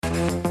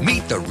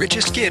the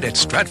richest kid at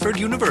Stratford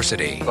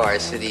University.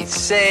 Varsity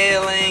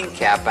sailing,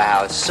 Kappa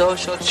House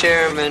social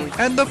chairman.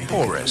 And the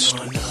poorest.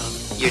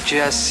 You're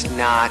just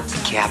not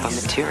Kappa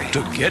material.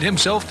 To get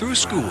himself through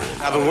school,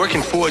 I've been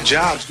working 4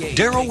 jobs.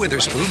 Daryl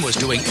Witherspoon was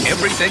doing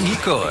everything he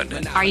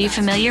could. Are you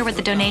familiar with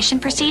the donation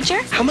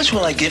procedure? How much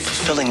will I get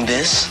for filling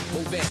this?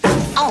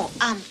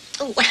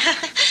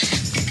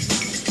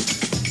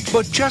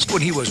 But just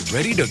when he was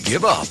ready to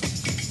give up,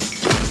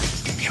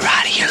 You're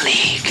out of your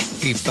league.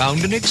 he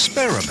found an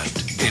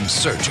experiment in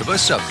search of a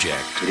subject.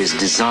 It is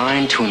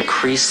designed to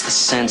increase the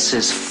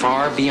senses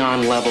far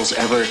beyond levels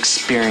ever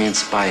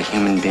experienced by a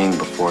human being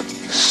before.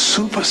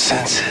 Super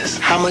senses.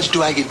 How much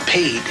do I get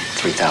paid?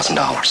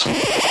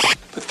 $3,000.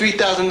 For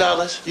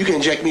 $3,000, you can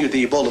inject me with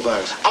the Ebola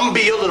virus. I'm gonna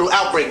be your little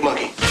outbreak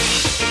monkey.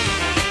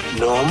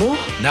 Normal?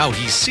 Now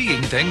he's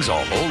seeing things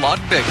a whole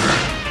lot bigger.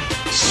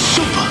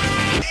 Super.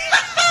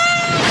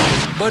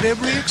 But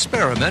every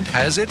experiment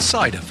has its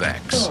side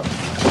effects.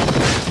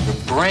 Your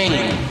brain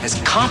has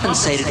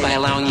compensated by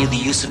allowing you the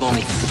use of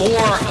only 4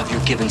 of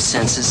your given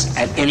senses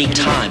at any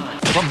time.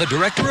 From the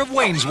director of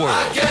Wayne's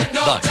World,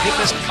 the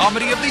hippest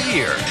comedy of the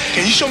year,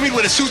 Can you show me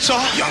where the suits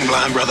are? Young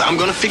blind brother, I'm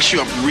gonna fix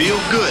you up real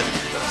good.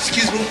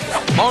 Excuse me?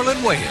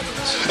 Marlon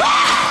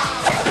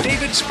Wayans,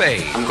 David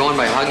Spade, I'm going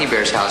by Huggy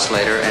Bear's house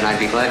later, and I'd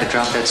be glad to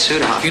drop that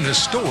suit off. in a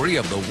story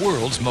of the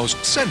world's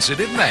most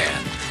sensitive man.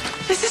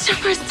 This is your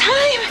first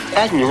time.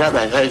 That's not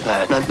my face,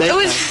 man. My face. Oh,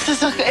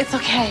 it's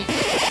okay.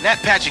 That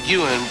Patrick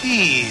Ewing,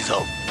 he's a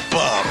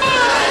bum.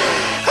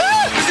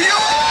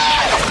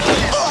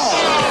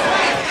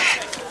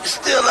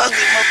 Still ugly.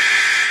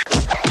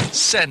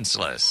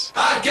 Senseless.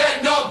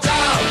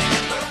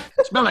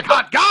 Smell like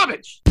hot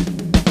garbage.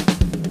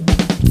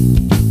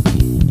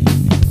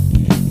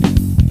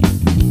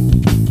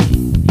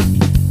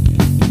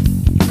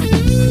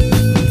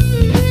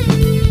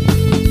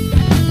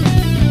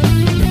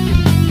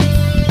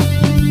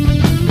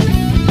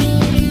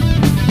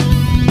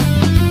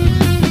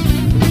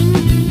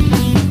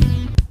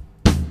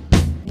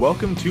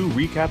 Welcome to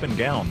Recap and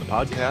Gown, the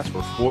podcast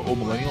where 4 old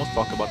millennials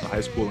talk about the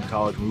high school and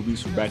college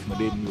movies from back in the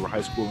day when we were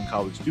high school and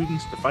college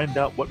students to find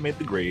out what made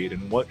the grade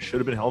and what should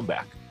have been held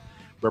back.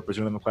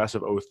 Representing the class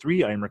of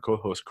 03, I am your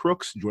co-host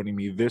Crooks. Joining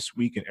me this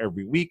week and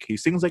every week, he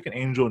sings like an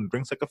angel and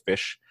drinks like a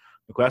fish.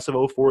 The class of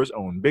 04's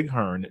own Big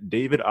Hearn,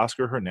 David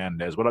Oscar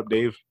Hernandez. What up,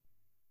 Dave?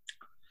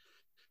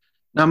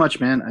 Not much,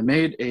 man. I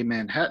made a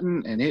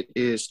Manhattan, and it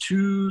is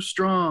too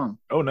strong.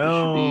 Oh,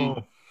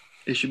 no.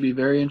 It should be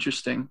very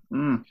interesting.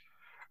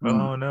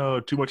 Oh,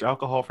 no. Too much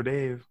alcohol for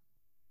Dave.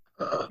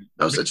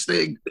 No such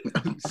thing.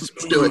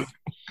 Let's do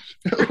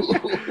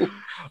it.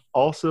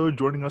 Also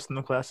joining us in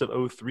the class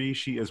of 03,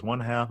 she is one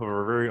half of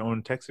our very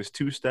own Texas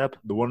two-step,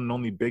 the one and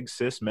only big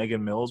sis,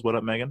 Megan Mills. What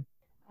up, Megan?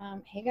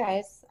 Hey,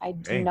 guys. I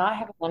do not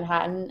have a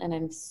Manhattan, and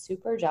I'm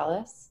super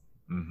jealous.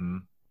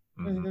 I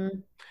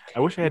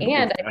wish I had.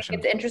 And I think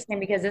it's interesting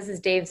because this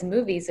is Dave's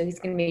movie, so he's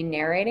going to be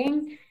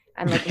narrating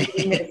and like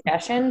leading the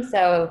discussion.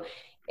 So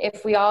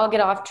if we all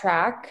get off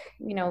track,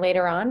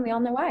 later on, we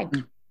all know why.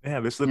 Yeah,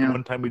 this is the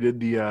one time we did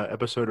the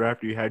episode right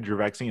after you had your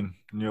vaccine.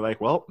 And you're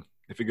like, well,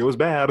 if it goes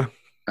bad,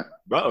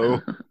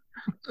 uh-oh.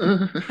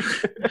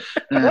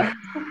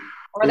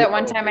 Or that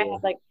one time I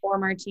had like 4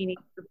 martinis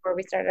before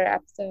we started our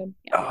episode.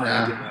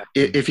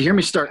 If you hear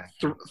me start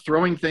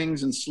throwing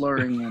things and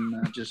slurring,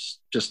 then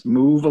just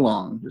move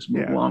along. Just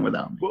move along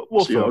without me.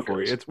 We'll flow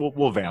for you.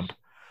 We'll vamp.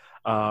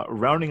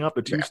 Rounding up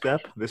the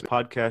two-step, this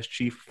podcast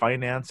chief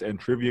finance and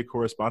trivia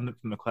correspondent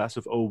from the class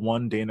of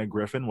 01, Dana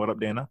Griffin. What up,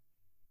 Dana?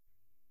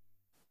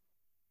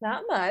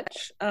 Not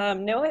much.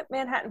 No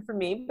Manhattan for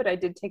me, but I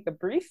did take a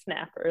brief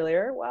nap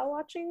earlier while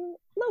watching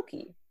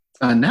Loki.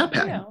 Nap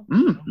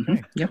Hatton.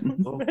 Okay. Yep.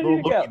 There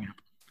you go.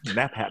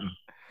 Nap Hatton.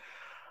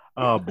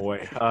 Oh,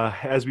 boy.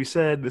 As we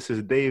said, this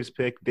is Dave's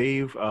pick.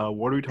 Dave,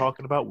 what are we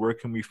talking about? Where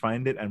can we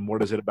find it? And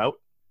what is it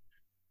about?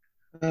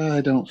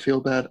 I don't feel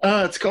bad.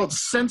 It's called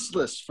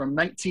Senseless from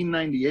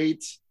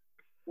 1998.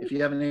 If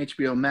you have an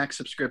HBO Max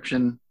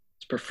subscription,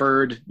 it's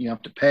preferred. You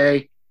have to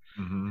pay.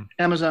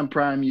 Amazon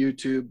Prime,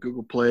 YouTube,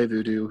 Google Play,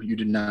 Vudu. You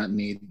do not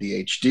need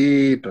the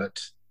HD, but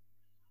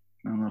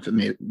I don't know if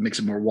it makes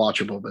it more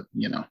watchable, but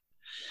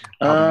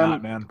Probably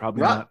not, man.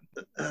 Probably not.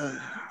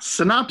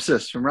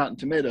 Synopsis from Rotten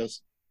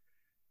Tomatoes.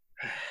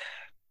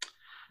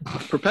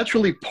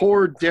 Perpetually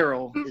poor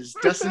Daryl is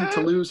destined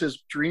to lose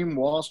his dream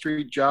Wall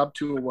Street job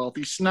to a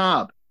wealthy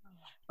snob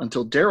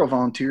until Daryl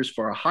volunteers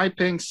for a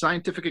high-paying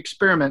scientific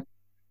experiment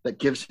that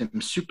gives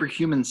him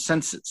superhuman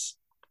senses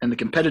and the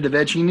competitive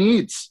edge he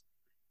needs.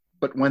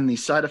 But when the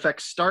side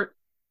effects start,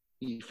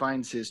 he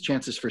finds his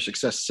chances for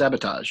success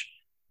sabotaged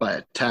by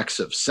attacks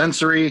of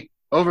sensory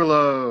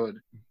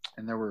overload.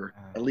 And there were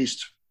at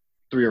least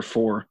 3 or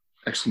 4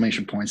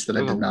 exclamation points that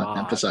I did not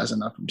emphasize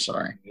enough. I'm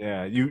sorry.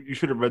 Yeah, you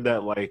should have read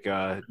that like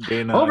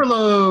Dana.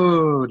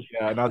 Overload!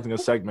 Yeah, announcing a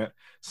segment.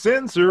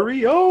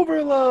 Sensory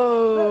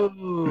overload!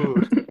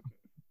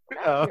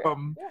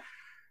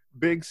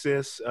 Big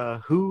sis,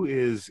 who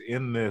is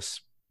in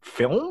this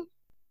film?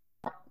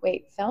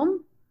 Wait,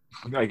 film?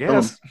 I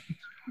guess.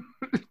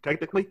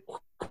 Technically.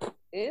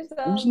 is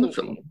Who's in the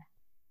film?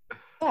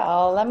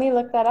 Well, let me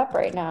look that up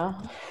right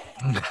now.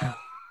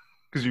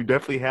 Because you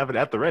definitely have it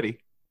at the ready.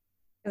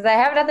 Because I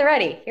have it at the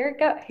ready. Here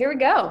we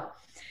go.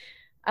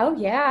 Oh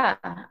yeah.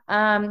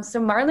 So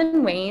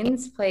Marlon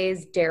Wayans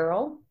plays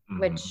Daryl,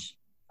 which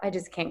I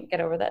just can't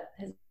get over that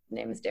his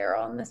name is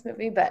Daryl in this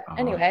movie. But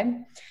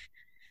anyway,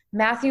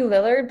 Matthew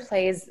Lillard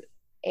plays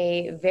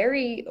a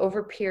very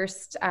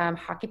over-pierced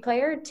hockey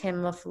player,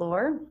 Tim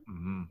LaFleur.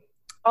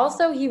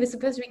 Also, he was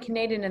supposed to be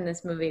Canadian in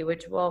this movie,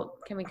 which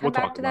can we come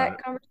back to that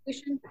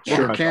conversation?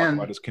 Sure can. Talk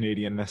about his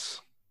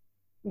Canadianness.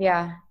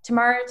 Yeah.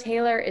 Tamara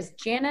Taylor is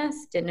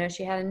Janice. Didn't know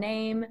she had a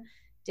name.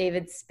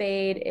 David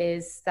Spade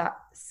is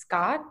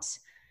Scott.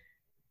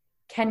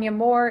 Kenya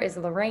Moore is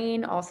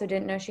Lorraine. Also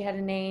didn't know she had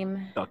a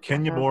name.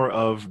 Kenya Moore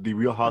of The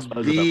Real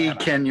Housewives of The Atlanta.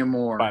 Kenya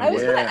Moore. I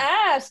was going to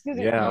ask. Is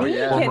it the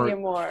Kenya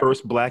Moore?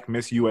 First Black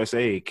Miss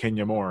USA,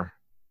 Kenya Moore.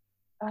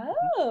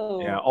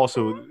 Oh. Yeah.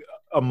 Also,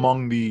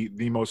 among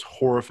the most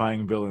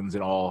horrifying villains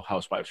in all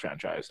Housewives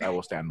franchise. I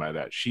will stand by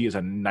that. She is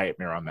a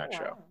nightmare on that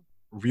show.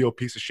 Real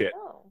piece of shit.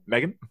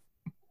 Megan?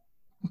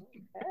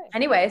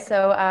 Anyway,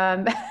 so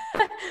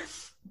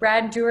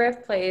Brad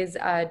Dourif plays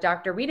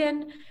Dr.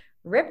 Whedon.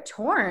 Rip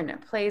Torn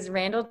plays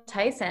Randall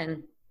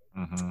Tyson.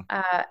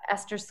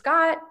 Esther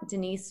Scott,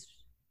 Denise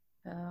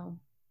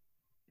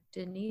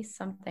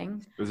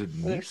something. Was it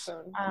Denise?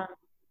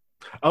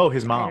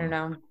 His mom. I don't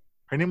know.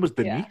 Her name was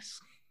Denise?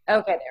 Yeah.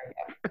 Okay, there we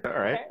go. All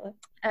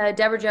right.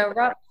 Deborah Jo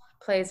Rupp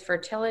plays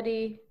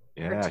Fertility.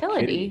 Yeah,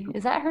 Fertility? Kitty.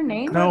 Is that her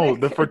name? No,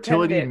 the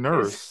fertility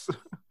nurse.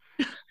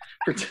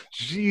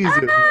 Jesus,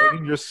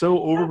 Megan, you're so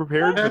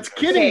overprepared. That's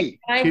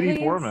Kitty. Kitty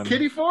Foreman.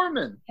 Kitty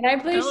Foreman. Can I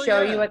please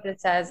show you what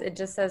this says? It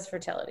just says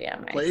fertility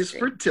on my Plays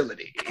screen.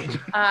 fertility.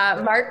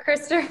 Mark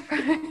Christopher.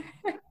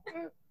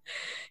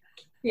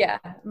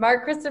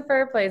 Mark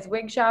Christopher plays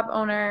wig shop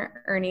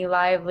owner. Ernie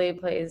Lively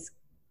plays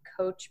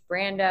Coach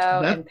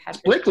Brando. And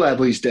Patrick Blake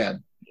Lively's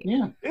dad.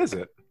 Yeah. Is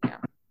it? Yeah.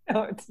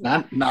 No, it's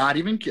not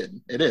even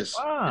kidding. It is.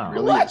 Wow. It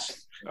really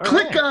is. All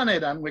Click on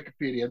it on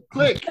Wikipedia.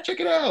 Click. Check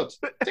it out.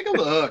 Take a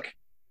look.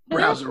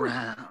 Browse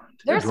around.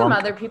 There's some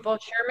other people.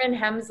 Sherman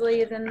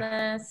Hemsley is in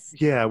this.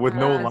 Yeah, with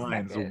no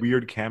lines. A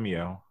weird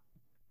cameo.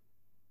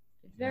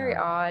 Very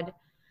odd.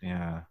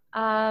 Yeah.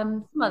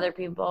 Some other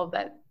people,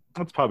 but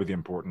that's probably the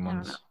important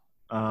ones.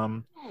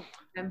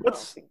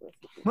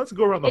 Let's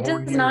go around the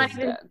horn. It does not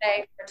even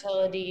say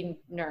fertility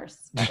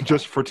nurse.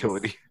 Just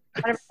fertility.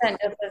 100%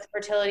 just says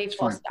fertility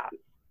full stop.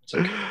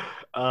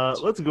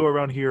 Let's go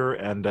around here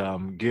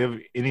and give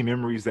any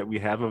memories that we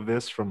have of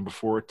this from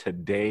before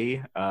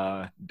today.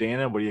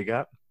 Dana, what do you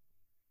got?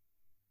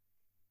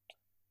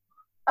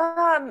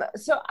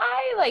 So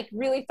I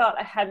really thought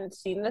I hadn't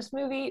seen this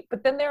movie,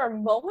 but then there are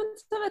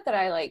moments of it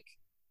that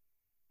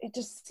it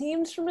just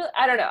seems familiar.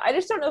 I don't know. I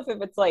just don't know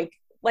if it's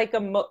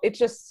it's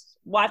just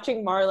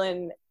watching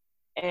Marlon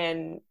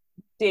and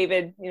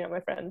David,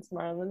 my friends,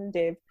 Marlon and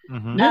Dave,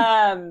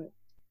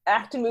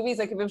 act in movies,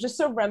 if it was just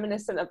so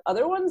reminiscent of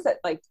other ones that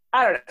I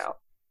don't know.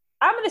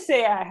 I'm going to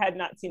say I had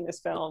not seen this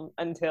film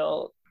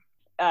until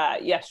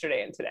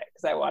yesterday and today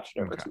because I watched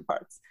it over 2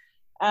 parts.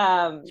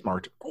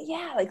 Smart. But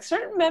yeah,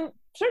 certain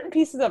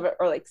pieces of it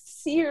are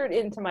seared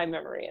into my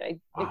memory, and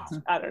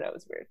I don't know,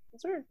 it's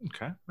weird.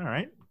 Okay, all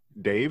right.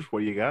 Dave, what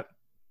do you got?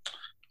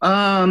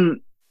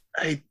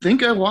 I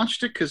think I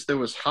watched it because there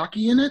was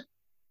hockey in it.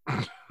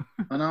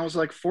 When I was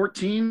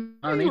 14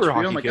 on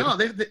HBO, I'm like, oh,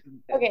 they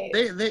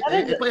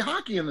play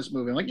hockey in this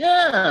movie. I'm like,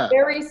 yeah,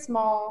 very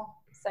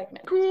small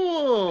segment.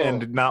 Cool.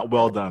 And not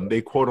well done.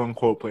 They quote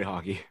unquote play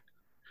hockey.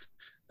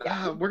 We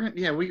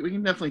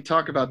can definitely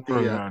talk about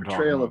the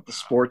portrayal of the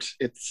sport.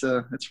 It's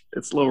a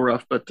little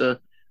rough, but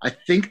I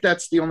think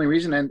that's the only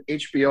reason. And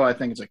HBO, I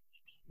think it's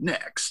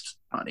next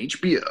on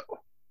HBO,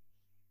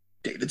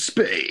 David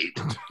Spade,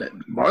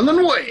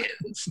 Marlon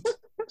Wayans,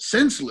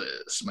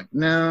 Senseless. I'm like,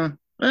 no,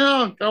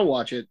 well, I'll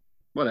watch it.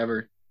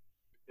 Whatever.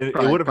 It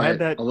would have had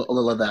that a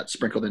little of that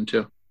sprinkled in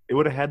too. It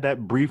would have had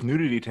that brief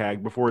nudity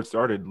tag before it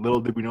started.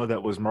 Little did we know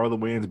that was Marlon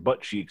Wayans'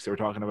 butt cheeks they were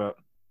talking about.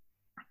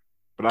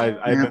 But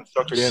I've been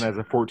suckered in as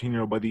a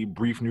 14-year-old by the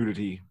brief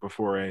nudity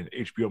before an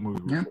HBO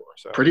movie before.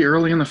 So pretty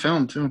early in the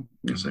film too.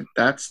 It's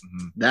that's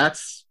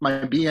my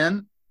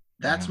BN.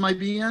 That's my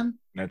BN.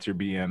 That's your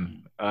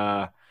BN.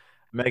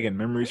 Megan,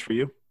 memories for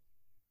you?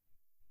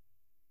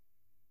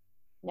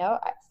 No,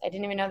 I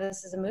didn't even know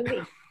this is a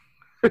movie.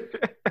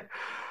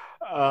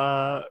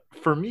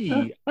 For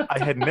me, I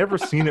had never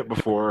seen it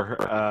before.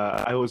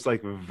 I was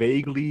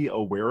vaguely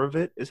aware of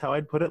it, is how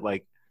I'd put it.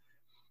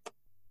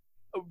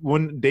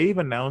 When Dave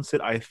announced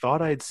it, I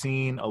thought I'd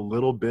seen a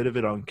little bit of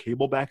it on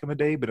cable back in the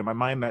day, but in my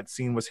mind, that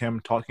scene was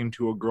him talking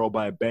to a girl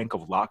by a bank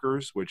of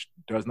lockers, which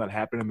does not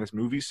happen in this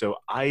movie. So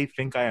I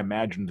think I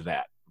imagined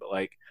that. But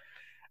I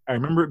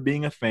remember it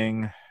being a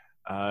thing.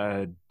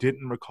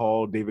 Didn't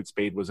recall David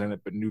Spade was in it,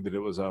 but knew that it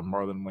was a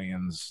Marlon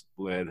Wayans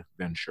led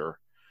venture.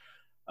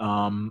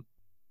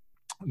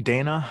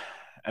 Dana,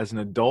 as an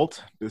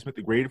adult, did this make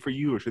the grade for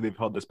you, or should they have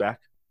held this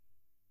back?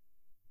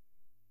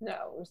 No,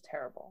 it was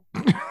terrible.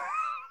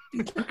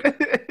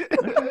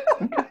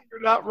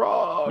 You're not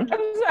wrong. I'm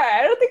sorry.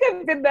 I don't think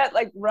I've been that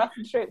like rough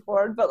and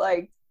straightforward, but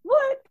like,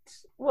 what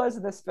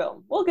was this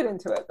film? We'll get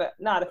into it, but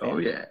not a fan. Oh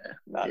yeah,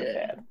 Not a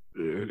fan.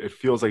 It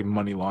feels like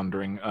money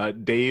laundering.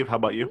 Dave, how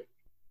about you?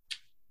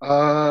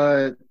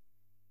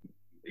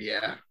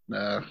 Yeah.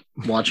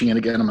 Watching it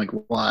again, I'm like,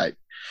 why?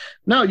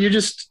 No, you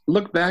just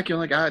look back. You're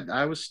like,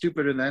 I was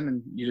stupider then,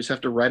 and you just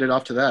have to write it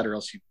off to that, or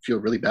else you feel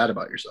really bad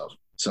about yourself.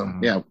 So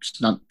yeah,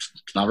 it's not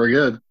very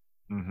good.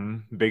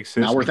 Mm-hmm. Big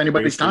sis. Not worth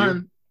anybody's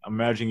time.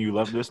 Imagine you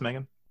love this,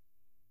 Megan.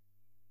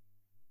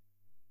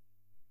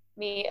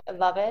 Me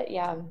love it.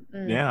 Yeah.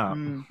 Yeah.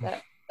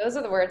 Those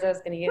are the words I was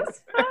going to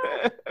use.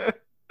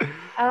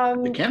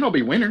 They can't all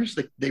be winners.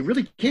 They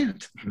really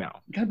can't. No.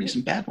 Got to be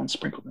some bad ones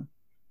sprinkled in.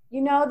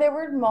 You know, there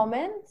were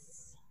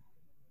moments.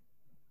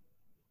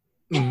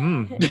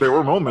 There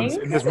were moments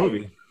in this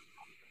movie.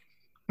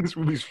 This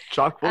movie's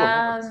chock full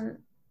of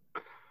moments.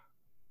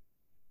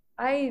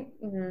 I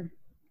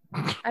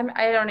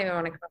don't even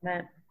want to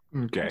comment.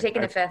 Okay. I'm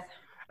taking a fifth.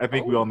 I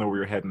think we all know where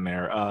you're heading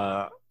there.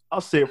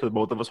 I'll say it for the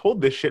both of us.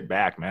 Hold this shit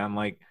back, man.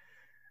 Like,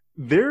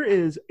 there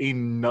is a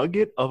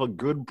nugget of a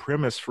good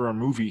premise for a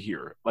movie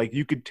here. Like,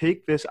 you could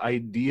take this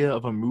idea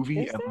of a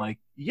movie and like,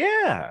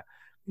 yeah,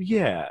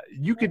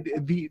 you could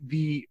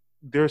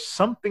there's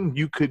something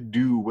you could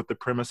do with the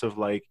premise of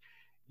like,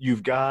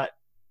 you've got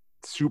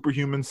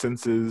superhuman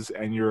senses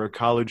and you're a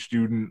college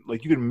student.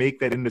 Like, you can make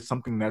that into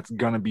something that's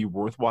gonna be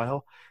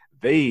worthwhile.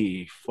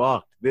 They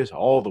fucked this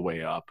all the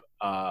way up.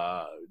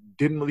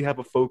 Didn't really have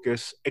a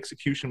focus.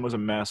 Execution was a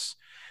mess.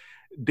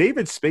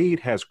 David Spade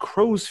has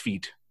crow's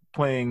feet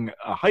playing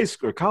a high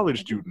school or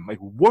college student. Like,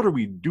 what are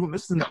we doing?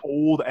 This is an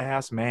old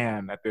ass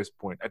man at this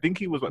point. I think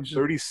he was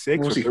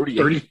 36 or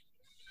 38.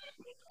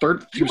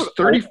 He was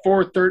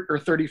 34 or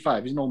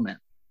 35. He's an old man.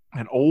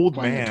 An old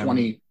man.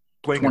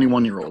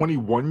 21-year-old.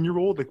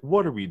 21-year-old? Like,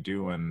 what are we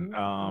doing?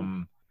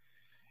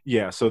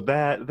 Yeah, so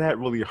that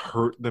really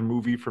hurt the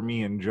movie for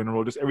me in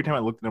general. Just every time I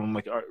looked at him, I'm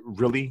like,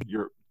 really?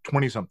 You're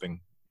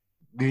 20-something,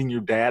 needing your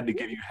dad to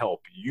give you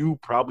help. You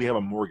probably have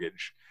a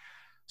mortgage.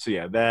 So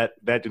yeah, that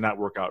did not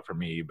work out for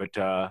me. But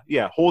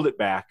yeah, hold it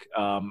back.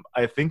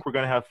 I think we're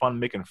going to have fun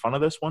making fun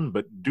of this one,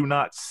 but do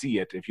not see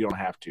it if you don't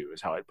have to,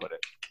 is how I'd put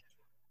it.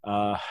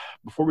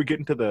 Before we get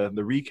into the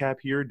recap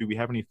here, do we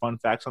have any fun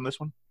facts on this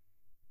one?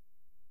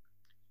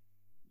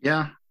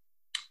 Yeah.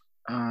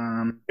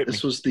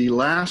 This was the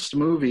last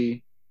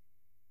movie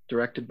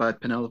directed by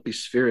Penelope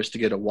Spheris to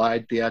get a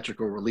wide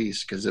theatrical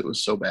release because it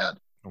was so bad.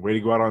 Way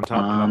to go out on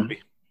top,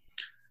 Penelope.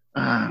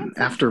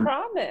 After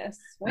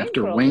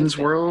Wayne's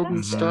World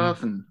and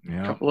stuff, and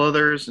a couple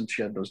others, and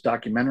she had those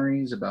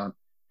documentaries about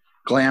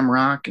glam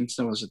rock, and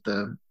so was it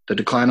the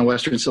decline of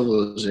Western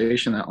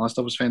civilization. That all that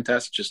stuff was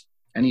fantastic. Just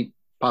any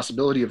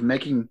possibility of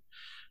making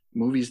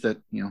movies that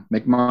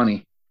make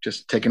money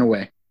just taken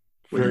away.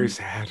 Very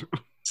sad.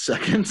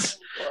 Seconds.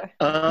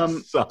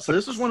 So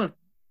this is one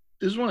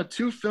of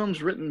two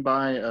films written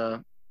by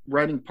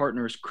writing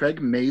partners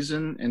Craig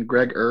Mazin and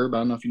Greg Erb. I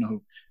don't know if you know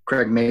who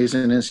Craig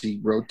Mazin is.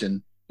 He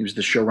was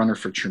the showrunner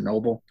for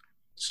Chernobyl.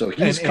 So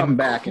he's come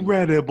back.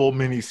 Incredible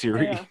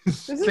miniseries. Yeah.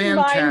 This is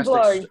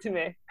mind-blowing to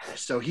me.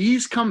 So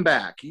he's come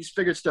back. He's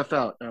figured stuff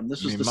out.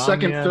 This was the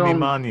second film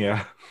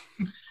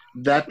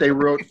that they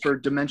wrote for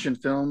Dimension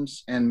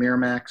Films and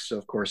Miramax. So,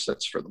 of course,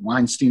 that's for the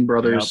Weinstein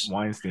brothers. Yep,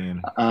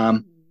 Weinstein.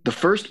 The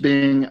first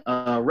being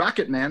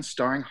Rocket Man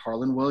starring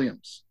Harlan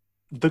Williams.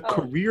 The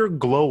career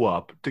glow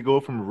up to go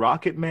from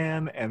Rocket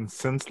Man and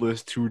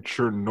Senseless to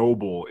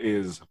Chernobyl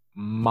is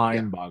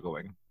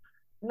mind-boggling.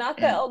 Not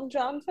the Elton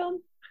John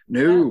film?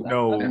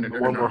 No, the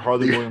one where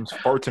Harlan Williams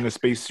farts in a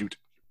spacesuit.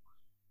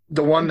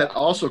 The one that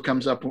also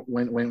comes up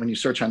when you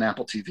search on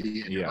Apple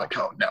TV, and you're like,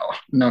 oh no.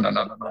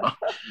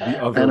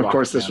 And of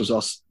course, this was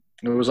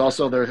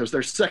also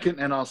their second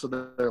and also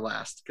their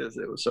last because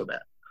it was so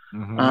bad.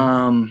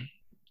 Mm-hmm.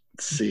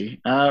 Let's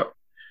see.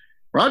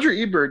 Roger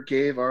Ebert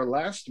gave our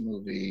last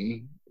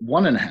movie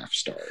 1.5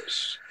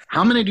 stars.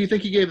 How many do you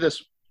think he gave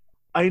this?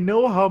 I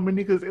know how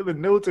many because in the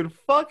notes, and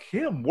fuck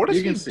him. What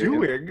is he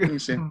doing? You can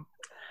see him.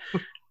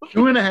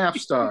 2.5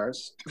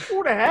 stars.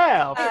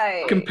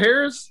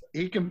 2.5.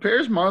 He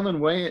compares Marlon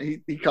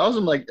Wayans. He calls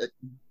him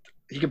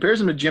he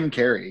compares him to Jim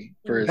Carrey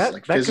for his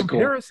that physical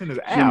comparison is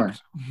humor.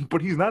 apt,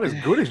 but he's not as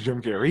good as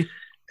Jim Carrey.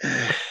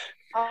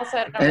 Also,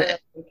 I don't know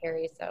Jim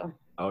Carrey, so.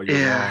 Oh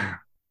yeah.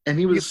 And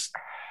he was.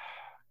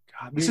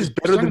 God, this is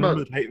better than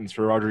Remember the Titans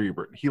for Roger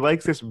Ebert. He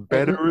likes this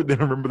better than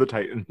Remember the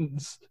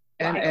Titans.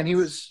 And he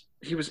was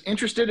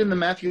interested in the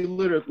Matthew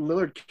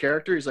Lillard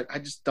character. He's like, I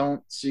just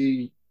don't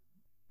see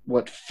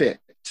what fit.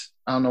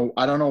 I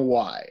don't know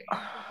why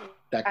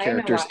that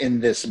character's in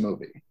this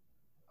movie.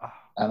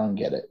 I don't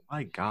get it.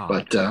 My God.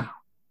 But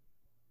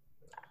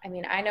I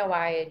mean, I know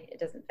why it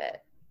doesn't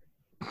fit.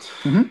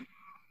 Mm-hmm.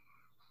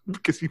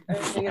 Because he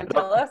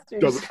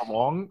doesn't come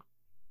along.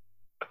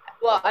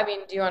 Well, I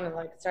mean, do you want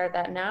to start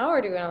that now,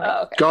 or do you want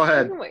to Go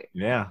ahead?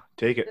 Yeah,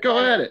 take it. Go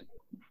ahead.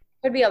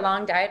 Could be a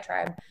long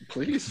diatribe.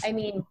 Please. I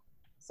mean,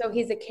 so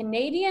he's a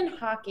Canadian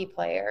hockey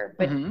player,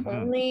 but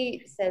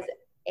only says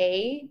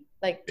A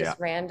like just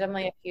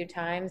randomly a few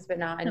times, but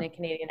not in a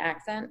Canadian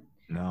accent.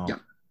 No. Yeah.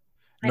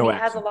 And he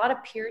has a lot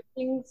of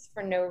piercings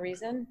for no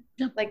reason.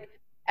 Yeah. Like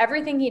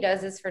everything he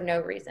does is for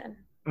no reason.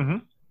 Mm-hmm.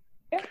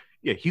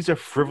 Yeah, he's a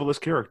frivolous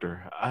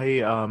character.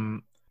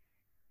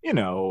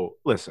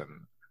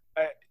 Listen,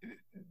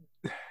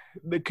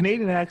 the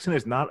Canadian accent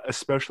is not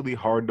especially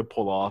hard to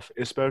pull off,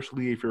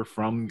 especially if you're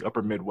from the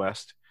upper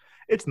Midwest.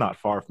 It's not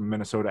far from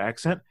Minnesota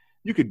accent.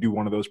 You could do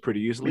one of those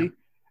pretty easily. Yeah.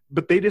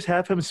 But they just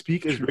have him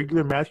speak as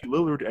regular Matthew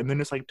Lillard and then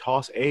just like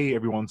toss A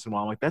every once in a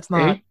while. Like that's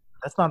not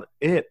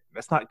it.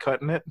 That's not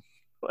cutting it.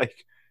 Like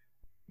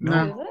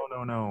no.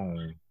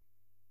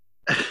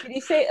 Did he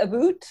say a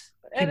boot?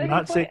 Did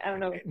not say. I don't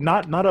know.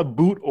 Not a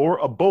boot or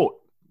a boat,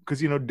 because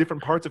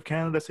different parts of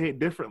Canada say it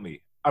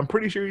differently. I'm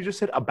pretty sure you just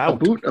said about a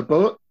boot, a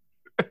boat.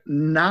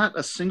 Not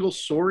a single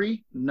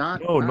sorry. No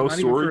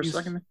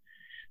sorries.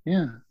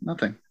 Yeah,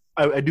 nothing.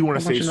 I do want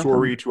to say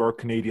sorry to our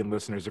Canadian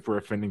listeners if we're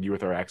offending you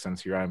with our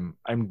accents here.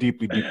 I'm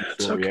deeply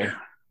sorry. Okay.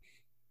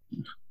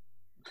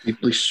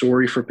 Deeply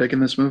sorry for picking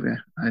this movie.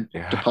 I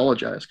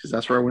apologize because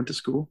that's where I went to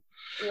school.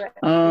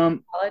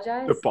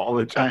 Apologize.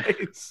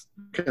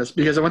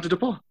 Because I went to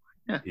DePaul.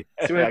 Yeah,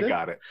 I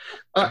got it.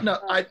 No,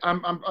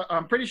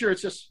 I'm pretty sure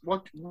it's just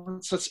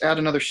let's add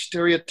another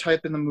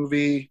stereotype in the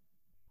movie.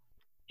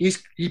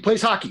 He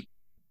plays hockey.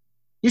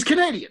 He's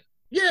Canadian.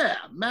 Yeah,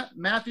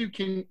 Matthew.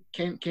 Can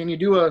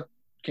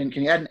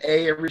you add an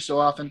A every so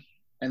often?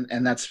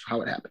 And that's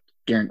how it happened.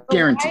 Guaranteed.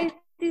 Why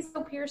is he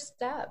so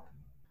pierced up?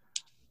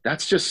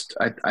 That's just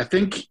I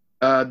think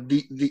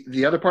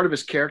the other part of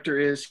his character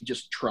is he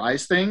just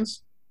tries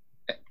things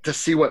to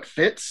see what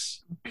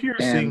fits.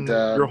 Piercing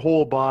your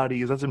whole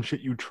body is that some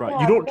shit you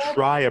try. You don't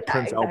try a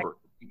Prince Albert.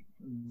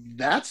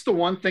 That's the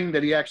one thing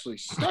that he actually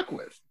stuck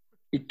with.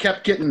 He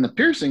kept getting the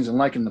piercings and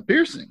liking the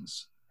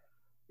piercings.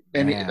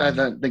 And I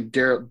think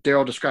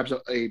Daryl describes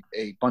a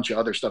bunch of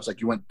other stuff. It's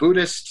like you went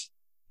Buddhist,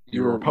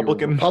 you were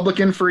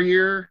Republican for a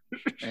year,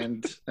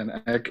 and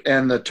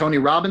the Tony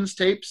Robbins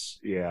tapes.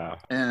 Yeah.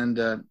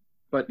 And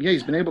but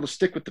he's been able to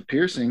stick with the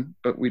piercing.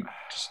 But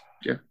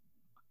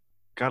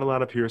got a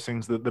lot of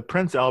piercings. The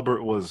Prince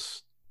Albert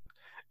was.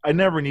 I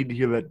never need to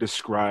hear that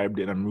described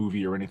in a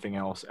movie or anything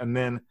else. And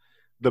then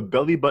the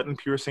belly button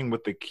piercing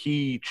with the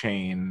key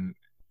chain.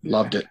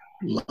 Loved it.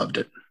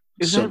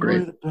 Is so that great.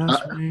 Really the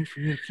best way for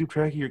you to keep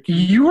track of your key?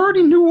 You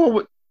already knew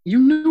what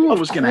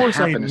was going to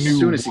happen as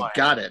soon as he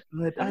got it.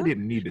 I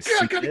didn't need to see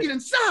I got to get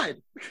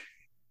inside.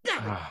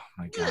 Oh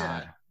my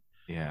God.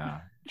 Yeah.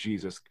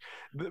 Jesus.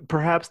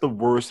 Perhaps the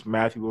worst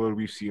Matthew Lillard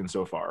we've seen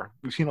so far.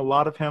 We've seen a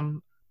lot of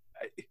him.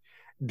 He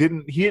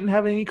didn't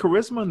have any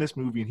charisma in this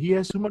movie, and he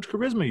has so much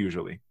charisma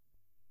usually.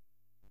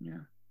 Yeah.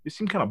 He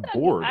seemed kind of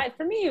bored.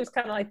 For me, it was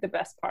kind of like the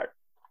best part.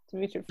 To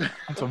be true.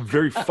 That's a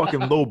very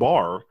fucking low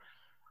bar.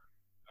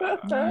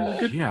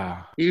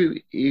 Yeah.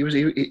 He was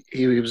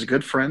a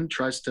good friend.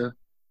 Tries to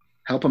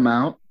help him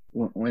out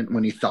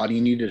when he thought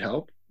he needed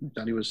help. He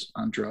thought he was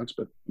on drugs,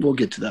 but we'll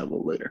get to that a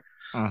little later.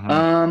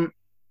 Uh-huh.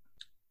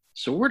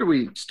 So where do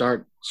we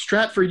start?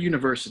 Stratford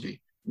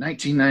University,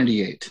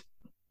 1998.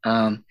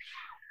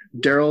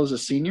 Daryl is a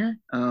senior.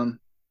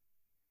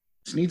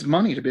 Just needs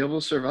money to be able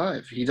to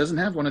survive. He doesn't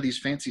have one of these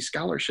fancy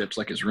scholarships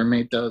like his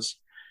roommate does.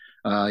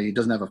 He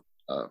doesn't have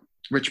a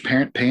rich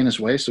parent paying his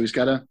way, so he's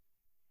got to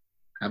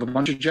have a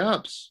bunch of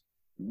jobs.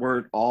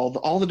 Where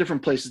all the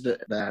different places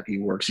that he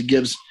works. He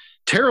gives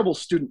terrible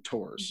student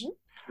tours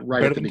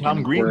right at the beginning.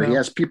 Tom Green, where he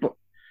has people.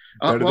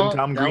 Better than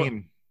Tom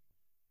Green.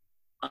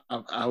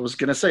 I was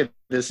going to say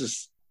this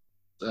is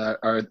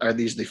are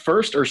these the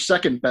first or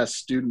second best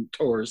student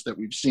tours that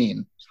we've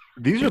seen?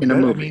 These are in a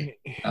movie.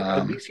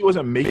 At least he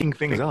wasn't making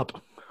things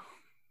up.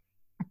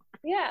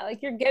 Yeah,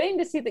 like you're getting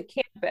to see the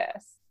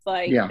campus,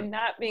 and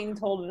not being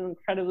told an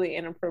incredibly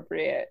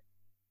inappropriate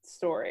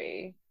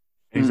story.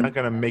 He's not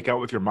going to make out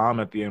with your mom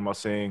at the end while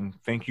saying,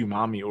 "Thank you,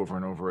 mommy," over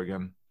and over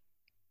again.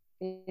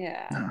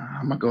 Yeah.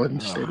 I'm going to go ahead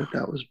and say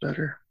that was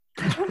better.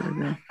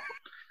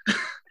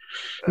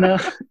 No.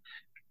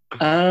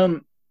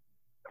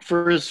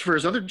 For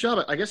his other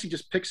job, I guess he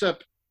just picks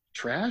up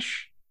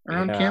trash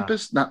around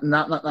campus. Not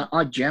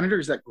like janitor.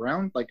 Is that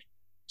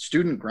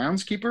student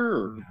groundskeeper?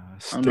 Or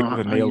stick with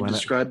a nail in it.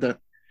 Describe that.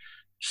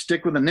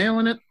 Stick with a nail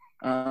in it.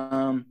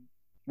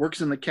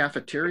 Works in the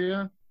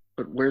cafeteria,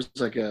 but wears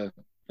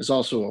is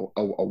also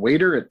a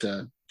waiter at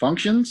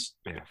functions.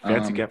 Yeah,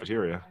 fancy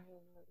cafeteria.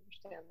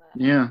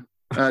 Yeah.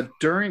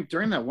 During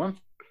that one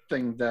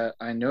thing that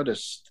I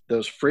noticed,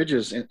 those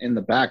fridges in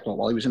the back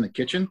while he was in the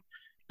kitchen,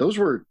 those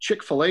were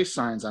Chick-fil-A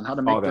signs on how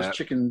to make those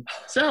chicken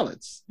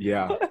salads.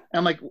 Yeah.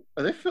 I'm like,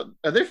 are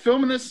they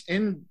filming this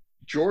in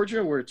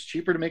Georgia where it's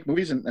cheaper to make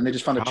movies and they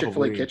just found a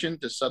Chick-fil-A kitchen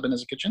to sub in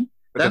as a kitchen?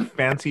 Like a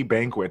fancy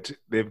banquet.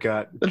 They've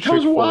got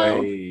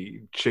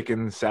Chick-fil-A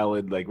chicken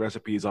salad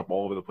recipes up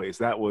all over the place.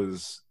 That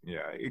was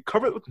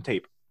cover it with some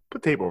tape.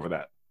 Put tape over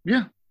that.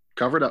 Yeah,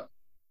 cover it up.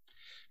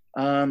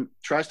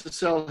 Tries to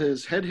sell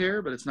his head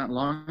hair, but it's not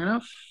long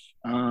enough.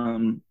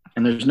 And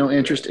there's no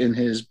interest in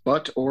his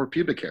butt or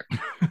pubic hair.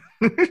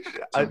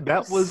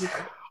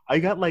 I I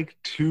got like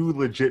 2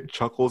 legit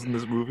chuckles in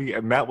this movie,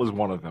 and that was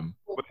one of them.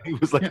 But he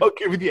was like, "I'll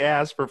give you the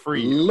ass for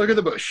free." Look at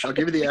the bush. I'll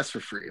give you the ass for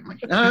free. I'm like,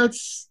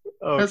 that's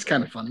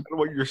kind of funny. I don't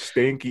want your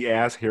stanky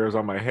ass hairs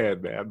on my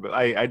head, man. But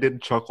I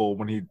did chuckle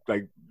when he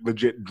like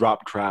legit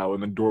dropped trow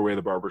in the doorway of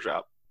the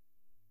barbershop.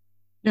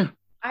 Yeah.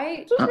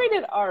 This was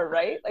rated R,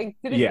 right? Like,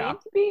 did it need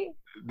to be?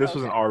 This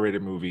was an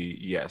R-rated movie.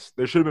 Yes,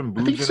 there should have been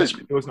boobs in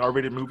it. It was an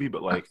R-rated movie,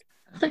 but like,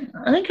 I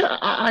think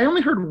I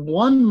only heard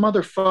one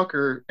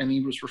motherfucker, and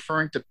he was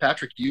referring to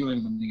Patrick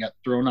Ewing when he got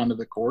thrown onto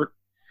the court.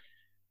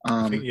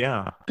 I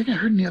think I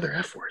heard any other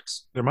F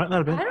words. There might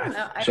not have been. I don't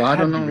know. I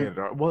don't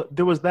know. Well,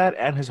 there was that,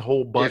 and his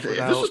whole butt. If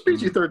this was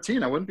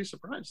PG-13, I wouldn't be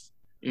surprised.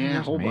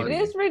 Yeah, whole butt.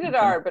 It is rated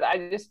R, but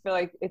I just feel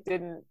like it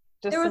didn't.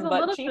 Just there was some a butt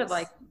little cheeks. bit of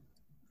like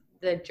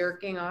the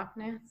jerking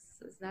offness.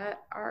 Is that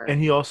R? And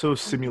he also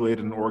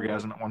simulated an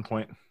orgasm at one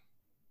point.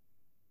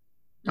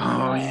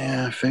 Oh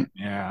yeah, I think.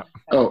 Yeah.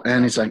 Oh,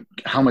 and he's like,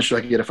 "How much do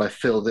I get if I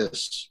fill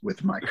this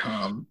with my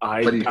cum?"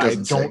 I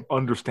don't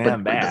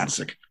understand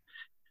that.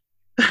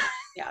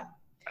 Yeah.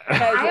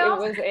 Because it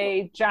was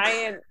a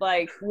giant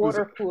like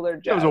water cooler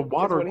jug. It was a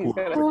water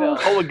cooler,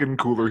 Culligan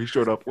cooler he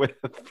showed up with.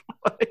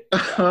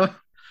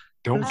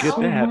 Don't get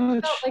that.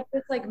 I felt like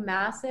this like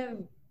massive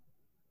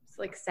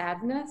like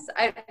sadness.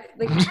 I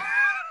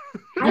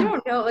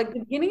don't know. Like the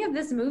beginning of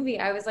this movie,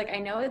 I was like, I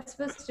know it's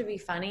supposed to be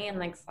funny and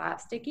like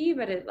slapsticky,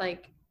 but it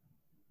like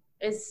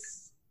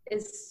is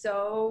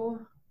so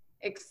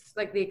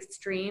like the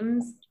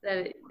extremes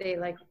that they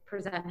like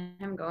present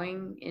him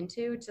going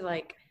into to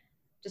like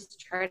just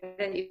try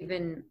to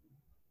even,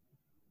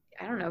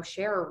 I don't know,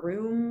 share a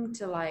room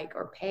to like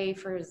or pay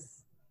for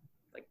his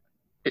like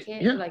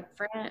kid, like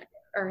friend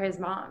or his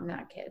mom,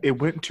 not kid. It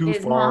went too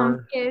his far.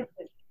 Mom's kids,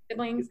 his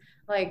siblings,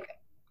 like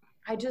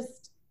I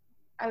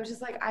was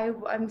just like,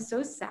 I'm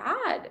so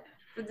sad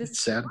for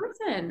this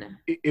person.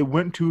 It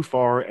went too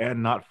far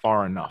and not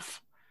far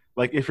enough.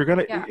 Like if you're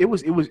gonna,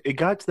 it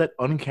got to that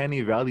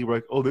uncanny valley where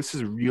like, oh, this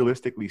is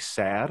realistically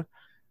sad.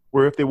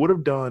 Where if they would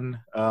have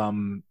done,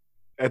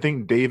 I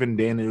think Dave and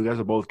Dan, you guys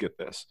will both get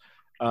this.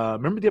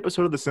 Remember the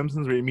episode of The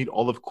Simpsons where you meet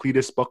all of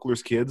Cletus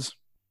Buckler's kids?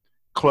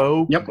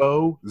 Chloe,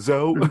 Bo,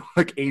 Zoe,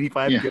 like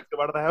 85 kids come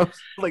out of the house.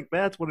 Like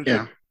that's what it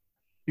is.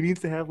 He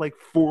needs to have like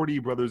 40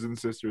 brothers and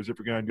sisters if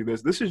we're gonna do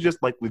this. This is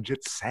just like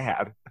legit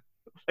sad.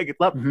 Like it's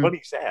not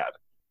funny sad.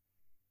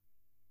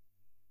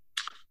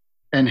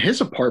 And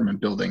his apartment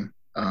building,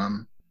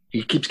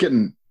 he keeps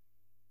getting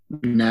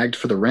nagged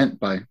for the rent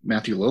by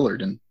Matthew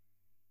Lillard, and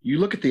you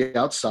look at the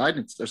outside,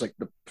 and there's like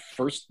the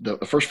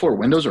first floor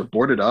windows are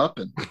boarded up,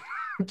 and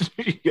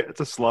yeah, it's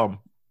a slum.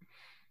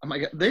 Oh my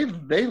god, they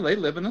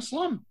live in a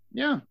slum.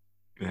 Yeah,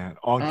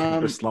 on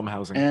campus slum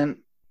housing,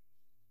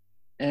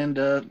 and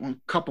a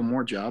couple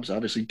more jobs.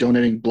 Obviously,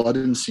 donating blood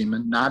and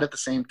semen, not at the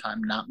same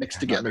time, not mixed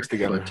together.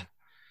 But,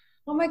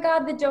 oh my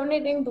god, the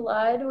donating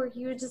blood where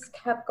he just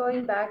kept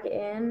going back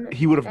in.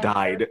 He would have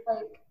died.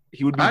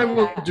 He would. I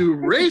will do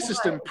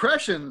racist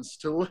impressions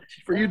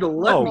for you to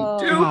let me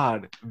do.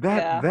 God,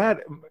 that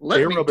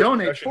let me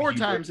donate 4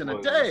 times in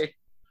a day.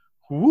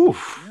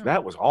 Woof,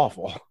 that was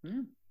awful.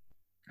 Yeah.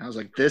 I was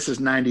like, this is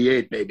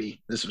 98,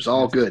 baby. This was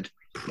all good.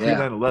 Pre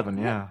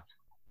 9/11, yeah.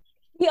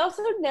 He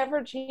also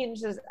never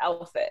changed his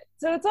outfit.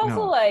 So it's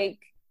also like,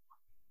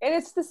 and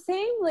it's the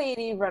same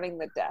lady running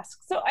the desk.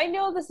 So I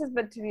know this is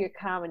meant to be a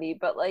comedy,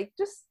 but like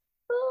just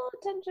little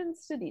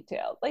attentions to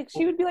detail. Like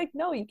she would be like,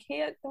 no, you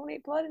can't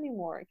donate blood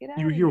anymore. Get out of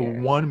here. You were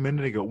here 1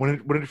 minute ago. When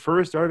it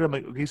first started, I'm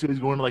like, okay, so he's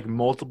going to like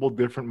multiple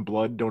different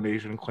blood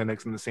donation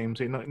clinics in the same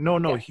city.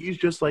 No, he's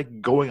just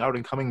like going out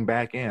and coming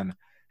back in.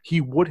 He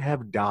would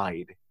have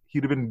died.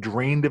 He'd have been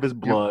drained of his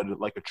blood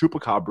like a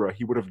chupacabra.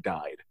 He would have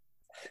died.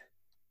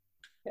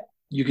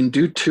 You can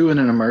do 2 in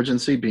an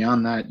emergency.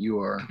 Beyond that, you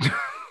are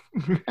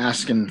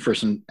asking for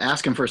some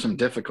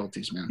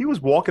difficulties, man. He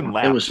was walking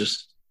laps. It was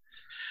just,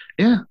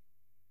 yeah.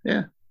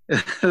 And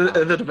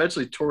then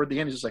eventually, toward the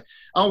end, he's just like,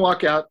 "I'll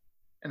walk out,"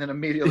 and then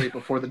immediately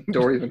before the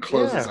door even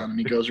closes on him,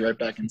 he goes right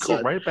back inside.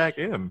 Go right back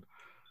in.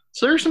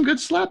 So there's some good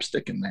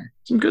slapstick in there.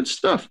 Some good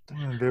stuff.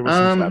 There was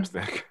some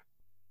slapstick.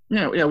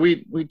 Yeah.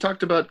 We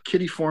talked about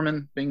Kitty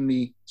Foreman being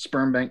the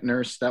sperm bank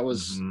nurse. That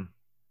was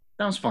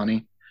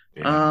funny.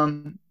 Yeah.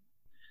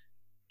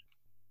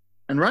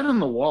 And right on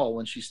the wall,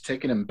 when she's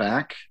taking him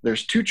back,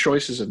 there's 2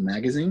 choices of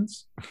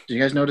magazines. Did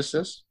you guys notice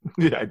this?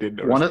 Yeah, I did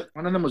notice.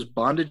 One of them was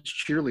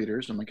Bondage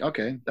Cheerleaders. I'm like,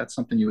 okay, that's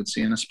something you would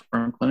see in a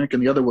sperm clinic.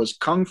 And the other was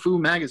Kung Fu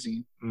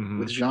Magazine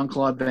with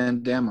Jean-Claude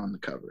Van Damme on the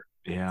cover.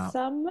 Yeah.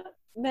 Some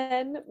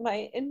men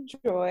might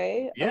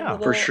enjoy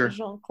for sure.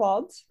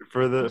 Jean-Claude.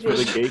 For the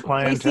gay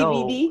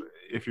clientele,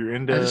 if you're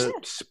into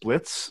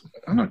splits,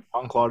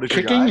 Jean-Claude is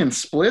kicking and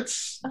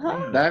splits.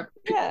 That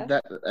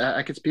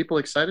gets people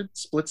excited.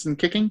 Splits and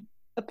kicking.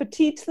 A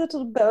petite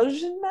little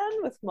Belgian man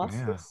with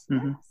muscles.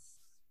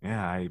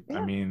 Yeah. I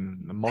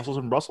mean, the muscles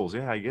and Brussels.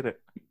 Yeah, I get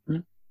it.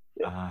 And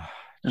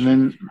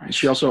then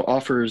she also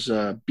offers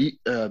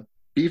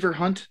Beaver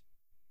Hunt,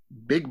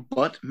 Big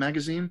Butt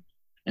magazine,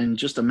 and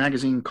just a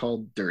magazine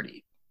called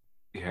Dirty.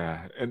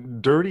 Yeah,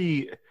 and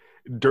Dirty.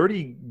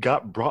 Dirty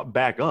got brought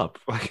back up,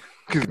 like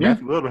because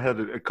Matthew Lillard had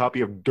a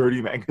copy of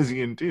Dirty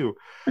magazine too.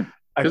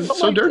 Because it's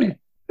so dirty.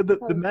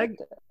 The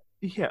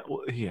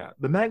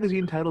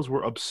magazine titles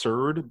were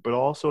absurd, but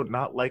also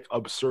not like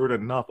absurd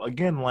enough.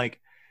 Again, like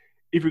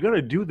if you're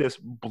gonna do this,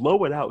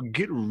 blow it out.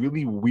 Get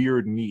really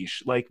weird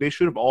niche. Like they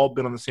should have all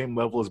been on the same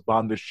level as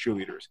bondage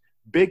cheerleaders.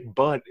 Big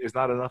butt is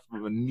not enough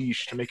of a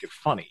niche to make it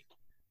funny.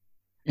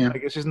 Yeah.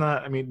 Like it's just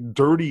not. I mean,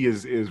 dirty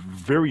is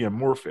very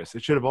amorphous.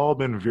 It should have all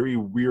been very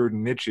weird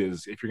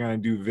niches if you're gonna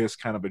do this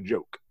kind of a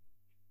joke.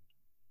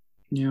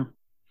 Yeah.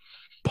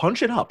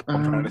 Punch it up.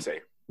 I'm trying to say.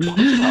 Punch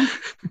it up.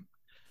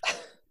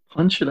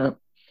 Punch it up.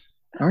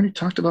 I already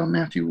talked about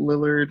Matthew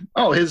Lillard.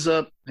 Oh, his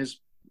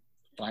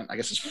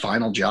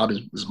final job,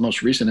 his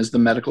most recent, is the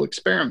medical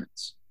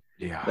experiments.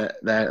 Yeah.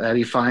 That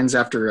he finds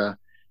after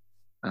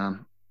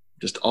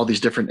just all these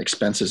different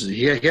expenses.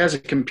 He has a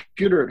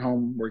computer at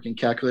home where he can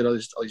calculate all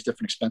these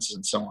different expenses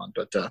and so on.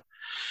 But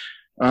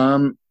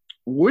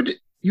would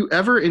you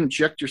ever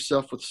inject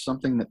yourself with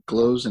something that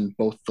glows in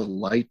both the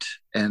light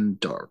and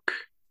dark?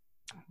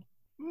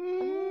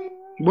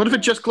 What if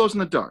it just glows in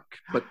the dark,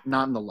 but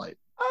not in the light?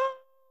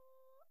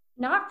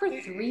 Not for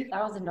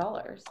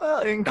 $3,000. Well,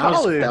 in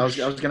college,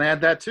 I was going to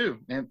add that too.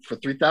 And for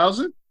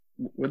 $3,000,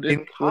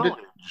 in college,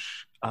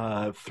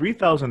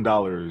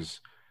 $3,000.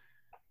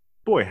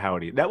 Boy,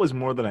 howdy, that was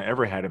more than I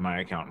ever had in my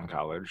account in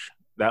college.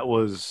 That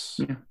was,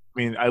 I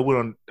mean, I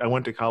went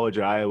to college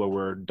at Iowa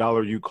where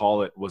dollar you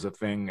call it was a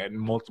thing at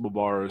multiple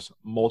bars,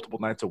 multiple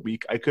nights a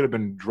week. I could have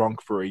been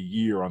drunk for a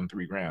year on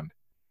 $3,000.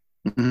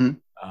 Mm-hmm.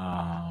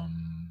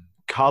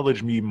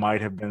 College me might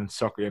have been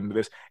suckered into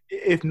this,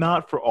 if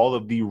not for all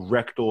of the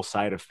rectal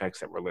side effects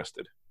that were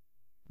listed.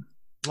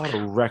 A lot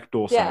of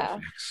rectal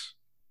side effects.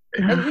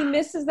 And he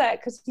misses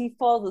that because he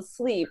falls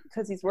asleep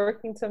because he's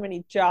working so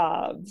many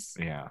jobs.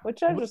 Yeah.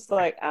 Which I'm just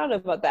like, I don't know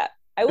about that.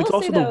 I will it's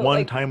also say, the though,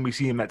 one time we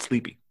see him not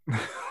sleepy.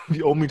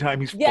 The only time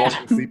he's falling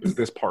asleep is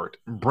this part.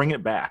 Bring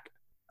it back.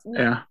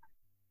 Yeah.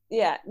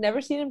 Yeah. Never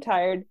seen him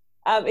tired.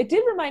 It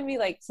did remind me,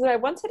 like, so I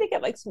once had to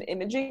get like some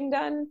imaging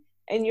done,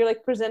 and you're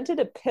like presented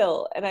a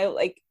pill, and I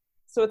like,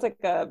 so it's like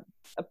a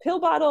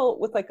pill bottle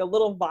with like a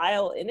little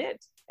vial in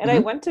it. And I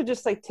went to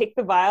just like take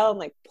the vial and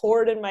like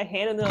pour it in my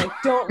hand, and they're like,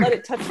 don't let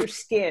it touch your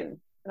skin.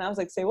 And I was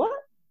like, say what?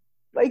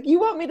 Like, you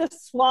want me to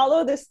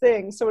swallow this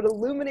thing so it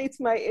illuminates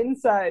my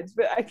insides,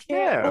 but I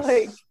can't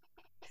like.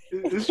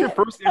 Is this your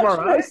first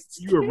MRI?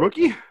 You a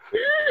rookie? No,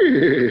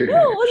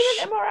 it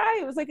wasn't an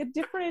MRI. It was like a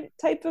different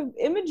type of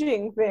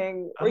imaging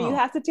thing where you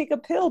have to take a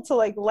pill to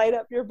like light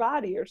up your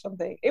body or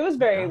something. It was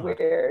very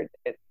weird.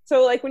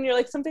 So like when you're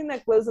like something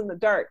that glows in the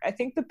dark, I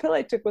think the pill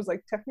I took was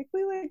like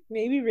technically like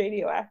maybe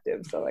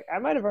radioactive. So like I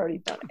might have already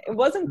done it. It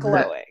wasn't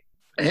glowing.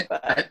 It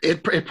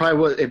probably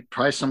was. It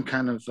probably some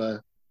kind of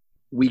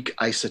weak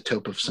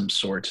isotope of some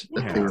sort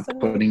that they were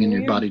putting in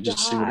your body just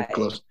to see what it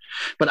glows.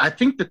 But I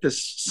think that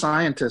this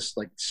scientist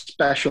like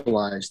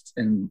specialized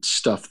in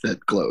stuff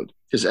that glowed,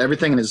 because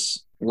everything in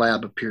his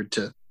lab appeared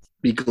to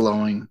be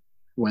glowing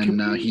when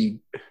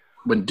Daryl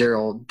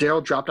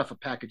dropped off a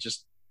package.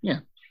 Just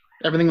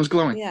everything was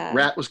glowing. Yeah.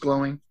 Rat was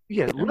glowing.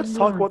 Yeah, let's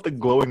talk about the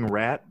glowing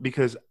rat,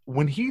 because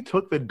when he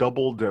took the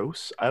double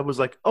dose, I was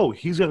like, oh,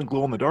 he's gonna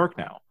glow in the dark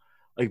now.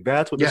 Like,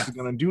 that's what this is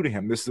going to do to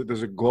him. There's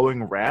a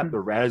glowing rat. The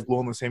rat is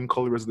glowing the same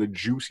color as the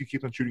juice he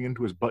keeps on shooting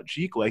into his butt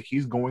cheek. Like,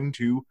 he's going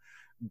to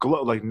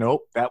glow. Like,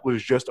 nope, that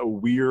was just a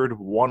weird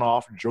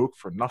one-off joke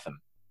for nothing.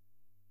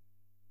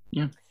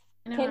 Yeah.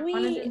 Can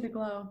we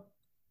glow?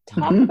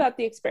 talk about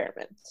the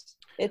experiment?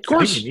 Of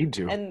course. You need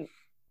to.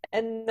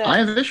 And I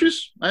have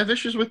issues. I have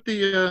issues with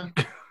the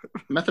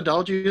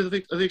methodology of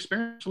the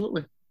experiment.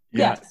 Absolutely.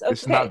 Yeah, yes.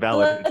 It's not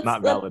valid. It's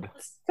not valid.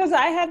 Because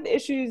I have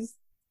issues.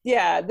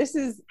 Yeah, this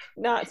is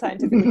not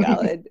scientifically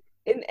valid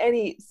in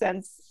any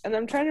sense. And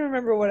I'm trying to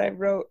remember what I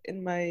wrote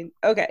in my...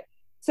 Okay.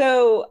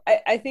 So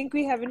I think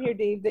we have in here,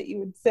 Dave, that you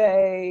would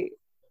say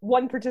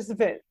one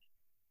participant.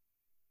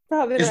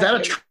 Probably is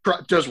that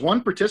does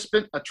one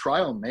participant a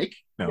trial make?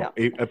 No.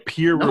 A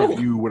peer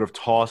review would have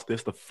tossed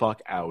this the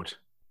fuck out.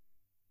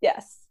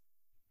 Yes.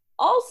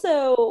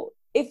 Also,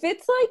 if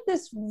it's like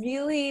this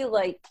really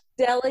like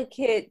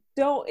delicate,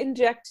 don't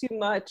inject too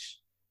much,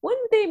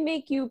 wouldn't they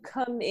make you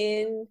come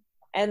in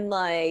and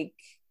like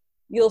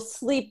you'll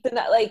sleep the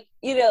night, like,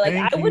 you know, like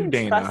I wouldn't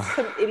trust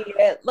some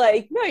idiot.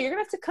 Like, no, you're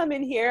gonna have to come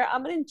in here.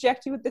 I'm gonna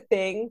inject you with the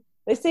thing.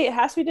 They say it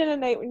has to be done at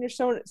night when your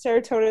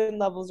serotonin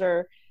levels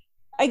are.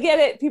 I get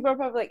it. People are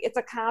probably like, it's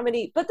a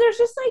comedy, but there's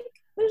just like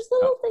there's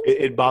little things.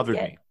 It bothered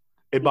me.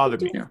 It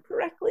bothered me.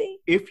 Correctly.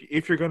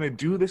 If you're gonna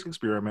do this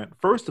experiment,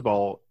 first of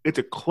all, it's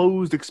a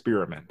closed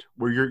experiment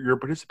where your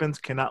participants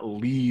cannot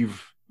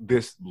leave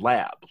this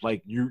lab.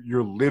 Like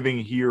you're living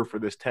here for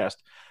this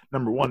test.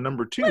 Number one.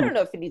 Number two, I don't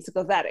know if it needs to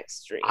go that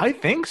extreme. I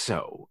think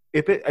so.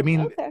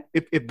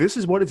 If this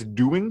is what it's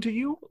doing to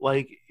you,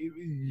 like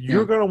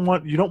you don't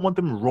want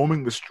them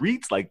roaming the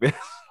streets like this.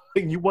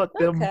 Like, you want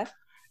them,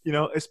 you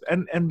know,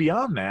 and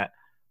beyond that,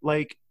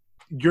 like,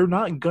 you're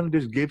not gonna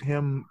just give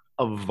him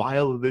a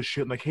vial of this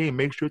shit. Like, hey,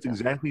 make sure it's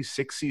exactly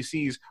 6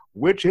 cc's,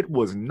 which it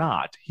was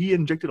not. He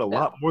injected a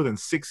lot more than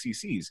 6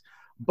 cc's.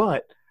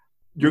 But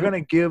you're going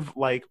to give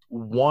like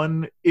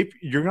one, if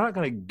you're not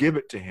going to give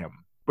it to him,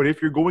 but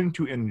if you're going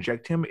to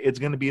inject him, it's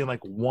going to be in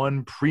like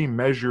one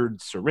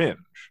pre-measured syringe.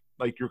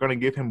 Like you're going to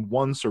give him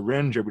one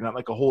syringe, every not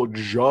like a whole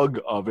jug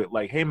of it.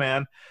 Like, hey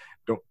man,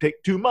 don't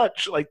take too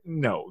much. Like,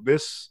 no,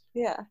 this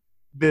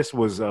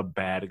was a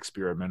bad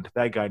experiment.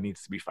 That guy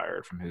needs to be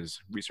fired from his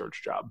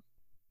research job.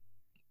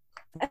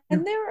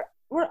 And there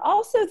were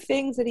also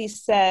things that he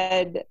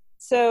said.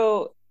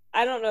 So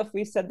I don't know if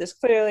we said this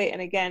clearly.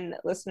 And again,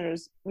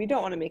 listeners, we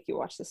don't want to make you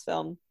watch this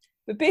film.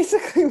 But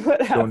basically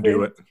what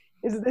happens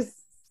is this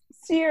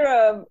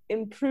serum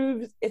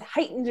improves, it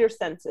heightens your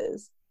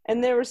senses.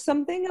 And there was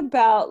something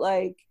about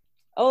like,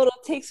 oh, it'll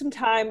take some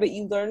time, but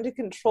you learn to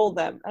control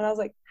them. And I was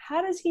like,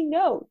 how does he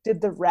know?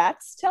 Did the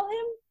rats tell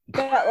him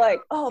that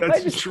like, oh, if I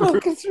just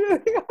focus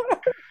really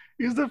hard?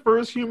 He's the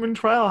first human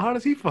trial. How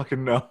does he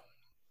fucking know?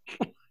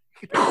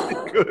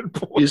 Good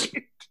point.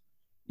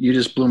 You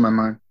just blew my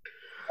mind.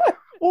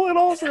 Well, and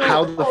also,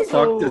 how the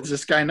fuck does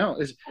this guy know?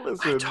 Listen,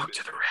 I talk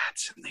to the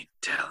rats and they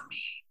tell me.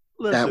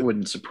 Listen, that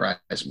wouldn't surprise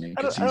me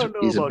because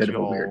he's a bit of a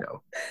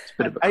weirdo.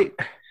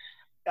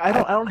 I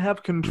don't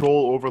have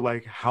control over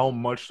like how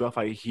much stuff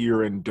I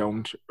hear and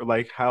don't, or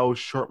like how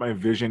short my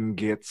vision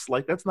gets.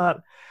 Like that's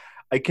not,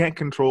 I can't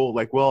control.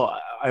 Like, well,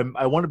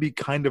 I want to be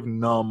kind of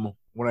numb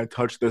when I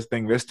touch this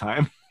thing this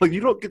time. Like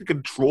you don't get to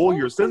control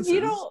your senses.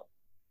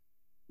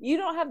 You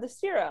don't have the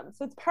serum,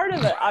 so it's part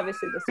of it.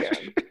 Obviously, the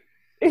serum.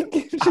 It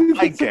gives you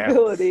this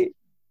ability.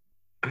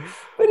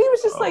 But he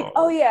was just like,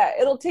 oh yeah,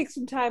 it'll take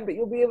some time, but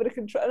you'll be able to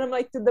control. And I'm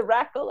like, did the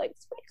rat go like,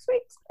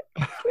 squeak?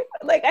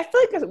 Like, I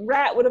feel like a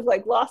rat would have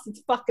like lost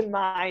its fucking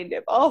mind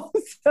if all of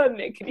a sudden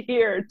it could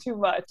hear too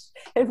much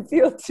and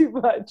feel too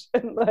much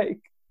and like.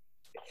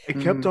 I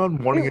kept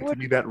on wanting it to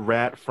be that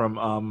rat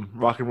from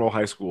Rock and Roll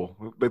High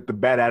School, like the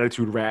bad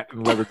attitude rat in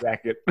a leather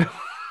jacket.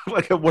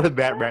 Like I wanted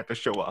that rat to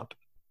show up.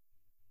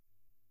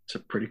 It's a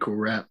pretty cool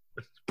rat.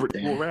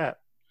 Cool rat.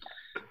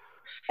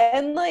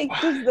 And like,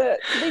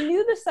 they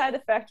knew the side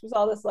effect was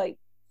all this like,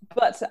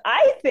 but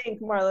I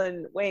think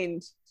Marlon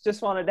Wayans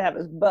just wanted to have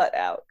his butt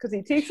out because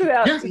he takes it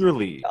out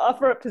to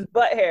offer up his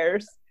butt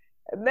hairs,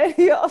 and then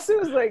he also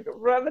was like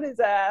rubbing his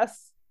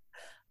ass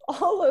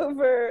all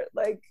over.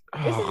 Like,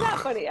 isn't that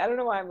funny? I don't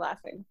know why I'm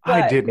laughing.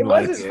 I didn't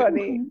like it. It wasn't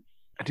funny.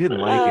 I didn't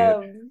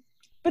like it.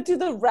 But do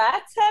the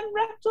rats have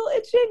rectal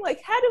itching?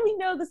 Like, how do we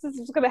know this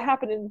is going to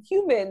happen in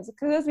humans?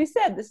 Because as we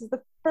said, this is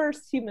the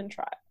first human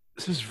trial.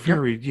 This is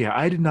very,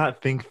 I did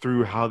not think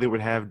through how they would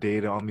have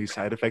data on these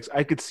side effects.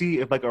 I could see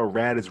if like a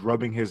rat is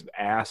rubbing his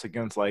ass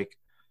against like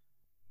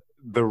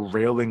the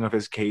railing of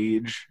his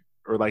cage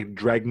or like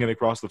dragging it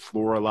across the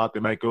floor a lot, they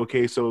might go,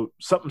 okay, so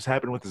something's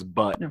happened with his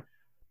butt. Yeah.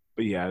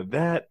 But yeah,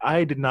 that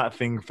I did not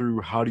think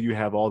through how do you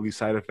have all these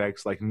side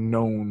effects like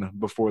known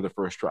before the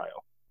first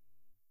trial.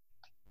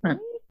 Right.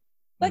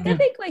 Like I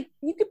think like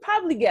you could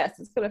probably guess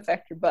it's going to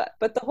affect your butt,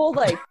 but the whole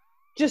like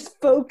just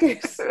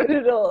focus and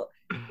it'll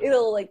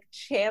like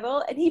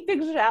channel, and he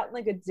figures it out in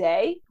like a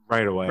day.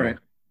 Right away. Right.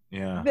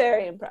 Yeah.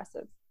 Very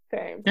impressive.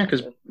 Very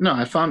impressive. Yeah,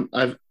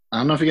 because I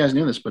don't know if you guys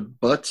knew this, but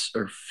butts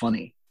are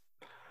funny.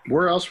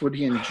 Where else would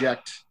he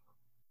inject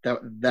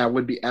that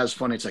would be as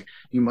funny? It's like,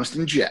 you must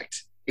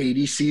inject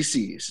 80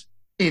 cc's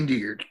into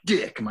your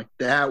dick. I'm like,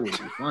 that would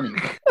be funny.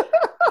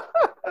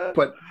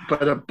 But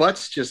a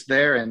butt's just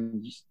there,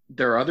 and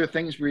there are other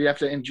things where you have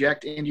to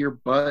inject into your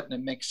butt, and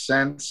it makes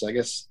sense. I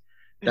guess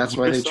that's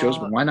why they chose.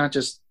 But why not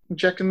just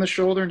inject in the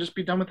shoulder and just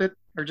be done with it,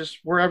 or just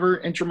wherever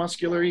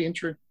intramuscular,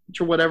 intra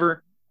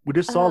whatever. We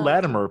just saw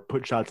Latimer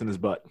put shots in his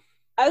butt.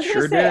 I was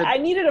going to say, I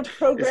needed a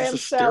program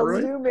style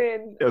zoom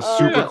in. A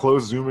super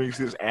close zoom in. You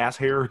see his ass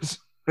hairs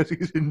as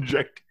he's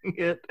injecting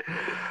it.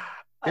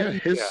 Yeah,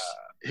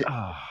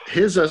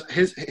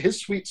 his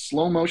sweet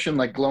slow motion,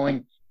 like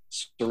glowing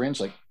syringe,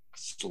 like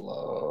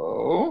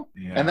slow,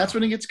 and that's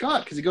when he gets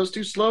caught because he goes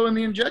too slow in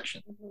the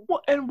injection.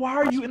 Well, and why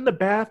are you in the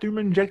bathroom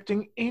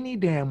injecting any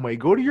damn way?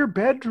 Go to your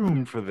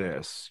bedroom for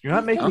this. You're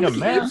not making a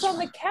mess. He sleeps on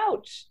the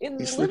couch in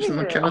the living room.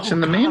 On the couch in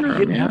the main room.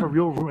 He didn't have a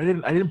real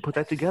room. I didn't put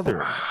that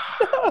together.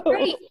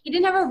 Right. He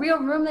didn't have a real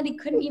room that he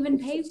couldn't even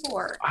pay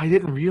for. I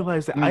didn't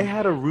realize that. I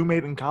had a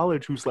roommate in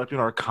college who slept in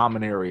our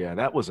common area.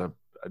 That was a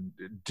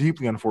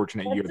deeply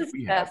unfortunate year that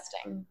we had.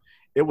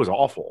 It was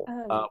awful.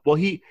 Well,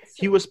 he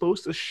was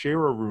supposed to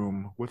share a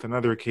room with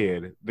another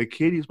kid. The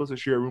kid he's supposed to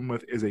share a room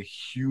with is a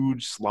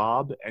huge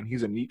slob, and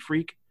he's a neat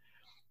freak.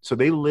 So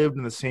they lived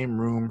in the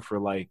same room for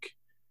like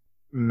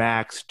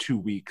max 2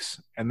 weeks.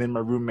 And then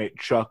my roommate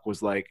Chuck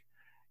was like,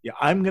 yeah,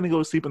 I'm going to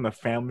go sleep in the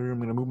family room. I'm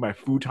going to move my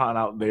futon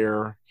out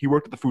there. He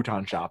worked at the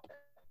futon shop.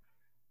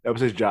 That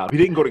was his job. He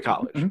didn't go to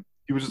college. Mm-hmm.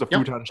 He was just a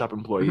futon shop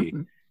employee.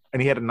 Mm-hmm.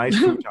 And he had a nice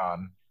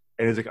futon.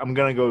 And he's like, I'm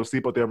going to go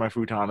sleep out there on my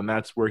futon. And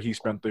that's where he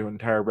spent the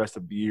entire rest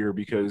of the year,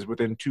 because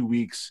within 2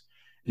 weeks,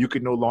 you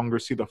could no longer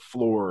see the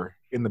floor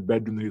in the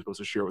bedroom that he was supposed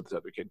to share with this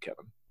other kid,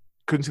 Kevin.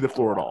 Couldn't see the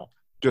floor at all.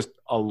 Just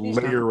a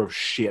layer of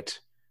shit.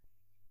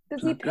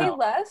 Does he pay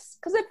less?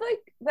 Because I feel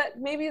like that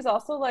maybe is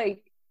also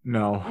like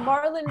No.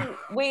 Marlon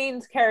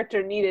Wayne's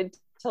character needed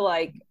to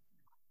like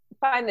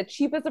find the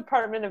cheapest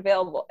apartment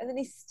available, and then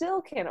he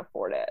still can't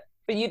afford it.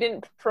 But you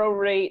didn't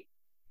prorate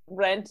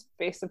rent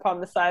based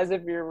upon the size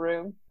of your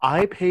room.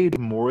 I paid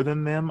more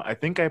than them. I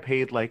think I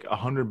paid like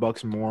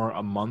 $100 more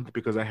a month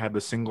because I had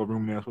the single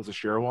room and I was supposed to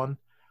share one.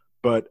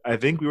 But I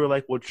think we were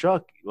like, well,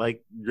 Chuck,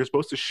 like you're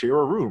supposed to share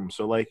a room.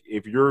 So like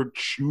if you're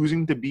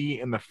choosing to be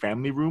in the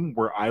family room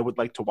where I would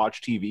like to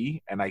watch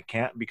TV and I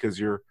can't because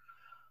you're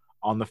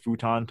on the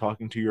futon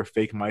talking to your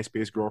fake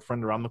MySpace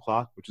girlfriend around the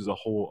clock, which is a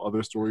whole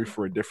other story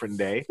for a different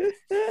day.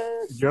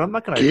 I'm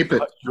not going to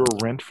cut your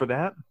rent for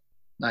that.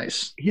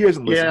 Nice. He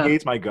doesn't listen. Yeah. He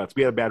hates my guts.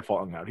 We had a bad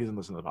falling out. He doesn't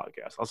listen to the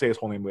podcast. I'll say his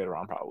whole name later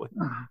on, probably.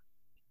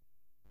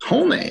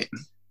 Whole name.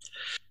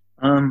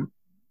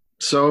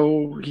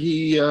 So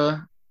he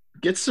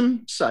gets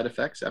some side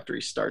effects after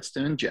he starts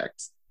to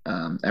inject.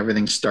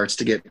 Everything starts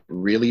to get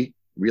really,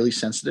 really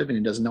sensitive, and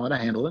he doesn't know how to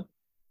handle it.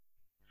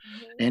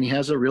 And he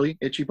has a really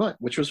itchy butt,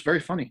 which was very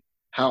funny.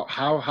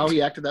 How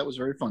he acted, that was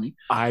very funny.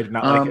 I did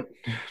not like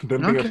it.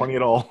 Didn't think it funny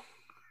at all.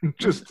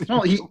 Just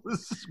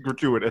this is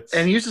gratuitous.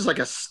 And he uses like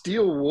a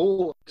steel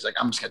wool. He's like,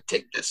 I'm just gonna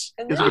take this.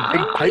 It's like a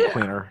big pipe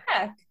cleaner.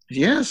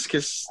 Yes,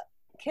 because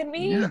can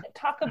we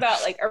talk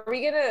about like,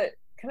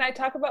 can I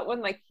talk about when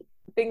like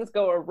things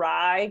go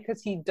awry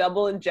because he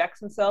double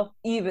injects himself,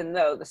 even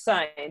though the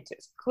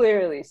scientist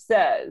clearly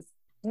says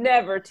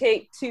never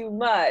take too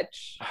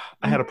much?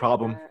 I had a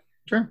problem.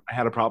 Sure. I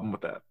had a problem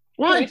with that.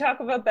 What? Can we talk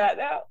about that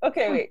now?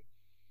 Okay, wait.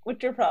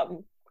 What's your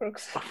problem,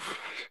 Crooks?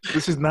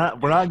 We're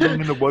not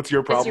getting into what's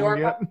your problem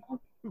yet.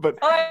 But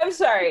I'm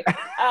sorry.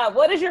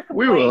 What is your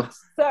complaint? We will.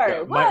 Sorry.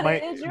 Yeah,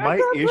 what is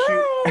your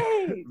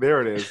issue?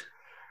 There it is.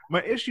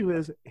 My issue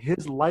is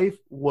his life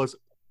was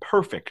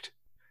perfect.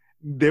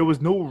 There was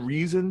no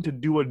reason to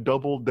do a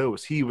double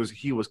dose. He was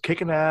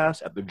kicking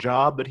ass at the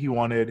job that he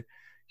wanted.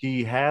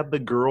 He had the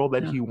girl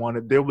that he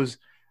wanted. There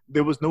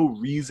was no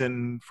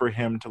reason for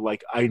him to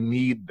like, I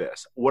need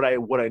this. What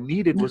I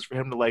needed was for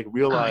him to like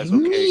realize, I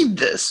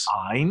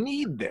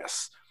need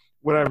this.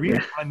 What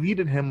I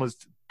needed him was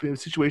the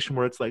situation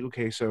where it's like,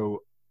 okay,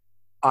 so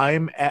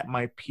I'm at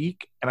my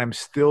peak and I'm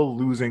still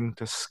losing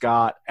to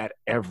Scott at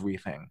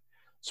everything.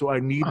 So I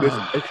need this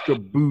extra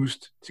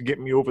boost to get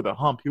me over the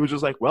hump. He was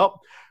just like,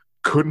 well,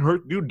 couldn't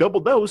hurt to do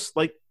double dose.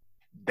 Like,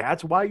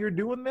 that's why you're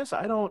doing this?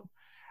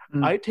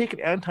 I take an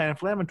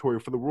anti-inflammatory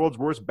for the world's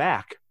worst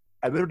back.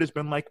 I've never just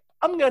been like,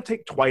 I'm going to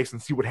take twice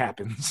and see what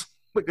happens.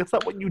 Like, that's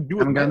not what you do. You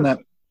haven't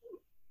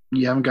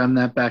gotten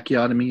that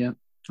bacchiotomy yet?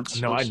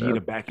 No, I need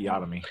a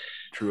bacchiotomy,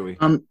 truly.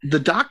 The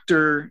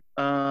doctor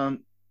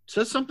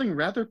says something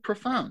rather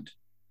profound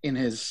in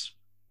his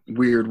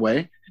weird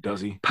way.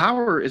 Does he?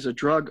 Power is a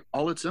drug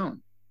all its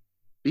own.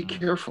 Be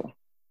careful.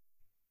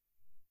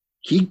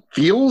 He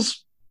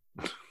feels,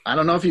 I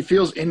don't know if he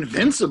feels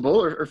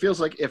invincible or feels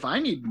like if I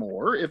need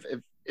more, if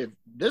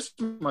this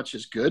much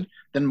is good,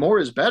 then more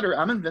is better.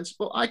 I'm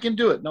invincible. I can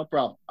do it. No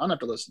problem. I don't have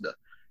to listen to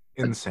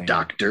insane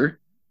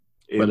doctor.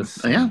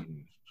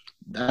 Insane.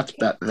 But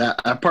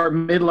that part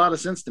made a lot of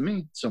sense to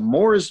me. So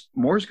more is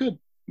good.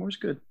 More is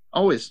good.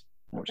 Always.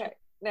 Okay.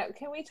 Now,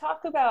 can we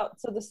talk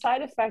about, so the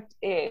side effect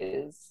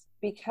is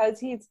because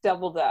he's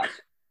doubled up,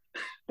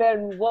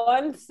 then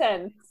one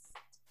sense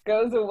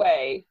goes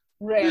away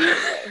randomly.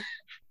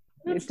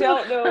 You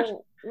don't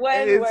know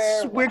when, it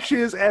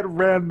switches at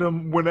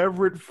random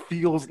whenever it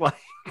feels like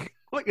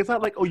it's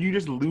not like, oh, you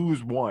just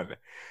lose one.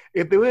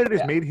 If they would have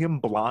just made him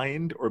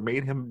blind or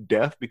made him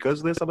deaf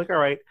because of this, I'm like, all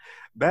right,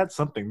 that's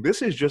something.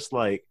 This is just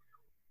like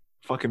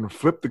fucking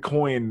flip the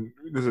coin.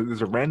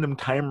 There's a random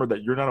timer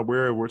that you're not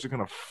aware of where it's just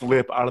gonna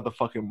flip out of the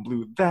fucking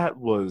blue. That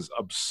was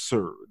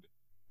absurd.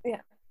 Yeah.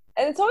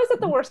 And it's always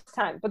at the worst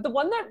time. But the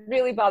one that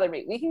really bothered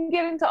me, we can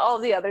get into all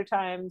the other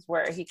times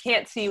where he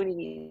can't see what he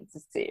needs to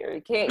see or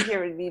he can't hear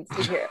what he needs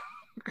to hear.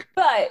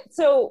 But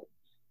so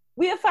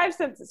we have 5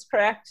 senses,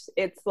 correct?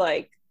 It's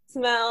like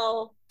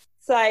smell,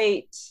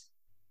 sight,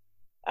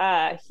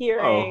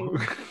 hearing.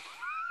 Touch.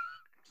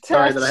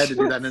 Sorry that I had to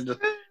do that into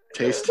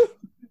taste.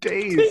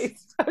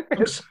 Taste.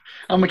 Okay.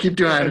 I'm gonna keep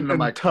doing that into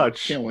my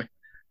touch. Can't wait.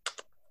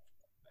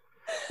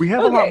 We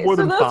have a lot more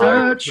than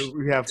 5.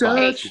 We have 5.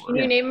 Hey, can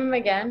you name them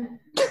again?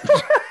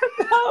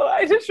 No,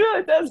 I just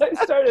realized as I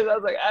started, I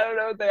was like, I don't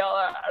know what they all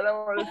are. I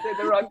don't want to say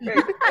the wrong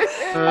thing.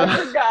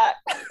 I forgot.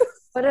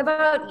 What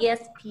about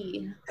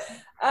ESP?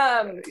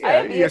 I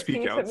have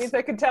ESP, so it means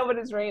I can tell when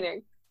it's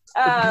raining.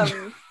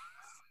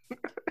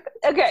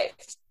 Okay,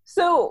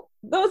 so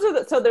those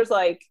are so there's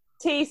like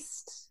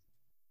taste.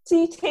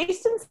 See,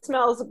 taste and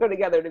smells go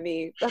together to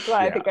me. That's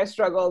why I think I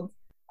struggled.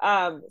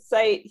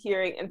 Sight,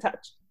 hearing, and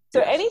touch. So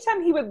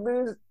anytime he would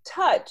lose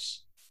touch,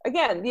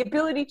 again, the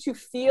ability to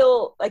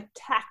feel like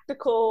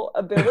tactical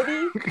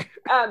ability,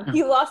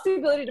 he lost the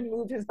ability to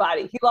move his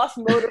body. He lost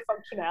motor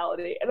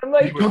functionality. And I'm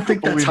like, I don't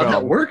think that's how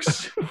that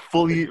works.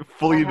 fully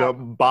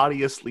numb,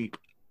 body asleep.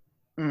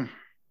 That's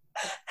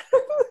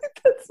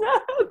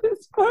not how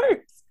this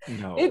works.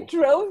 No. It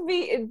drove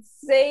me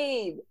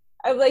insane.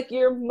 I'm like,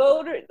 your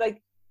motor,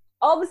 like,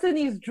 all of a sudden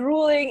he's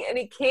drooling and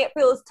he can't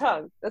feel his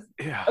tongue.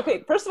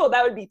 Okay, first of all,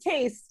 that would be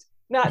taste,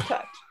 not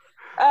touch.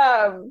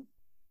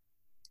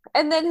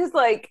 And then his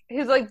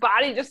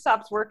body just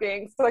stops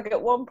working. So like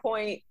at one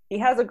point he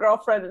has a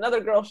girlfriend,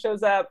 another girl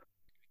shows up,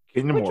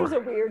 which is a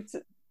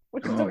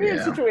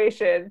weird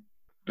situation.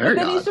 Very and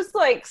then odd. he's just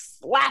like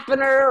slapping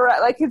her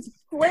around, like he's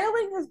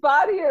flailing his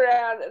body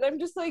around, and I'm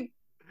just like,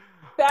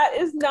 that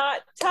is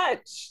not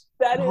touch.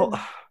 That is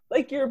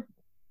like your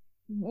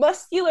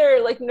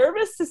muscular, like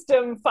nervous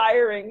system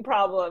firing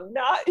problem,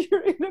 not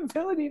your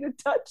inability to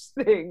touch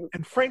things.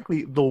 And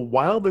frankly, the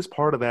wildest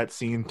part of that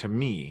scene to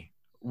me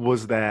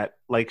was that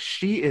like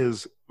she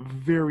is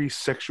very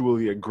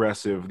sexually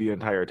aggressive the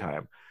entire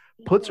time.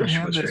 Puts her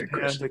hand in his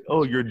pants like,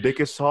 "Oh, your dick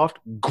is soft.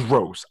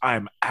 Gross.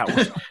 I'm out."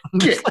 I'm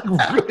just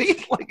like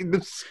really like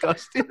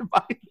disgusted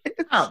by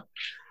it. How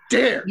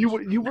dare you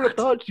would have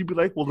thought she'd be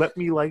like, "Well, let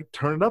me like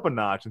turn it up a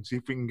notch and see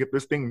if we can get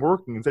this thing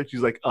working." Instead,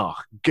 she's like, "Oh,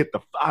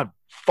 I'm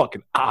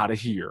fucking out of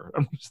here."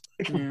 I'm just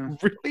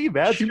like, really?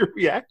 That's your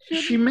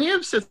reaction? She may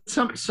have said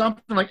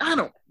something like, "I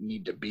don't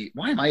need to be.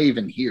 Why am I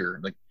even here?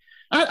 Like,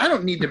 I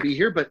don't need to be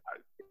here, but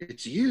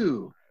it's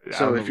you.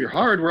 So if you're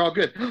hard, we're all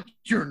good."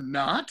 You're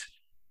not.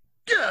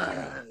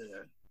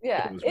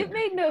 Yeah, it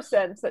made no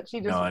sense that she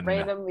just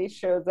randomly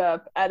shows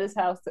up at his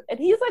house, and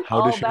he's like,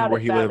 "How does she know where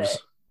he lives?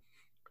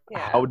 Yeah.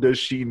 How does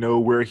she know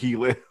where he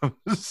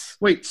lives?"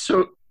 Wait,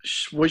 so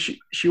was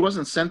she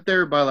wasn't sent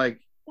there by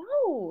like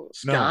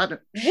Scott? No,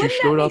 she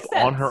showed up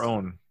on her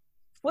own.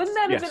 Wouldn't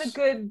that have been a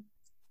good?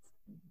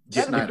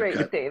 That'd be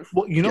great, Dave.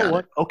 Well, you know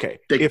what? Okay,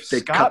 if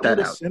Scott would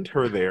have sent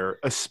her there,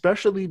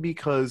 especially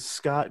because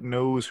Scott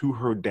knows who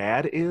her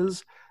dad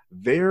is.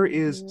 There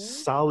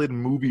is solid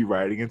movie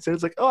writing. Instead,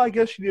 it's like, oh, I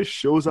guess she just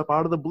shows up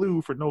out of the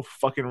blue for no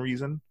fucking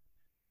reason.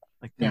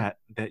 Like that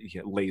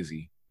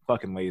lazy.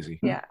 Fucking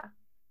lazy. Yeah.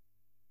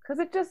 Because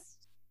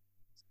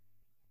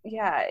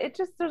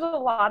there's a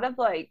lot of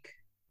like,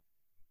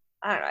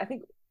 I don't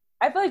know,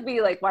 I feel like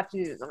we like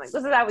watching these, I'm like,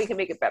 this is how we can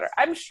make it better.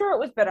 I'm sure it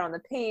was better on the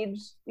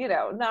page,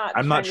 I'm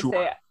not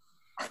sure.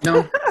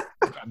 No.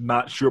 I'm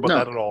not sure about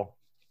that at all.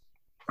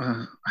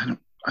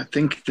 I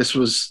think this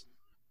was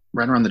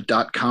right around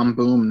the .com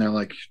boom, and they're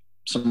like,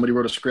 somebody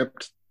wrote a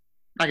script.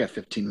 I got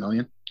 15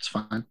 million. It's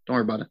fine. Don't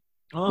worry about it.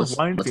 Oh, let's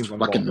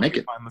fucking make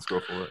it. Fine, let's go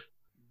for it.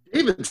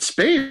 David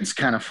Spade's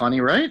kind of funny,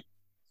 right?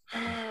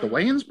 The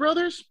Wayans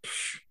brothers?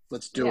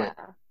 Let's do it.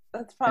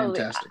 That's probably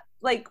fantastic.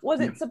 Like, was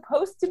it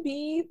supposed to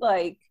be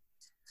like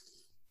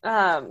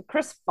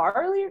Chris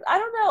Farley? I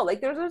don't know.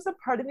 Like, there's a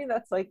part of me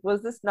that's like,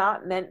 was this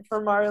not meant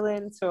for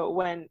Marlon? So it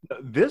went.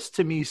 This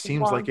to me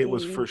seems like it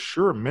was for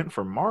sure meant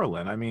for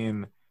Marlon. I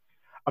mean,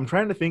 I'm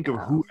trying to think of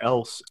who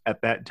else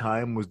at that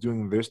time was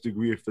doing this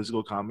degree of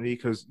physical comedy,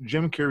 because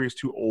Jim Carrey is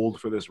too old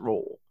for this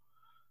role.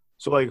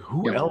 So, like,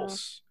 who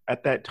else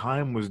at that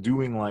time was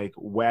doing, like,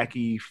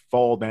 wacky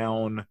fall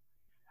down?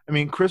 I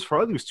mean, Chris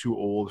Farley was too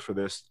old for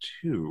this,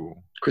 too.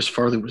 Chris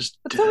Farley was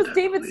dead. So was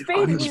David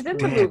Spade, and he's in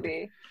the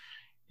movie.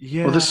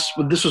 Yeah.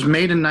 Well, this was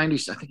made in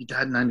 90. I think he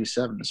died in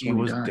 97. He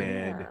was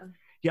dead.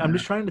 Yeah, I'm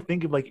just trying to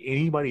think of, like,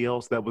 anybody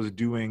else that was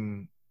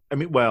doing... I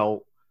mean,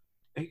 well,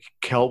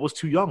 Kel was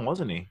too young,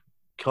 wasn't he?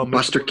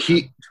 Buster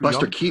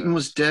Keaton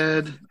was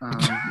dead.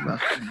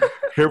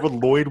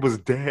 Harold Lloyd was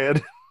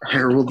dead.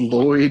 Harold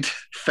Lloyd,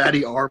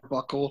 Fatty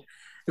Arbuckle.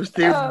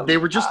 They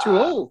were just too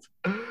old.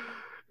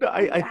 No,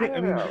 I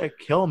think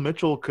Kel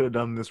Mitchell could have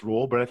done this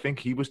role, but I think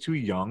he was too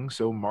young.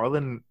 So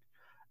Marlon,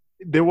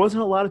 there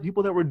wasn't a lot of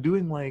people that were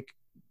doing like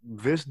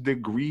this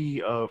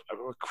degree of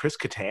Chris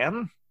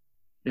Kattan.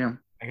 Yeah,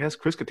 I guess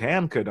Chris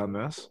Kattan could have done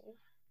this,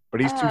 but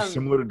he's too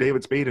similar to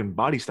David Spade in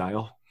body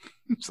style.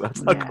 So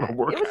that's not going to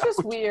work. It was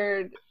just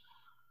weird.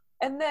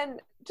 And then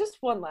just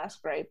one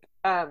last gripe.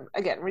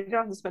 Again, we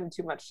don't have to spend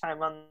too much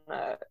time on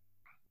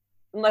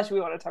unless we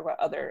want to talk about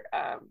other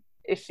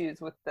issues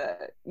with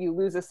you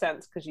lose a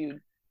sense because you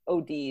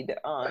OD'd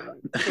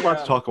on. There's a lot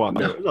to talk about.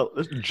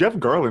 Jeff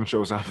Garlin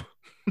shows up.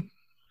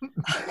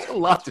 A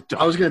lot to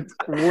talk.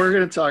 We're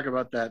gonna talk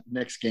about that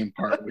next game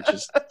part, which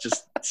is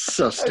just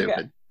so stupid.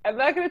 Okay. I'm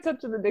not gonna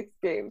touch on the next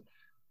game.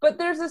 But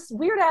there's this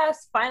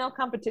weird-ass final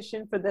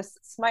competition for this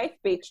Smythe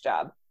Bates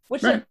job,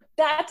 which like,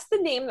 that's the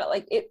name that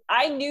like it.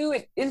 I knew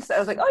it inside. I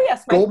was like, oh yeah,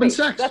 Smythe Goldman Bates.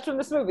 Sachs. That's from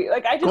this movie.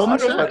 Like I just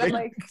I'm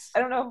like, I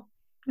don't know.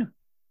 Yeah.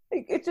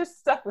 Like, it just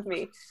stuck with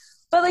me.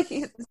 But like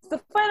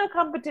the final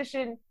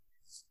competition,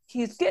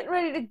 he's getting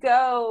ready to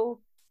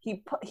go.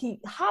 He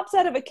hops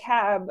out of a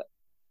cab.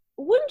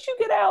 Wouldn't you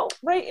get out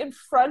right in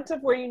front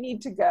of where you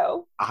need to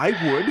go? I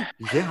would.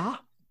 Yeah.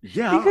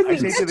 Yeah,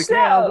 because he gets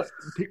out.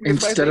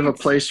 Instead of a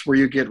place where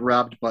you get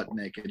robbed butt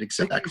naked.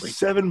 Exactly.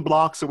 7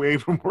 blocks away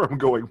from where I'm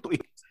going, please.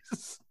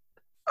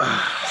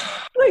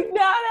 Like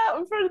not out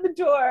in front of the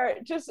door,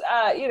 just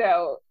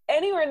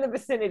anywhere in the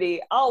vicinity.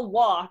 I'll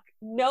walk,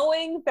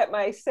 knowing that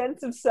my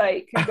sense of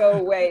sight can go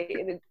away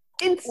in an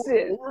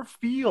instant. Or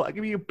feel I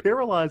can be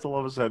paralyzed all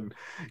of a sudden.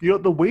 You know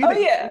the way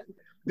that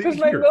Because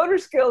my motor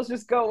skills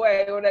just go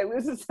away when I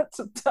lose a sense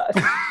of touch.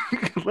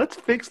 Let's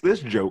fix this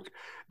joke.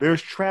 There's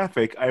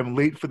traffic. I'm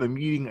late for the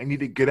meeting. I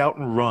need to get out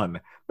and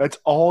run. That's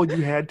all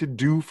you had to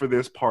do for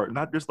this part.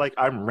 Not just like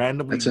I'm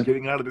randomly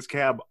getting out of this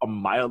cab a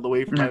mile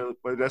away from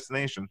my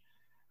destination.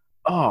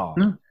 Oh,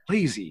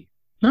 lazy.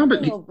 No,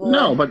 but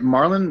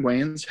Marlon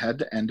Wayans had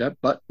to end up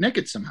butt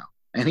naked somehow,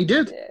 and he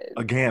did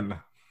again.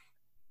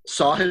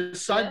 Saw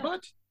his side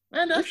butt,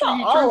 and actually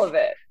he all of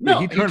it. No,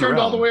 he turned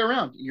all the way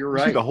around. You're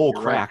right. See the whole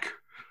crack. Right.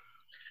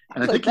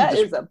 And I think that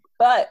is a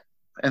butt.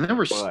 And there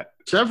were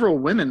several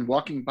women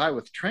walking by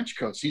with trench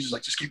coats. He's just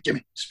like, just give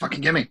me, just fucking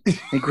give me.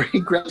 He's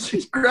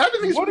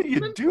grabbing these. What are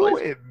you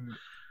doing?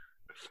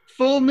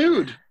 Full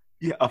nude.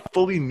 Yeah, a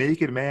fully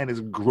naked man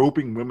is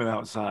groping women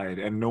outside,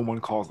 and no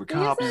one calls the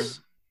cops.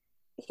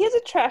 He has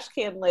a trash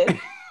can lid.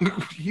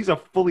 He's a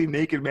fully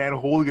naked man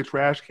holding a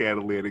trash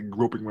can lid and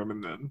groping women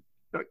then.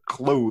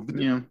 Clothed.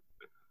 Yeah.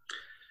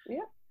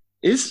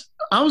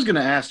 I was going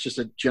to ask just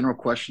a general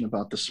question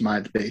about the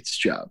Smythe Bates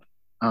job.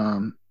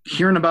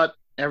 Hearing about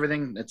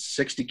everything that's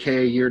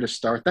 $60K a year to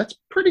start, that's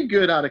pretty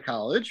good out of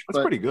college.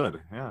 That's pretty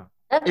good, yeah.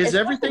 Is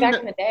everything back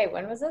in the day?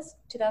 When was this?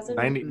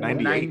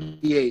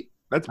 98.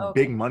 That's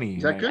big money.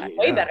 Is that good?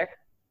 Way better.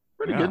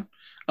 Pretty good.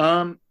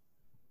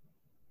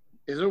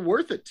 Is it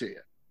worth it to you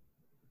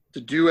to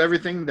do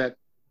everything that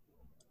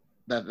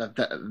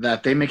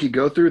they make you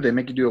go through? They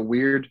make you do a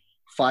weird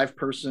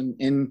 5-person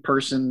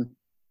in-person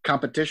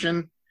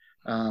competition.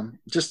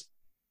 Just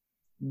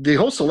the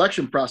whole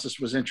selection process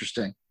was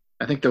interesting.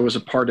 I think there was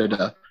a part at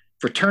a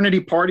fraternity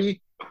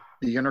party,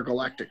 the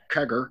Intergalactic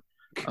Kegger,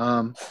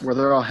 where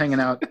they're all hanging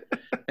out,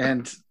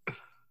 and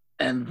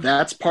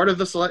that's part of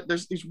the select.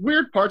 There's these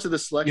weird parts of the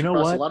selection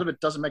process. A lot of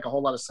it doesn't make a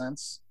whole lot of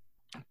sense.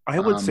 I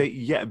would say,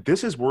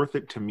 this is worth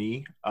it to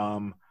me,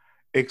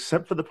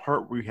 except for the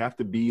part where you have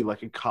to be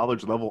like a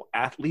college level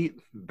athlete.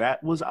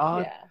 That was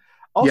odd. Yeah.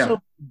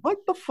 Also, what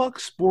the fuck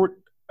sport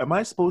am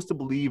I supposed to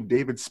believe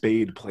David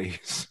Spade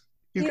plays?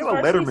 He's got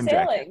a Letterman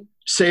jacket.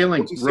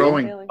 Sailing,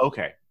 rowing.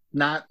 Okay.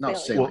 Sailing. Well, I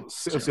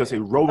was going to say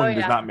rowing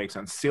does not make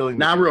sense. Sailing.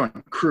 Not rowing.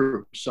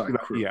 Crew. Sorry,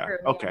 crew. Yeah. Crew,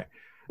 Okay.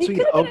 He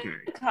could have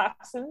been a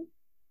coxswain.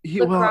 He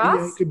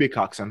could be a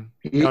coxswain.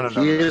 He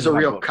is a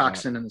real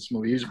coxswain in this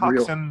movie. He's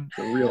coxswain.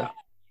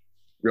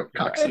 real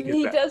coxswain.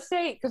 He does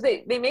say, because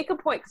they make a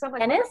point, because I'm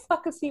like, why the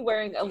fuck is he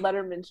wearing a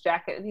Letterman's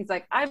jacket? And he's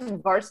like,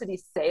 I'm varsity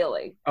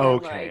sailing.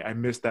 Okay, I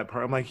missed that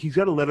part. I'm like, he's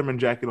got a Letterman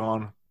jacket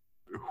on.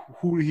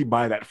 Who did he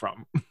buy that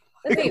from?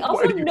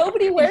 Also,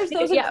 nobody wears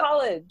those in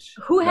college.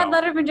 Who had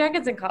Letterman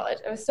jackets in college?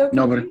 I was so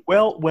confused.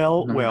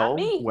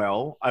 Nobody.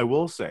 Well, I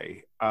will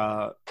say,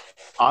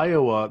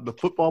 Iowa, the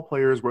football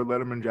players wear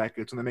Letterman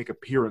jackets and they make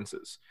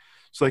appearances.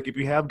 So, like, if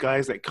you have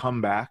guys that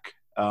come back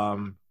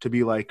to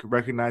be, like,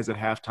 recognized at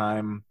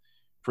halftime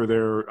for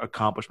their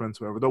accomplishments,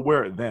 whatever, they'll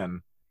wear it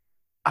then.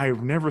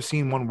 I've never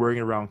seen one wearing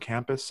it around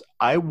campus.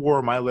 I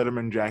wore my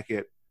Letterman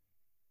jacket,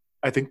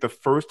 I think, the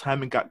first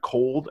time it got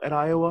cold at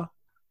Iowa.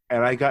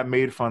 And I got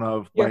made fun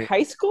of by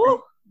high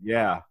school?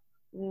 Yeah.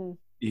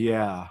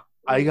 Yeah.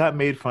 I got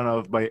made fun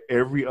of by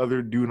every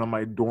other dude on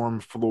my dorm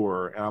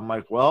floor. And I'm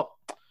like, well,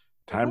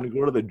 time to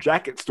go to the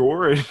jacket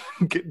store and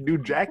get a new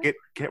jacket.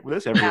 Can't wear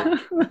this everywhere.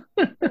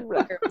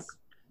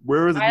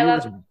 Where is the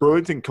nearest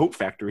Burlington Coat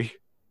Factory?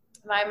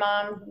 My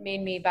mom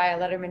made me buy a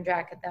Letterman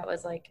jacket that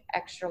was like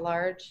extra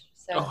large.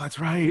 So oh, that's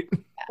right.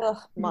 Ugh,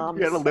 Mom.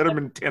 You had a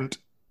Letterman tent.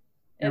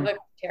 It looked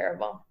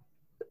terrible.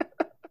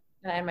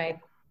 And I had my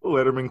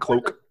Letterman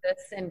cloak.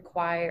 This and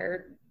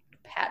choir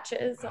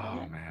patches.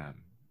 Oh man,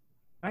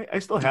 I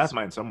still have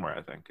mine somewhere.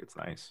 I think it's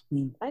nice.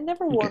 I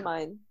never wore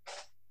mine.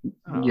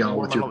 With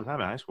all the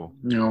time in high school.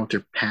 With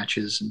your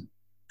patches and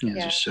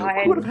just so.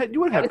 You would have had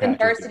I was in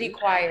varsity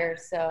choir,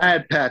 so I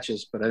had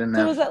patches, but I didn't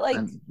have. Was that like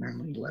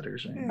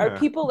letters? Are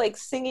people like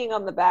singing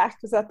on the back?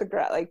 Is that the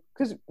like?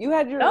 Because you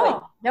had your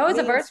no, it was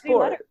a varsity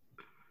letter.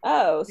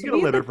 Oh, so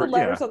you picked the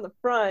letters on the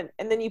front,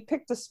 and then you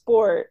picked a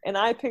sport, and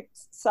I picked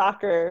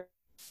soccer.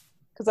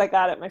 Because I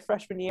got it my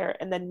freshman year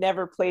and then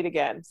never played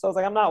again. So I was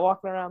like, I'm not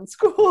walking around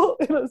school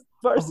in a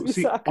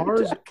varsity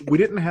soccer jacket. We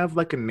didn't have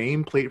like a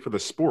nameplate for the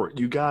sport.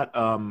 You got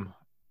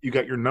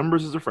your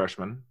numbers as a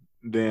freshman,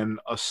 then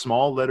a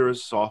small letter as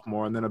a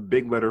sophomore, and then a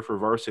big letter for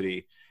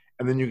varsity.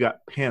 And then you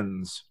got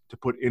pins to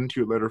put into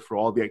your letter for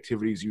all the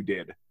activities you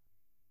did.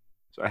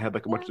 So I had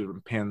like a bunch of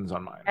different pins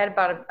on mine. I had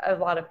about a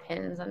lot of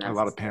pins. A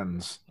lot of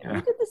pins. Yeah.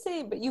 We did the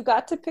same, but you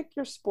got to pick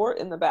your sport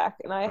in the back.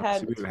 And I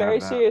had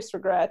very serious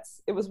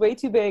regrets. It was way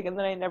too big, and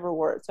then I never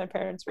wore it. So my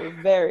parents were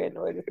very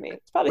annoyed with me.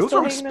 It's probably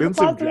still hanging in the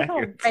closet at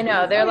home. I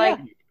know. They're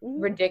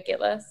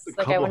ridiculous.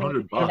 Like I wouldn't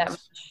even pay that much.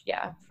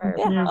 Yeah.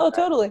 Oh,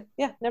 totally.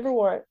 Yeah. Never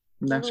wore it.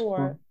 Never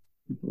wore it.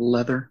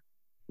 Leather.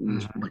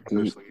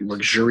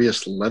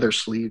 Luxurious leather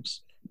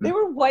sleeves. They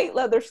were white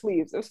leather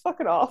sleeves. It was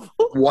fucking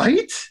awful.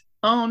 White?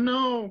 Oh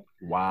no!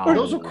 Wow,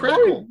 those will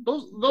crackle.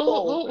 Those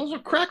will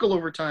crackle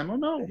over time. Oh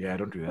no! Yeah,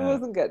 don't do that. It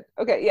wasn't good.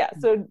 Okay, yeah.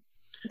 So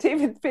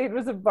David Spade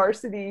was a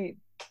varsity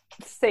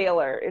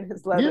sailor in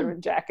his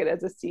Leatherman jacket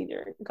as a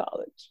senior in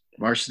college.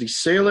 Varsity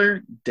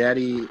sailor.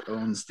 Daddy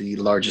owns the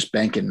largest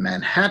bank in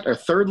Manhattan, or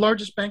third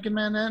largest bank in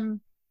Manhattan.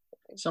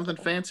 Something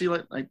fancy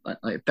like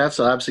that.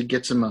 So obviously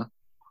gets him a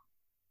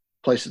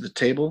place at the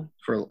table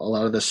for a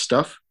lot of this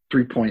stuff.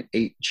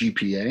 3.8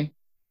 GPA.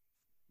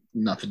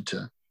 Nothing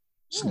to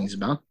sneeze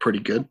about. Pretty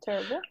good.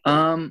 Not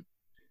terrible.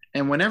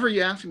 And whenever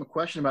you ask him a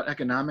question about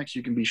economics,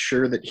 you can be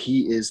sure that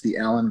he is the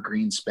Alan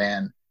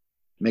Greenspan.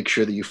 Make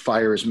sure that you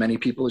fire as many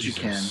people as you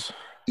can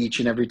each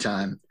and every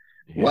time.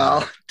 Yeah.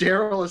 While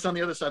Daryl is on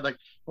the other side, like,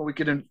 well, we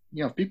could,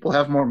 if people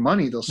have more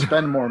money, they'll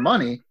spend more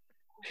money.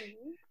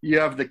 You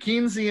have the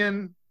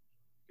Keynesian.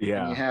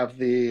 Yeah. You have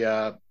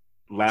the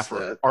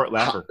Laffer, Art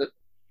Laffer.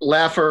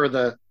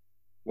 Laffer,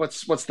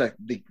 what's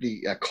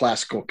the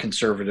classical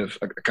conservative?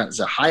 Is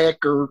it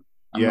Hayek or?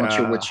 I'm not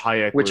sure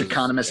which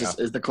economist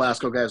is the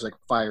classical guy who's like,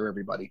 fire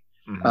everybody.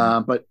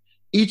 Mm-hmm. But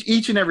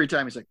each and every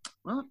time he's like,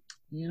 well,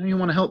 you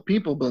want to help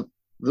people, but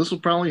this will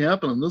probably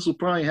happen, and this will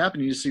probably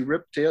happen. You see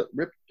Rip Taylor.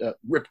 You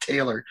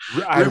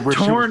have Rip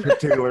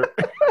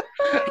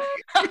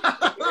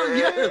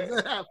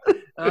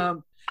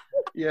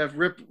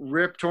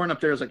Torn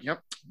up there. Is like,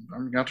 yep, I'm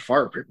going to have to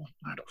fire people.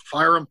 I have to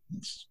fire them.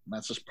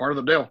 That's just part of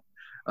the deal.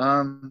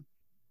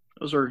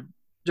 Those are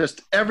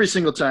just every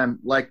single time,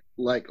 like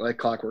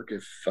clockwork.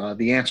 If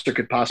the answer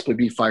could possibly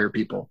be fire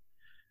people,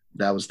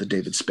 that was the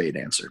David Spade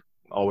answer.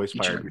 Always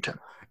fire every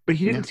time. But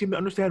he didn't seem to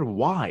understand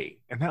why,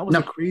 and that was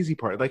the crazy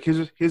part. Like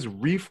his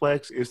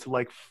reflex is to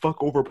like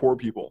fuck over poor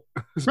people.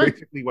 It's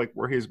basically like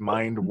where his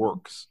mind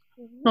works.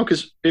 No,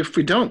 because if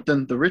we don't,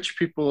 then the rich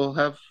people will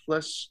have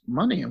less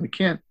money, and we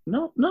can't.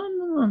 No.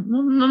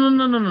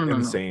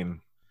 Insane.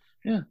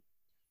 Yeah.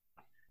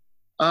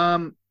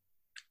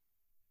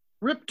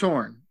 Rip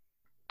Torn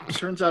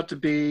turns out to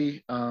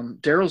be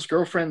Daryl's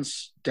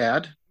girlfriend's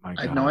dad.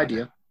 I had no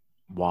idea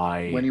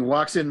why. When he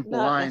walks in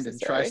blind and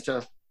tries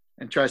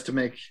to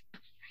make,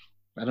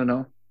 I don't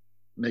know,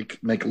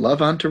 make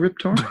love onto Rip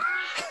Torn.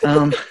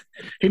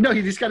 He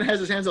just kind of has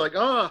his hands like,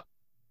 oh,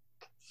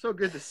 so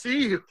good to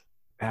see you.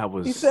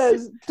 He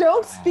says,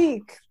 "Don't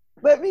speak.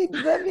 Let me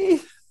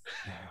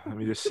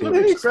just see. Let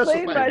me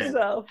explain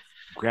myself."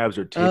 Grabs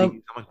her titty.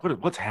 I'm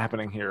like, what's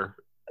happening here?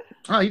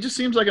 He just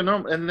seems like a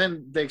normal. And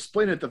then they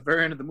explain it at the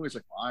very end of the movie. It's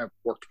like,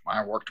 well,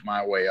 I worked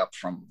my way up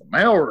from the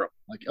mailroom.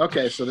 Like,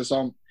 okay, so this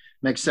all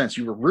makes sense.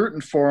 You were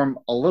rooting for him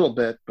a little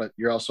bit, but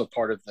you're also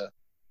part of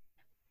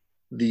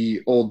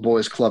the old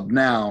boys club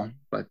now.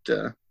 But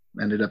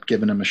ended up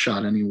giving him a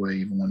shot anyway,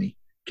 even when he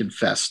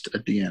confessed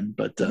at the end.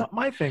 But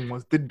my thing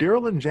was, did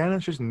Daryl and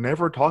Janice just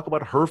never talk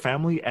about her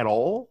family at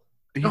all?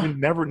 He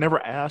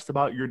never asked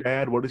about your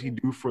dad. What does he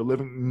do for a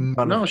living?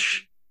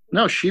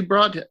 She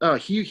brought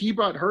he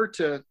brought her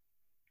to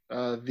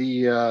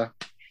the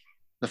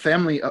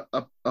family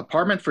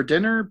apartment for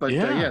dinner, but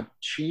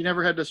she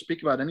never had to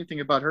speak about anything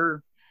about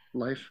her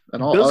life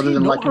at all. Does other he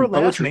than know her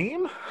last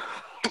name?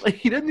 Like,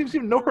 he doesn't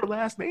even know her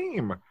last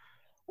name.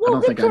 Well, I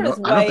don't think I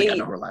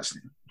know her last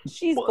name.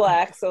 She's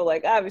black, so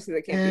like obviously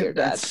that can't be her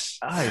dad.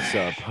 I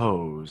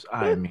suppose.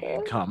 I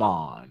mean, come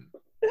on.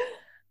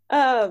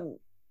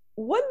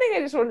 One thing I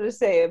just wanted to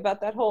say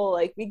about that whole,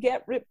 like, we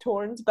get Rip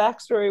Torn's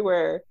backstory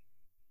where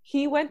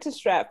he went to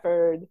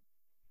Stratford.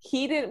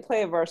 He didn't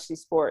play a varsity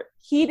sport.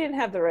 He didn't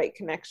have the right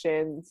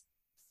connections.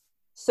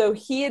 So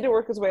he had to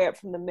work his way up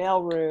from the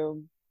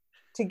mailroom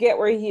to get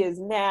where he is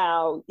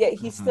now, yet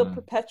he still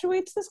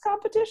perpetuates this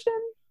competition.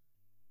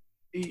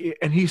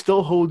 And he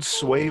still holds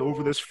sway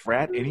over this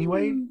frat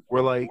anyway.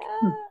 We're like,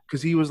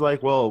 because he was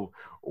like, well,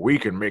 we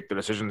can make the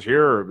decisions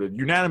here, the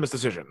unanimous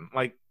decision.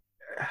 Like,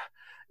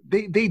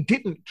 they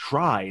didn't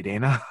try,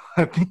 Dana.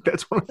 I think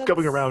that's what I'm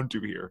coming around to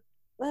here.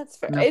 That's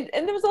fair. No.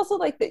 And there was also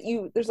like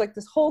there's like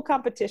this whole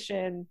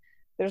competition.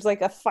 There's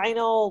like a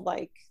final,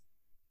 like,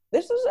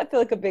 this was, I feel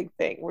like, a big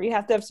thing where you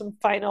have to have some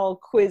final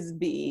quiz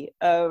bee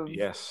of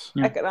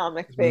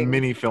economic things.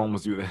 Many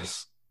films do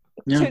this.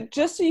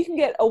 Just so you can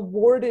get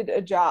awarded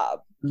a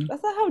job.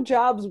 That's not how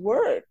jobs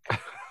work.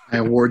 I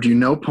award you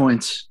no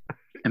points,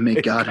 and may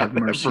God have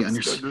mercy on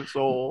your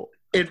soul.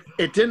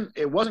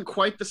 It wasn't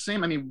quite the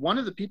same. I mean, one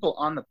of the people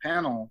on the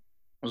panel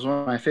was one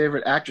of my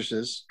favorite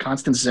actresses,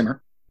 Constance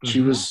Zimmer. She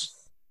was.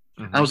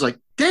 I was like,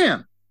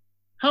 damn,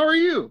 how are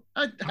you?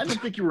 I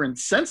didn't think you were in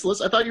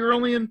Senseless. I thought you were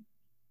only in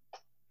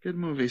good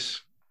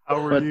movies.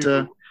 How are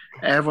you?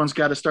 Everyone's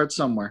got to start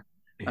somewhere.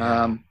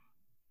 Yeah.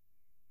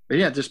 But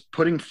yeah, just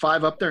putting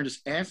 5 up there and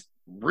just ask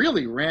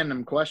really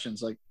random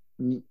questions, like,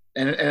 and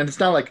it's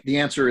not like the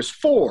answer is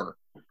 4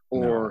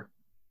 or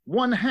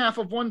 1/2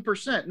 of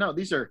 1%. No,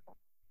 these are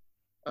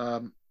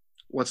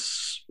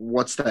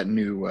what's that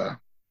new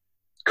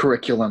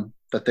curriculum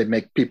that they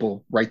make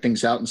people write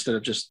things out instead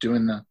of just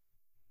doing the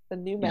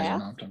new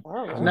math. No,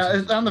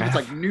 I don't know if it's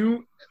like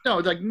new. No,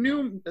 it's like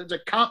new.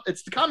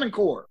 It's the Common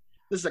Core.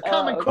 This is a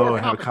Common Core. Oh,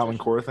 have a Common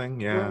Core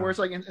thing, yeah. Where it's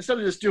like, instead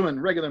of just doing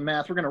regular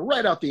math, we're going to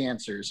write out the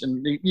answers,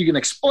 and you can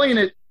explain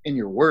it in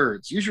your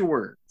words. Use your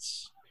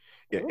words.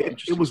 Yeah,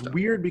 it was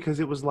weird because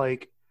it was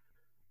like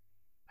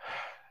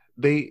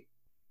they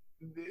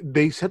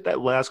they set that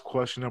last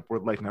question up where,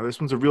 like, now this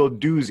one's a real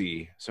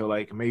doozy, so,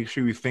 like, make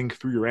sure you think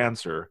through your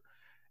answer.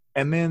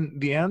 And then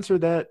the answer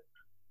that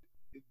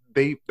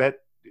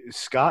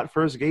Scott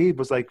first gave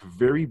was, like,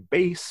 very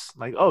base,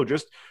 like, oh,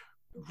 just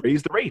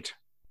raise the rate.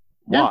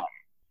 Why?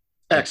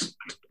 X.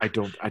 I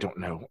don't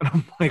know. And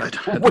I'm like,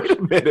 wait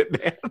a minute,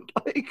 man.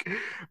 Like,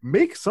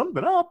 make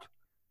something up.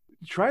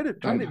 Try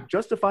to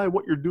justify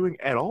what you're doing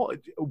at all.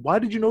 Why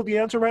did you know the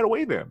answer right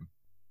away then?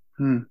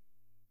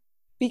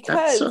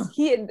 Because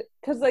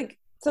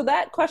so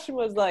that question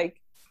was like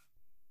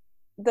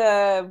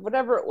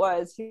whatever it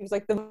was, he was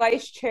like the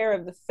vice chair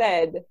of the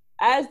Fed.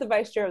 As the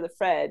vice chair of the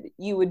Fed,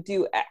 you would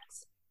do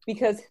X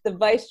because the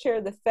vice chair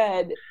of the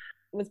Fed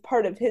was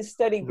part of his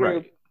study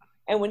group. Right.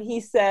 And when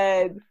he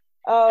said,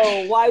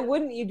 oh, why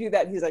wouldn't you do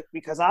that? He's like,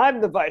 because I'm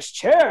the vice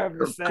chair of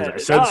the Fed. I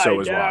said so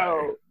is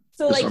why.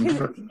 So like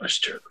vice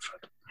chair of the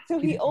Fed. So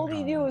he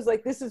only knew it was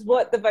like, this is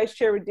what the vice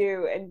chair would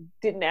do and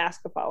didn't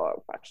ask a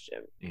follow-up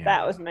question. Yeah.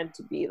 That was meant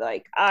to be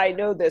like, I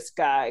know this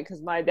guy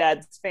because my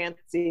dad's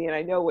fancy and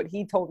I know what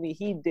he told me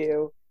he'd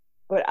do,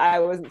 but I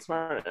wasn't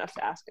smart enough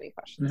to ask any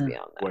questions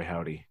beyond that. Boy,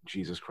 howdy.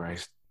 Jesus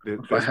Christ.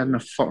 If I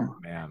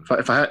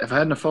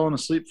hadn't fallen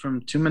asleep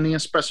from too many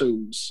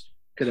espressos,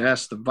 could have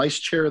asked the vice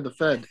chair of the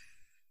Fed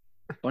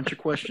a bunch of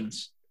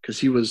questions because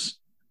he was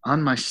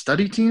on my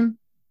study team.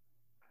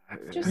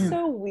 Just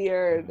so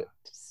weird.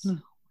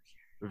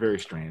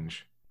 Very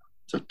strange.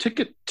 So,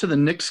 ticket to the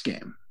Knicks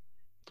game.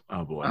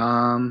 Oh boy.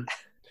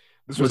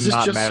 This was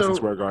not just Madison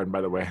Square Garden,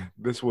 by the way.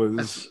 This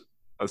was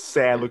a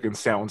sad-looking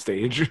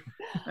soundstage.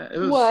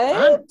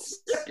 What?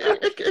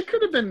 It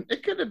could have been.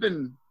 It could have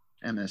been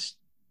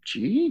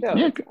MSG. No.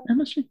 Yeah,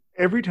 MSG.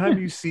 Every time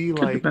you see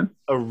like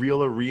a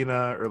real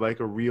arena or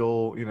like a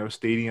real,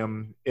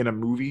 stadium in a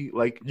movie,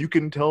 like you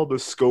can tell the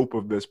scope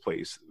of this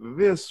place.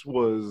 This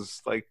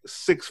was like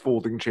 6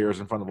 folding chairs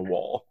in front of a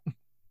wall.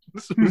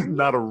 This was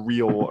not a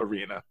real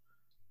arena.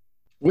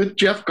 With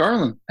Jeff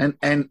Garlin,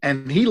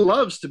 and he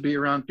loves to be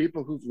around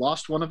people who've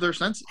lost one of their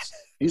senses.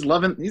 He's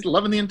loving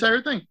the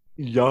entire thing.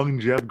 Young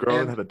Jeff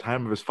Garlin had the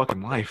time of his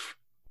fucking life.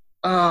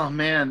 Oh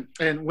man!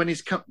 And when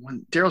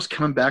Daryl's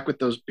coming back with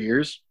those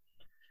beers,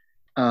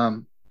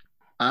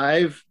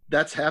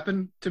 that's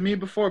happened to me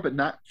before, but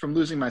not from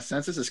losing my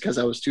senses. It's because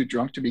I was too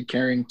drunk to be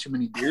carrying too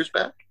many beers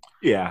back.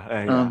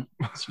 Yeah.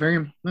 It's very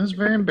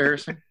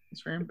embarrassing.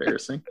 It's very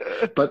embarrassing,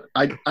 but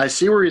I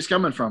see where he's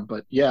coming from.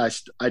 But yeah,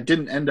 I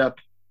didn't end up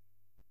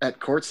at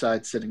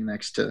courtside sitting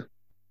next to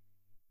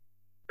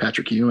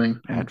Patrick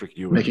Ewing,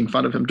 making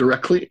fun of him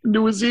directly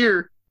into his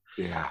ear.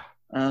 Yeah.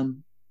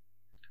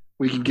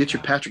 We can get you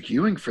Patrick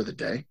Ewing for the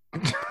day.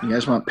 You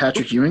guys want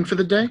Patrick Ewing for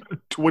the day?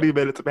 20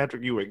 minutes of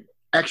Patrick Ewing.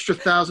 Extra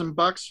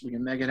 $1,000. We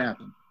can make it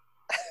happen.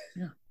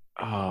 Yeah.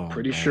 Oh,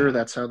 pretty sure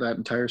that's how that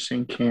entire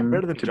scene came.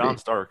 Better than John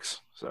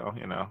Starks. So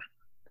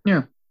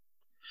Yeah.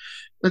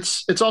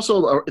 It's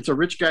also a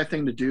rich guy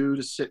thing to do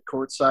to sit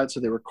courtside. So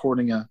they were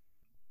courting a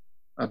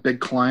big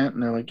client,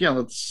 and they're like, yeah,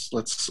 let's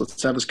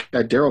have this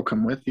guy Daryl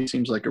come with. He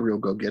seems like a real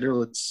go getter.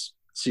 Let's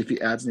see if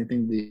he adds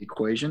anything to the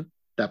equation.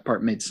 That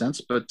part made sense,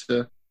 but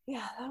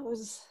yeah, that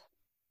was.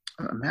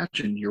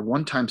 Imagine you're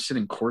one time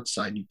sitting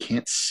courtside, you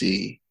can't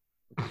see.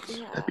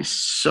 Yeah. That'd be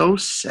so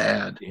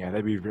sad. Yeah,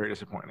 that'd be very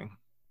disappointing.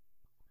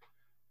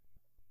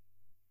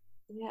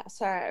 Yeah,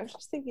 sorry, I was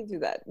just thinking through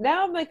that.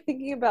 Now I'm like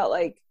thinking about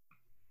like.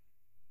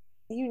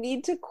 You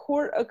need to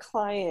court a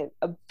client,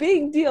 a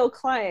big deal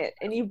client,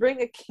 and you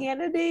bring a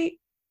candidate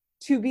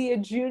to be a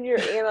junior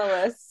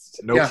analyst.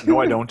 No,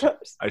 I don't.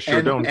 I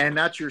don't. And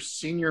that's your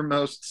senior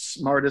most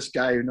smartest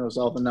guy who knows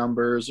all the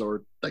numbers,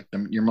 or like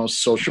your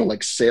most social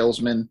like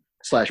salesman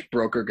 /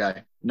 broker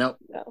guy. No,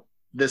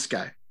 this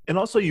guy. And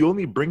also, you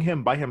only bring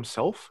him by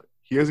himself.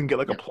 He doesn't get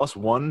like a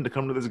 +1 to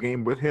come to this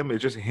game with him.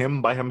 It's just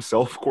him by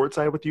himself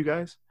courtside with you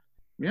guys.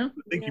 Yeah,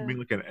 I think you bring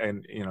like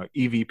an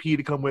EVP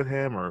to come with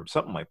him or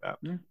something like that.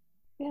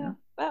 Yeah.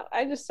 Well,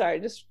 I just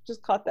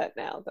caught that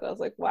now. That I was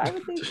like, why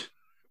would they?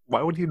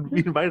 Why would he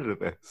be invited to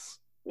this?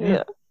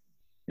 Yeah.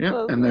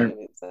 Well,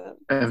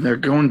 and they're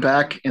going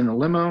back in the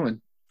limo, and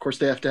of course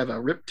they have to have a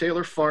Rip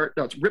Taylor fart.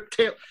 No, it's Rip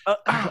Taylor.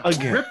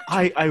 Again,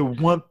 I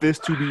want this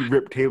to be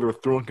Rip Taylor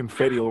throwing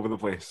confetti all over the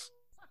place.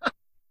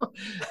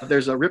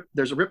 There's a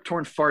Rip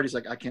Torn fart. He's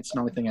like, I can't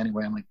smell anything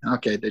anyway. I'm like,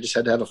 okay, they just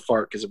had to have a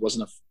fart because there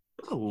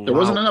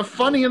wasn't enough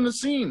funny in the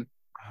scene.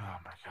 Oh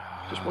my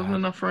god, just wasn't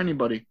enough for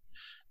anybody.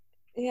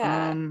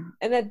 Yeah, and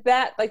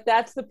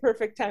that's the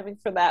perfect timing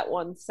for that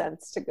one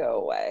sense to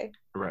go away.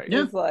 Right.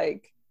 Yeah. It's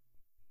like,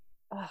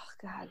 oh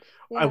god.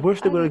 Yeah, I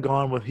wish they would have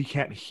gone with he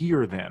can't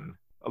hear then.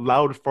 A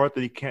loud fart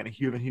that he can't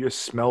hear, then he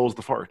just smells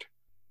the fart.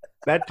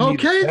 That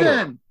okay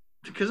then,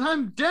 because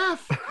I'm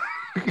deaf.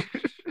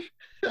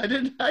 I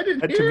didn't that hear.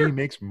 That to me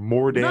makes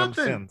more damn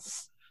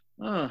sense.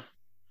 Oh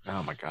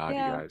my god, you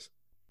guys.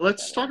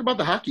 Let's talk about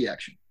the hockey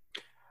action,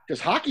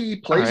 because hockey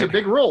plays a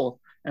big role,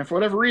 and for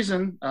whatever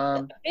reason,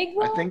 I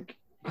think.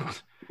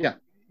 Yeah.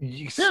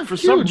 For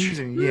some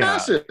reason,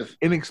 massive,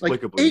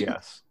 inexplicably,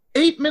 like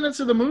 8 minutes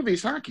of the movie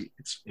is hockey.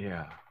 It's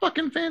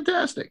fucking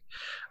fantastic.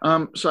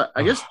 So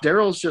I guess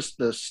Daryl's just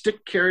the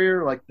stick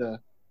carrier, like the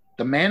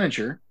the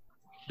manager,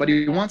 but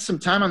he wants some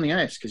time on the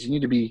ice because you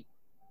need to be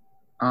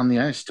on the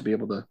ice to be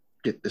able to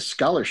get this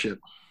scholarship.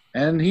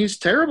 And he's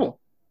terrible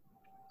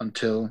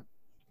until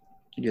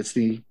he gets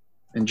the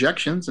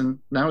injections, and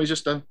now he's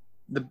just the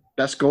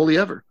best goalie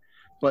ever.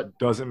 But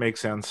doesn't make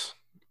sense.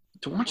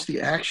 To watch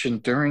the action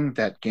during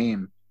that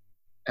game,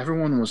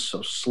 everyone was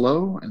so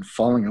slow and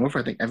falling over.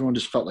 I think everyone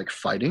just felt like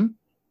fighting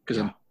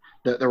because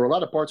there were a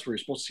lot of parts where you're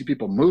supposed to see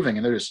people moving,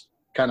 and they're just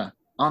kind of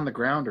on the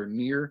ground or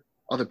near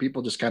other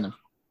people, just kind of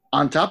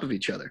on top of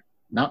each other,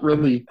 not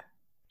really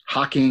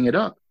hockeying it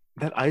up.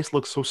 That ice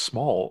looks so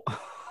small.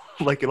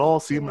 Like it all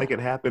seemed like it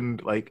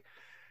happened like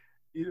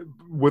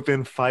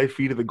within 5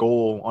 feet of the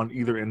goal on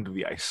either end of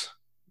the ice.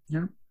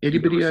 Yeah, itty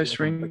bitty ice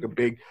rink. Like a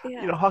big,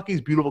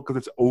 hockey's beautiful because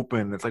it's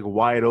open. It's like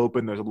wide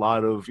open. There's a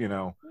lot of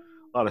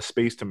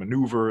space to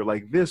maneuver.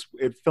 Like this,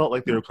 it felt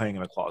like they were playing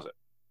in a closet.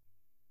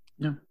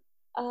 Yeah.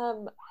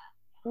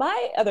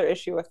 My other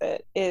issue with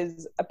it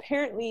is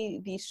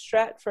apparently the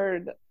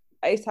Stratford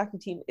ice hockey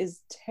team is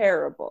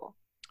terrible.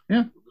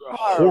 Yeah.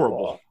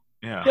 Horrible.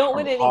 Yeah. Don't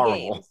win any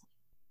games.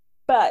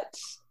 But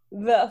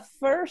the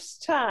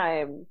first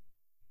time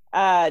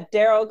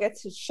Daryl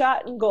gets his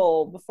shot in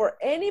goal before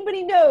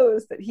anybody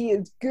knows that he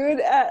is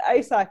good at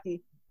ice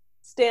hockey,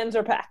 stands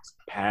are packed.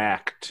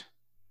 Packed.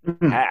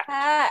 Mm-hmm.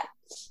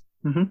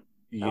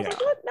 Yeah. I was like,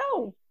 what?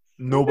 No.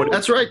 Nobody.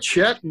 That's right,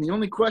 Chet. And the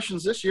only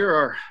questions this year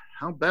are: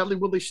 how badly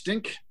will they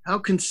stink? How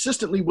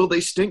consistently will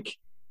they stink?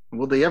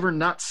 Will they ever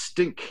not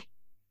stink?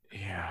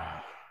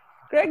 Yeah.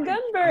 Greg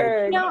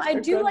Grunberg. I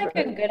do like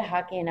a good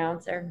hockey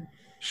announcer.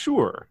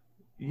 Sure.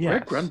 Yes.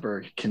 Greg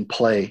Grunberg can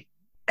play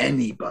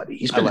anybody.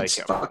 He's been in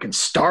fucking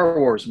Star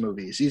Wars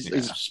movies.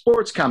 He's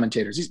sports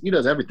commentators. He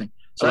does everything.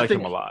 So I like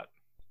him a lot.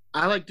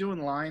 I like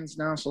doing lines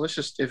now. So let's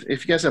just, if you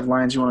guys have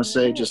lines you want to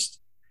say, just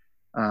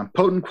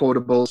potent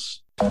quotables.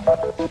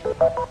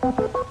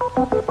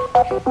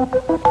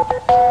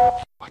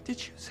 What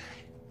did you say?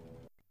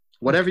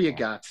 Whatever you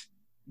got,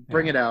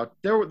 bring it out.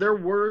 There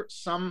were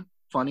some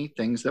funny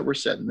things that were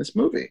said in this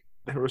movie.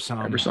 There were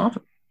some. Ever saw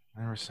them.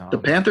 There were some. The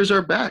Panthers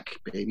are back,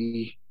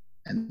 baby,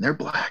 and they're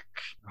black.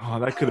 Oh,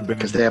 that could have been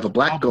because they have a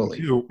black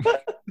goalie.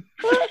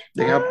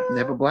 They have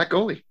a black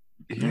goalie.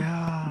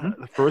 Yeah,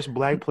 the first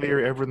black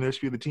player ever in the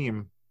history of the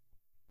team.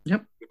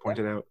 Yep, they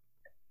pointed out.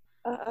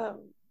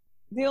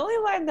 The only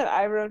line that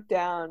I wrote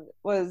down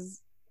was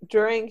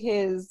during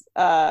his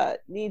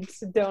needs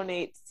to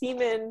donate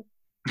semen.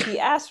 He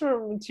asked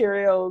for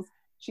materials.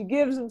 She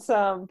gives him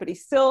some, but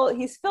he's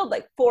filled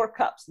like 4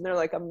 cups, and they're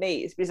like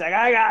amazed. But he's like,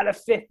 I got a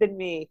 5th in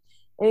me,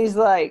 and he's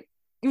like,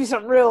 give me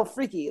something real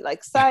freaky,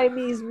 like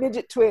Siamese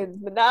midget twins,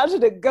 menage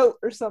a goat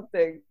or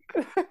something.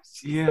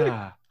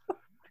 Yeah.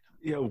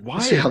 Why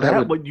is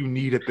that what you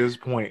need at this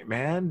point,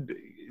 man?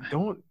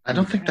 I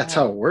don't think that's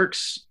how it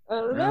works. I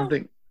don't know.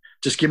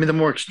 Just give me the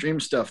more extreme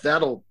stuff.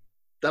 That'll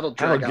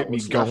drag out get me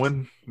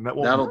going.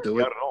 That'll do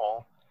it at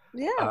all.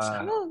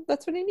 Yeah,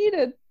 that's what he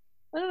needed.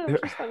 I don't know.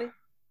 It's just funny.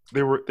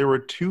 There were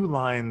 2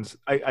 lines.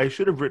 I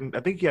should have written.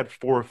 I think he had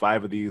 4 or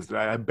 5 of these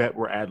that I bet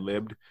were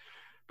ad-libbed.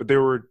 But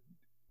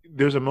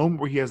there's a moment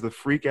where he has the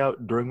freak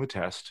out during the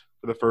test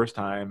for the first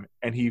time,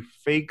 and he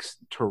fakes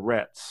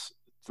Tourette's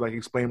to like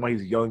explain why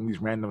he's yelling these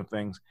random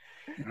things.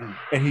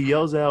 And he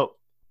yells out,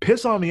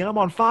 "Piss on me, I'm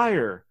on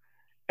fire!"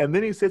 And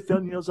then he sits down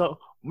and yells out,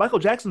 "Michael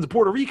Jackson's a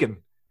Puerto Rican."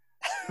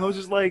 And I was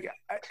just like,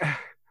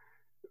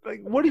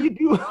 what do you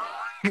do?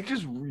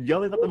 Just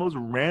yelling out the most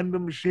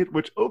random shit.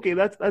 Which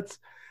that's.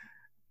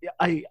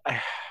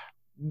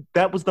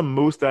 That was the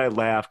most I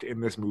laughed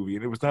in this movie,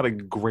 and it was not a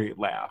great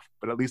laugh,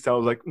 but at least I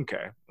was like,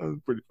 okay, that was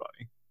pretty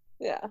funny.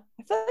 Yeah,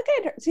 I feel like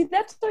I'd heard. See,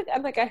 that's like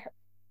I'm like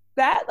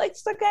that like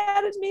stuck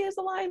out at me as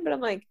a line, but I'm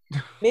like,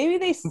 maybe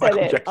they said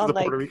it Jackson's on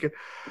like Puerto Rican.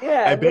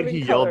 Yeah, I bet he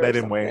yelled that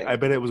in Wayne. I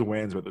bet it was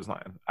Wayne's Brothers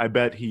line. I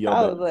bet he yelled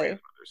that in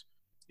Wayne's Brothers.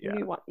 Yeah,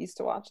 we used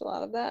to watch a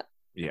lot of that.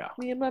 Yeah,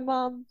 me and my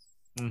mom.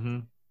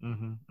 That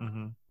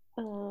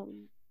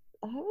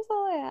was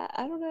all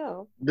I don't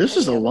know. This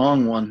is a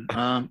long one.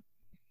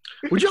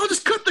 Would y'all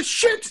just cut the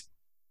shit?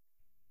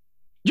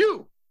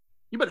 You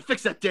better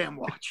fix that damn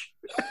watch.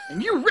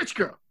 And you, rich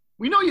girl,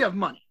 we know you have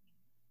money.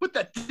 Put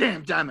that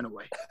damn diamond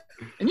away.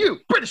 And you,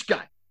 British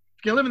guy,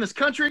 if you can live in this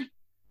country,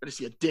 better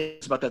see a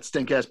dance about that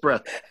stink-ass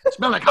breath.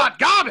 Smell like hot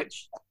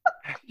garbage.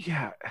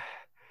 Yeah.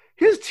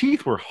 His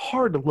teeth were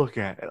hard to look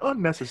at and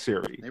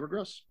unnecessary. They were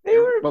gross. They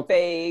were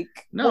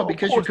fake. No,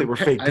 because they were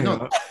fake. I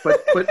know,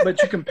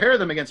 but you compare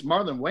them against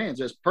Marlon Wayans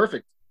as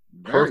perfect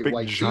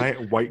white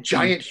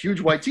teeth.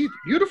 Huge white teeth,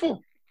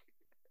 beautiful.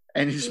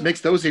 And he just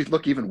makes those teeth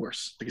look even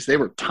worse because they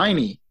were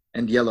tiny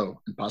and yellow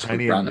and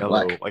possibly brown and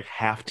black, like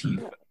half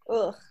teeth.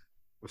 Ugh.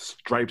 With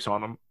stripes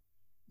on them.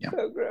 Yeah,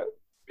 so gross.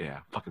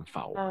 Yeah, fucking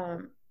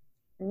foul.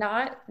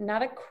 Not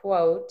a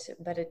quote,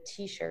 but a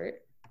T-shirt.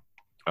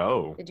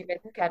 Oh, did you guys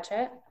catch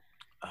it?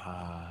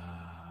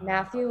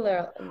 Matthew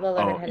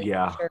Lillard had a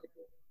T-shirt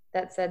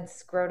that said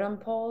 "Scrotum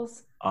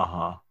Poles."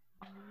 I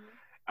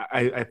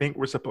think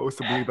we're supposed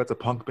to believe that's a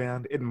punk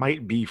band. It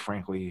might be,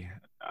 frankly.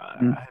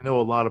 I know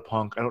a lot of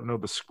punk. I don't know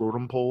the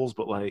Scrotum Poles,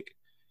 but like,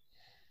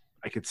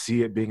 I could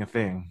see it being a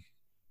thing.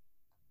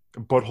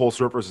 Butthole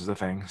surfers is a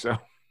thing, so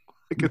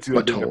I could see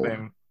that being a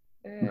thing.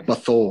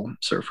 Butthole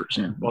surfers,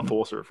 yeah.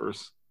 Butthole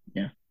surfers.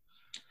 Yeah.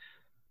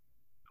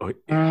 Oh,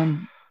 yeah.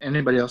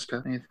 Anybody else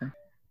got anything?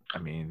 I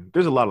mean,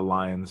 there's a lot of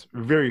lines.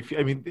 Very few.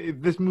 I mean,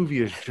 this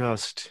movie is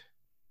just...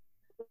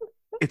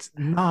 It's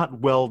not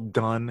well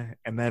done,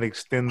 and that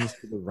extends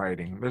to the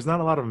writing. There's not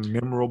a lot of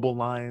memorable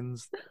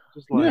lines.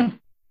 Just like... Yeah.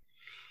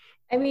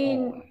 I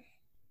mean,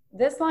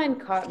 this line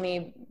caught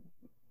my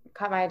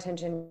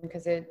attention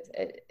because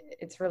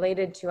it's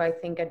related to, I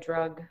think, a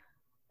drug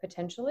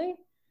potentially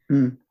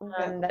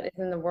that is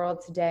in the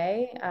world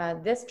today.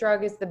 This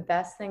drug is the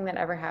best thing that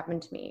ever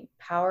happened to me.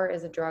 Power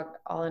is a drug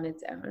all on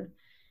its own.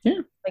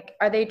 Yeah. Like,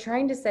 are they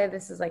trying to say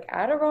this is like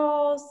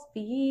Adderall,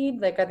 speed?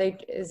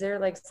 Like, is there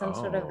like some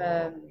sort of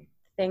a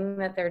thing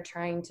that they're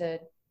trying to?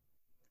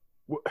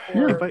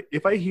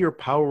 If I hear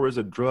power is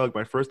a drug,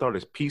 my first thought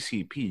is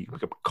PCP. You can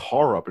pick a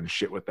car up and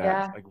shit with that.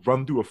 Yeah. Like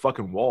run through a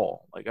fucking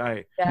wall. Like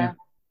Yeah.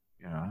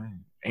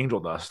 Angel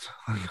dust.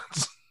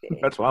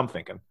 That's what I'm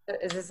thinking.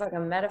 Is this like a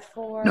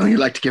metaphor? No, you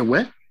like to get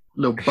wet? A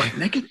little butt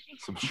naked?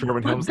 Some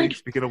Sherman Hemsley,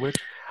 speaking of which.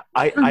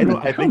 I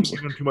think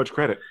you're giving too much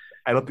credit.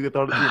 I don't think they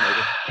thought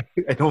it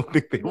through. I don't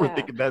think they were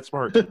thinking that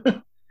smart.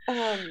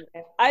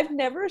 I've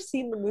never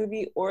seen the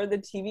movie or the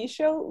TV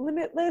show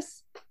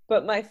Limitless,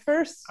 but my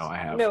first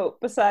note,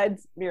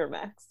 besides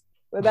Miramax,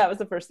 that was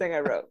the first thing I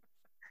wrote.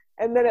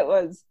 And then it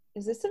was,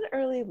 is this an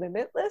early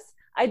Limitless?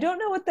 I don't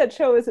know what that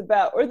show is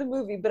about or the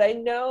movie, but I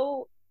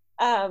know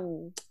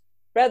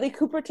Bradley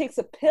Cooper takes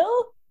a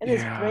pill and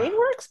his brain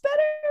works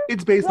better.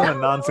 It's based on a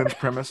nonsense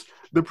premise.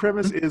 The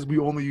premise is we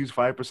only use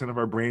 5% of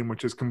our brain,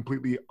 which is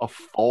completely a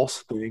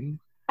false thing.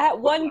 At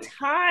one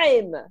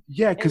time.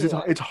 Yeah, because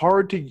it's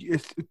hard to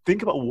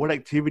think about what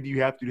activity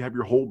you have to have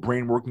your whole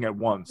brain working at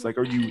once. Like,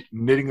 are you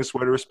knitting a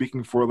sweater,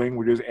 speaking 4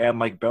 languages, and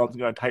like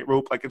balancing on a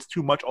tightrope? Like, it's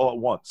too much all at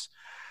once.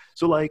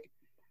 So, like,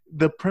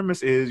 the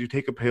premise is you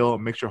take a pill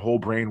and makes your whole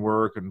brain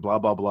work and blah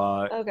blah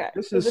blah. Okay,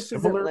 this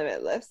isn't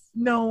Limitless.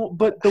 No,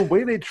 but the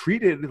way they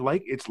treat it,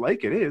 it's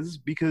like it is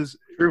because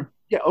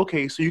yeah,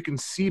 okay, so you can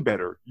see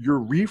better. Your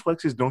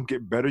reflexes don't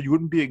get better. You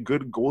wouldn't be a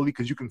good goalie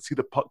because you can see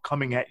the puck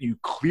coming at you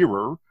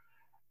clearer.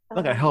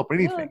 Not gonna help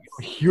anything.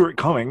 You hear it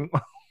coming.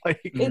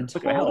 It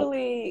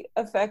totally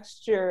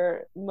affects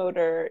your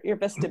motor, your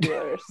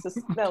vestibular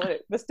system. No,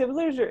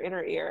 vestibular is your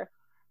inner ear.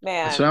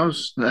 Man.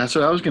 That's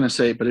what I was gonna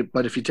say.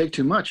 But if you take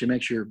too much, it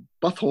makes your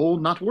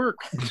butthole not work.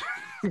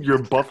 Your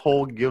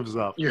butthole gives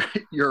up.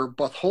 Your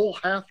butthole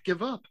hath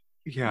give up.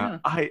 Yeah.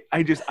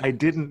 I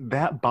didn't.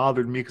 That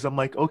bothered me because I'm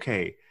like,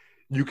 okay,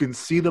 you can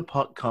see the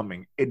puck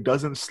coming. It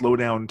doesn't slow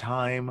down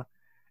time.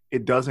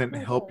 It doesn't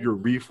help your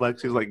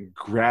reflexes like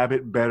grab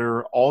it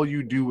better. All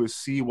you do is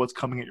see what's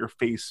coming at your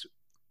face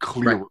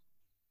clearer. Right.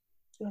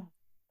 Yeah.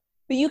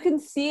 But you can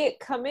see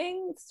it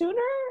coming sooner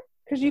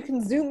because you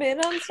can zoom in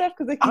on stuff.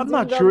 Because I'm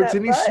not sure it's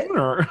any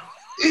sooner.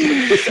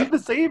 It's at the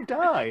same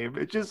time.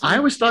 It just I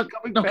always thought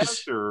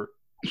faster.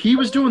 He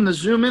was doing the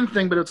zoom in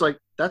thing, but it's like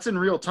that's in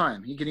real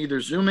time. He can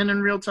either zoom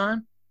in real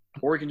time,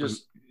 or he can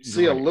just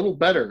see a little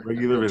better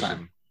regular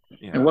vision.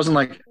 Yeah. It wasn't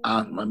like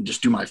I'm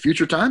just do my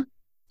future time.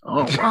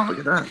 Oh wow! Look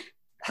at that.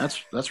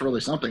 That's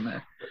really something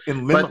there.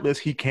 In Limitless,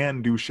 he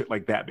can do shit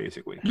like that,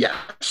 basically. Yeah,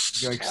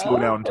 like slow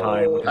down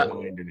time with his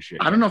mind and shit.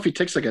 I don't know if he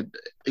takes like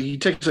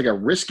a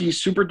risky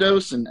super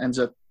dose and ends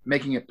up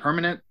making it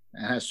permanent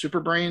and has super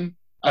brain.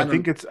 I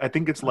think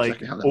it's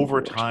like over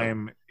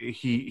time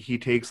he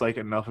takes like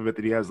enough of it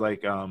that he has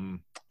like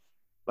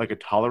a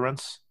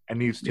tolerance and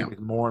needs to take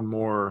more and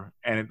more,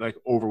 and it like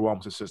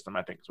overwhelms the system.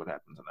 I think is what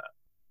happens in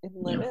that.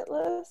 In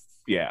Limitless.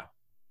 Yeah.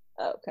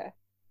 Oh, okay.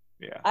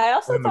 Yeah. I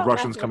also and thought the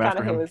Russians come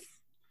after him.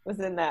 Was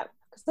in that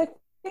because I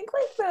think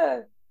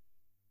like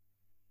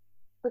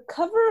the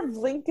cover of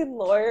Lincoln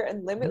Lawyer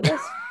and Limitless.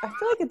 I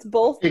feel like it's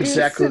both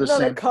exactly the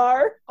same. On a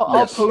car.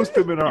 I'll post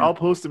them in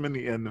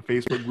the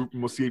Facebook group,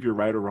 and we'll see if you're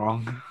right or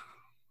wrong.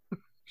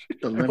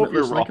 The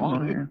Limitless Lincoln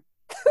Lawyer.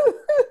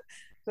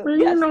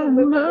 Yes, the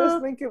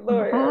Limitless Lincoln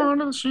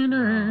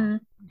Lawyer.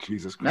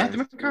 Jesus Christ.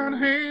 Matthew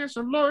McConaughey is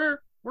a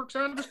lawyer, works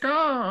out of his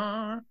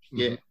car.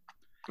 Yeah,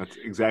 that's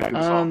exactly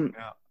the song.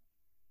 Yeah.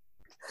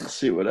 Let's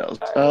see what else.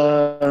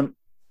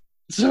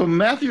 So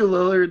Matthew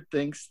Lillard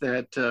thinks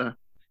that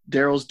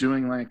Daryl's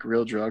doing like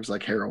real drugs,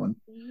 like heroin.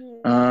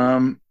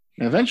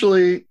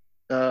 Eventually,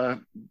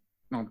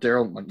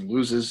 Daryl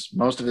loses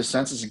most of his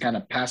senses and kind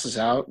of passes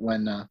out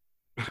when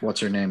what's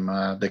her name?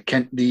 The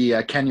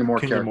Kenya Moore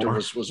character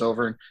Moore. was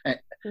over,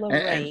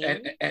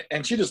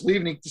 and she just leaves,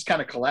 and he just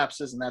kind of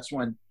collapses, and that's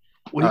when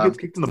he gets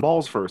kicked in the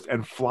balls first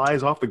and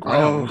flies off the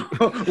ground.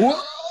 Whoa!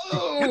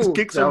 He gets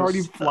kicked so hard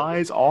he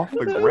flies off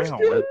the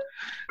ground.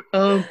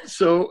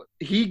 So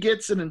he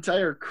gets an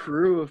entire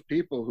crew of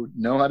people who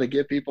know how to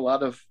get people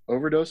out of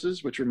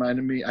overdoses, which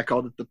reminded me, I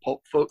called it the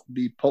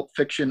Pulp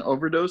Fiction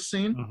overdose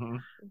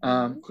scene.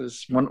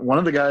 Because one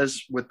of the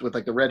guys with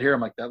like the red hair,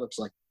 I'm like, that looks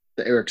like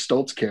the Eric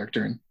Stoltz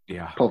character in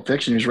Pulp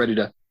Fiction. He's ready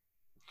to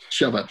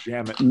shove a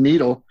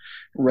needle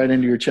right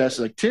into your chest.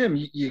 Like, Tim,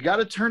 you got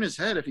to turn his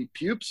head. If he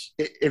pukes,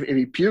 if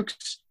he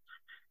pukes,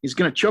 he's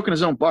going to choke on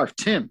his own barf.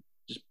 Tim,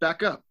 just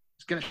back up.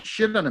 He's going to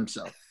shit on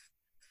himself.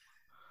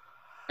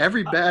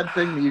 Every bad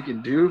thing that you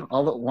can do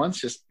all at once,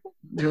 just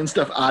doing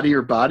stuff out of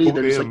your body,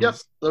 they're just like, yep,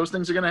 those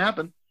things are going to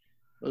happen.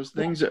 Those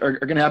things are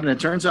going to happen. It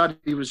turns out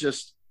he was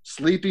just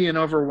sleepy and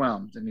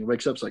overwhelmed. And he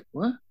wakes up, it's like,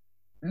 what?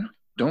 Yeah,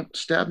 don't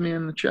stab me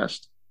in the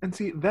chest. And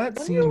see, that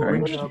scene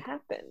brings up...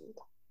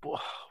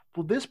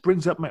 Well, this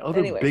brings up my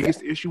other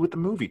biggest issue with the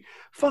movie.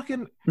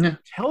 Fucking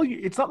tell you,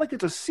 it's not like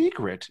it's a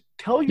secret.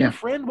 Tell your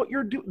friend what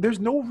you're doing. There's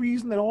no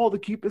reason at all to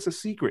keep this a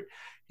secret.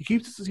 He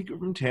keeps it a secret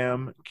from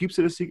Tim, keeps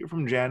it a secret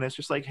from Janice,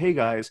 just like, hey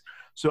guys,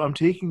 so I'm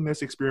taking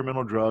this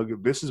experimental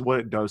drug. This is what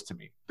it does to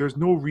me. There's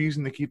no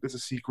reason to keep this a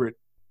secret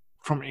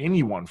from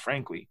anyone,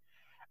 frankly.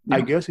 Yeah.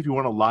 I guess if you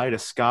want to lie to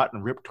Scott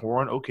and Rip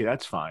Torn, okay,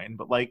 that's fine.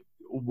 But like,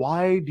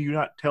 why do you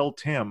not tell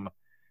Tim,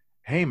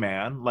 hey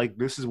man, like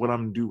this is what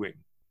I'm doing?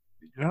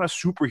 You're not a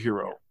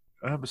superhero.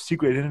 I don't have a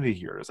secret identity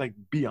here. It's like,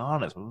 be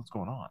honest with what's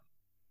going on.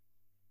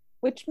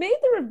 Which made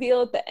the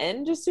reveal at the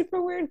end just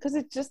super weird because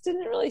it just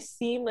didn't really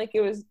seem like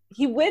it was.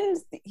 He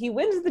wins the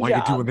job. Why are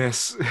you doing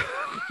this?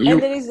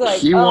 And then he's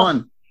like, he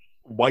won.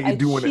 Why are you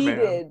doing cheated. It,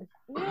 man?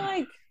 And you're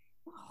like,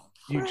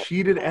 you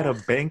cheated at a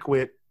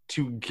banquet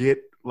to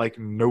get like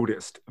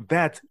noticed.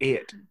 That's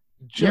it.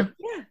 Yeah.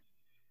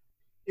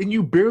 And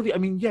you barely, I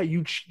mean, yeah,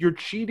 your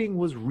cheating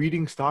was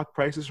reading stock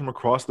prices from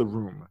across the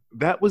room.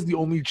 That was the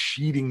only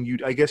cheating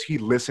I guess he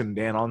listened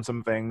in on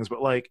some things,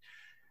 but like,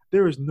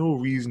 there is no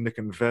reason to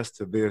confess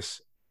to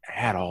this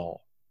at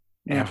all.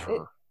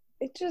 Ever.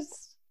 It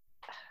just,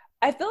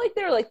 I feel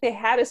like they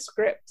had a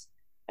script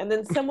and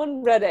then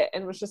someone read it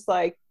and was just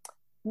like,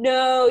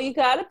 no, you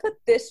got to put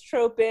this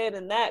trope in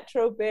and that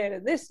trope in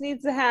and this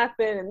needs to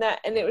happen and that.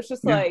 And it was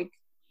just like,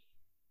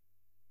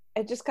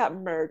 it just got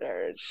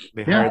murdered.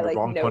 They hired the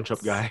wrong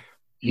punch-up guy.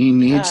 He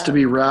needs to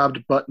be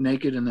robbed butt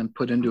naked and then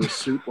put into a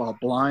suit while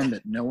blind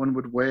that no one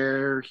would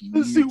wear.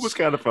 The suit was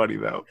kind of funny,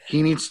 though.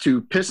 He needs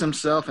to piss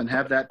himself and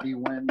have that be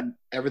when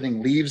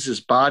everything leaves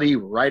his body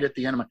right at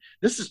the end of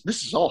this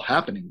is all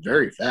happening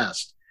very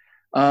fast.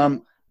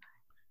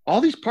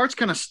 All these parts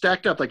kind of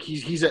stacked up. Like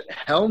he's at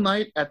Hell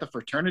Night at the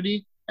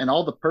fraternity and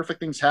all the perfect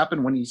things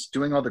happen when he's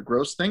doing all the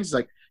gross things.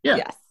 Like,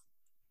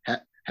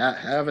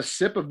 have a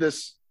sip of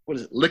this. What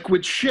is it?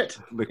 Liquid shit.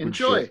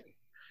 Enjoy. Shit.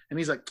 And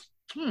he's like,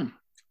 a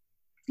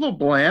little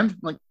bland. I'm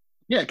like,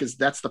 yeah, because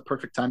that's the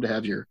perfect time to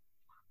have your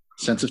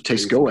sense of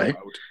taste go away.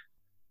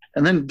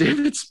 And then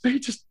David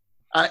Spade just,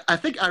 I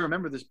think I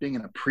remember this being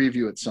in a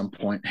preview at some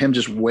point, him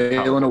just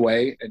wailing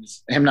away and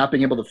him not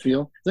being able to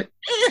feel. It's like,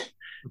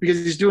 because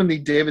he's doing the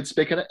David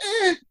Spade kind of,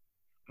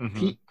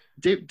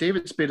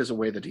 David Spade has a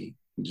way that he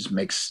just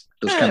makes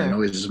those kind of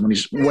noises when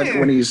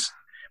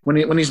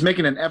he's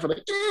making an effort,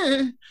 like,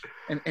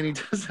 and he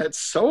does that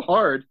so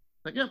hard,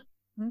 like,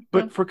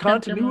 But for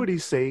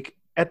continuity's sake,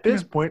 at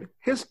this point,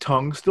 his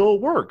tongue still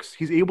works.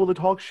 He's able to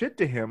talk shit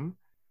to him.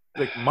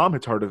 Like, Mom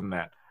hits harder than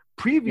that.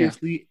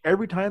 Previously,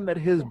 every time that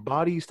his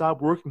body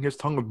stopped working, his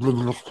tongue would.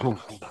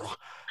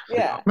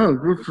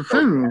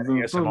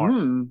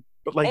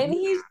 But like, and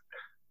he's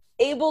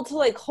able to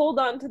like hold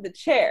on to the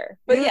chair.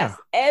 But yes,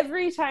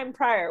 every time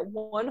prior,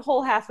 one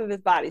whole half of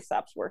his body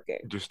stops working.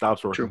 It just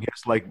stops working. True. He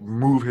has to like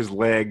move his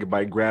leg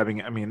by grabbing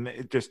it. I mean,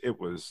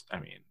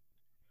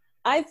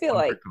 I feel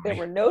like there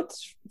were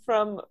notes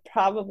from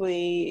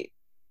probably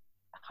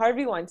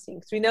Harvey Weinstein,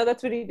 because we know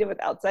that's what he did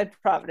with Outside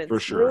Providence. For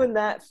sure. Ruined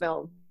that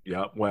film.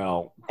 Yeah,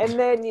 well. And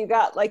then you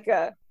got like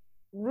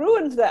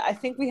ruined that. I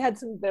think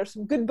there's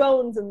some good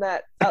bones in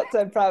that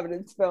Outside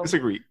Providence film.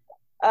 Disagree.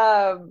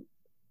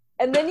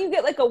 And then you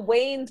get like a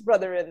Wayans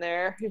brother in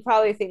there who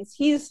probably thinks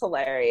he's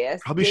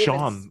hilarious. Probably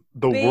Sean,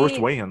 the worst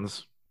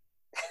Wayans.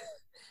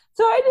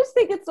 So I just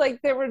think it's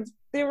like there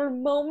were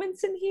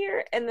moments in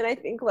here, and then I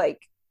think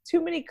like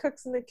too many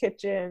cooks in the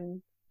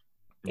kitchen,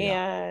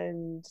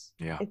 and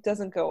it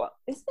doesn't go well.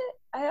 Is it?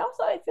 I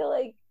feel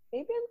like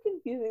maybe I'm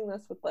confusing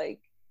this with like,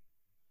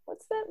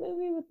 what's that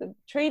movie with the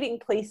Trading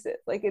Places?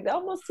 Like it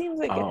almost seems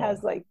like it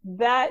has like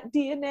that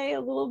DNA a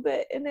little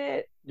bit in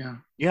it. Yeah.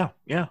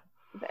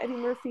 The Eddie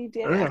Murphy,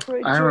 Dan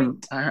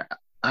Aykroyd.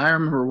 I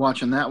remember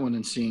watching that one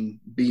and seeing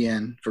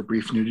BN for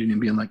Brief Nudity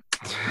and being like,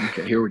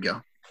 okay, here we go.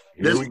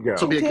 This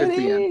will be a good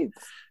BN.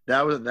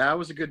 That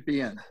was a good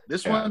BN.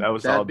 This one, that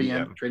was all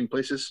BN. Trading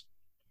Places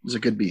was a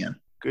good BN.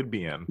 Good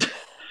BN.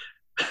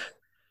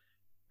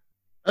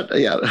 What do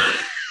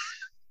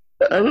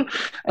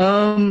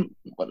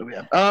we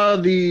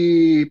have?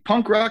 The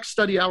Punk Rock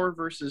Study Hour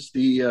versus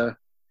the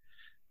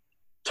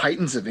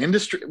Titans of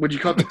Industry. Would you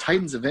call it the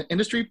Titans of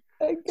Industry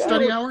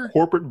Study Hour?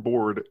 Corporate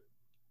board.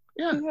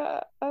 Yeah,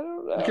 I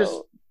don't know.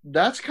 Because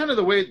that's kind of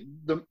the way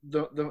the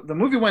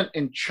movie went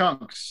in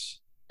chunks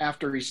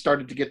after he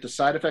started to get the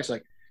side effects.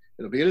 Like,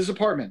 it'll be at his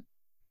apartment,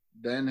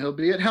 then he'll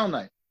be at Hell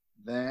Night,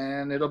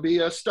 then it'll be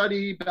a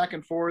study back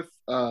and forth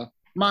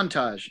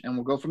montage, and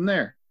we'll go from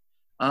there.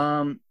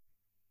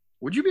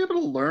 Would you be able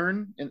to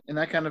learn in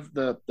that kind of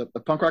the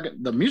punk rock?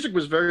 The music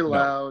was very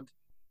loud.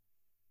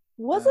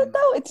 Was it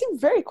though? It seemed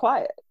very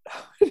quiet.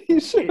 He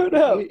showed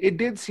up. It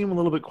did seem a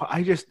little bit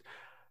quiet.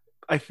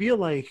 I feel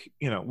like,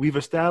 we've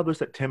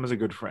established that Tim is a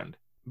good friend.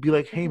 be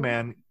like, hey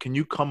man, can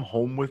you come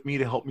home with me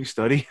to help me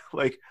study?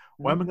 Like,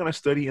 why am I going to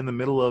study in the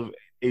middle of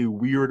a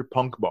weird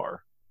punk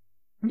bar?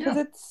 Because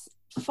it's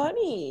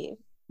funny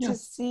to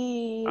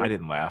see. I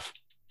didn't laugh.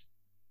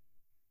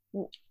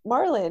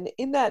 Marlon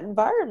in that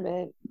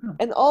environment,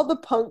 and all the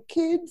punk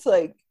kids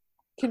like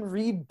can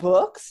read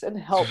books and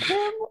help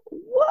him.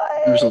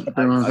 What?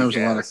 There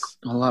was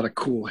a lot of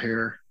cool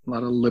hair, a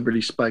lot of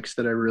Liberty spikes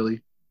that I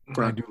really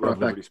brought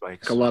back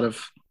spikes. a lot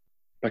of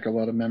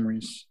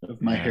memories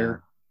of my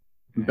hair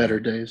in better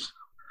days.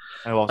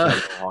 I've also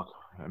had a walk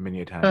many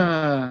a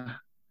time.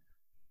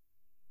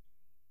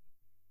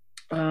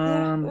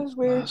 It was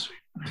weird.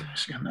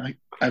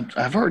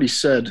 I've already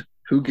said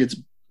who gets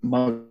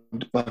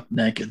mugged buck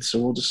naked, so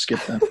we'll just skip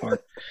that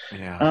part.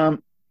 Yeah.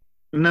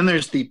 And then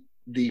there's the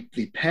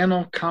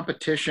panel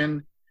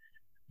competition.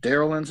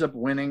 Daryl ends up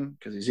winning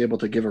because he's able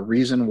to give a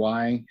reason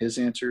why his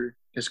answer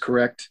is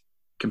correct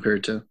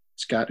compared to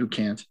Scott, who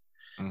can't.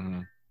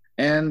 Mm-hmm.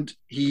 And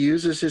he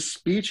uses his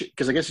speech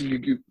because I guess when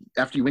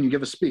you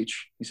give a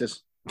speech, he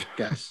says,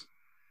 "Guys,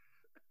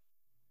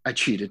 I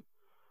cheated.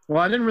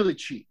 Well, I didn't really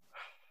cheat,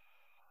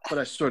 but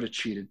I sort of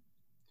cheated."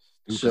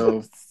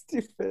 So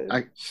stupid.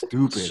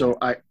 So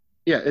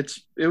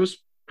it was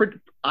pretty.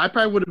 I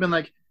probably would have been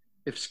like,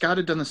 if Scott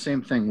had done the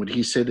same thing, would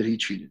he say that he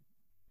cheated?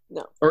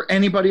 No. Or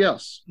anybody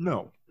else?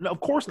 No, of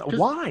course not.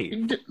 Why?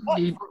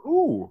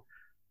 Ooh.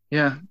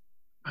 Yeah.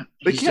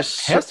 They can't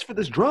test for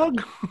this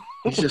drug.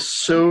 He's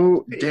just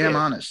so damn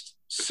honest.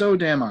 So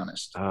damn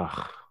honest.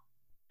 Ugh.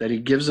 That he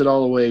gives it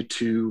all away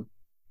to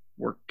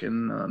work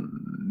in the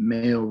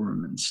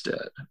mailroom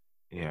instead.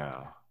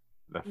 Yeah.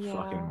 The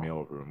fucking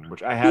mailroom,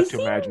 which I have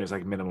to imagine is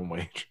like minimum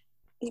wage.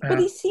 But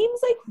he seems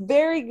like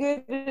very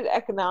good at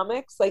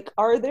economics. Like,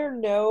 are there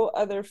no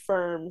other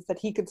firms that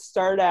he could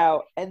start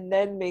out and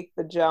then make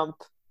the jump?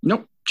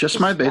 Nope, just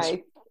Smythe Bates.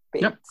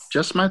 Yep,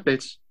 just Smythe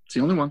Bates. It's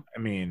the only one. I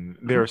mean,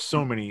 there are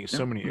so many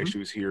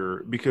issues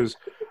here because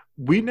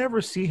we never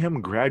see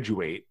him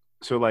graduate.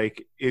 So,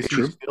 like, is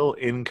he still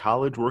in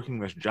college working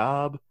this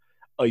job?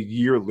 A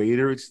year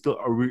later, it's still.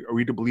 Are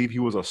we to believe he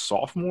was a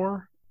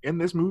sophomore in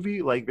this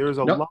movie? Like, there's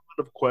a lot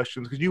of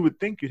questions because you would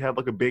think you'd have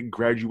like a big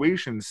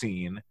graduation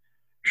scene.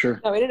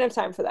 Sure. No, we didn't have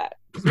time for that.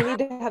 We need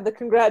to have the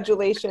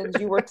congratulations.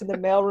 You worked in the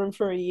mailroom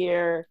for a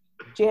year.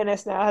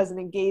 Janice now has an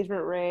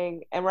engagement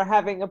ring, and we're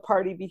having a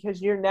party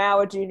because you're now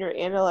a junior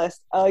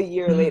analyst a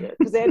year later.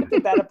 Because they had to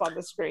put that up on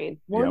the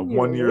screen.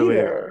 One year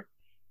later.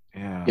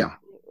 Yeah.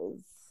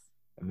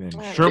 And then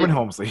Sherman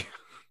Helmsley.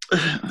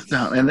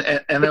 No, and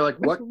they're like,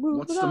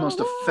 what's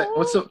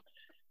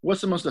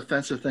the most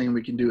offensive thing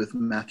we can do with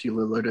Matthew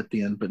Lillard at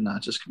the end, but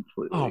not just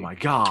completely? Oh my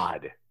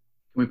God.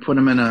 We put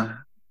him in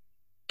a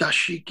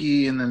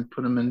dashiki and then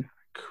put him in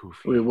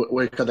kufi. What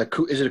do you call that?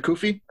 Is it a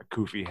kufi? A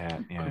kufi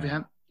hat. Yeah. Kufi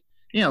hat.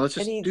 Yeah, let's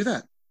just do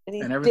that. And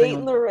he's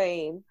dating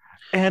Lorraine.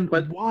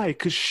 But why?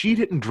 Because she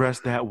didn't dress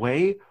that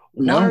way.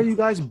 Why are you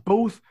guys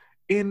both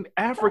in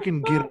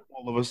African getup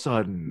all of a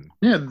sudden?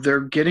 Yeah,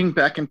 they're getting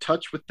back in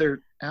touch with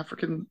their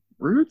African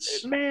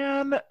roots.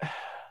 Man,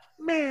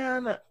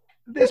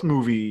 this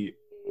movie,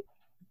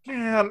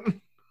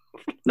 man.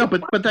 No,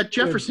 but that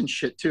Jefferson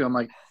shit too. I'm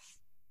like,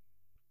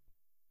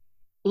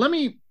 let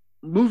me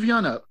move you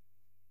on up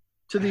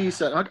to the east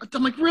side.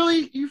 I'm like,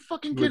 really? You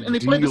fucking kidding? And they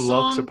play the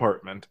song.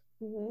 Apartment.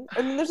 Mm-hmm.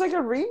 And then there's like a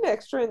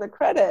remix during the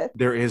credits.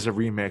 There is a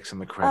remix in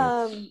the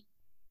credits.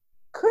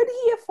 Could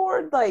he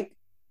afford like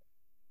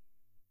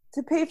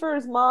to pay for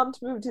his mom to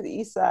move to the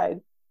east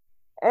side?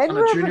 And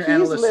wherever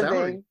he's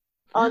living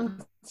on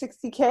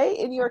 $60K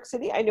in New York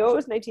City. I know it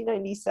was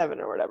 1997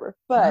 or whatever,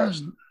 but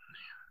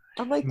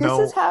I'm like, this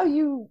is how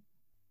you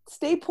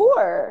stay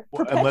poor,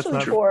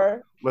 perpetually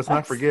poor. Let's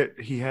not forget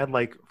he had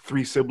like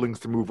 3 siblings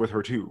to move with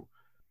her too.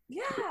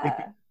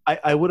 Yeah.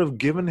 I would have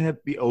given him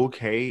the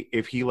okay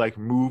if he like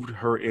moved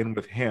her in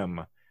with him,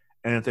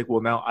 and it's like,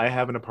 well, now I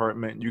have an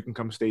apartment, you can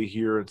come stay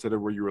here instead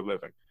of where you were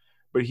living.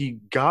 But he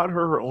got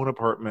her own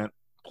apartment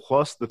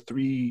plus the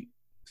 3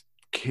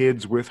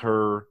 kids with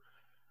her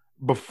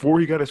before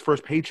he got his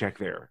first paycheck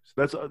there.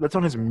 So that's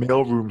on his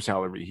mailroom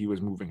salary. He was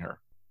moving her.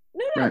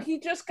 No, he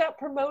just got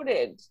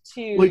promoted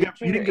to. Well,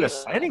 he didn't get a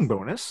signing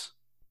bonus.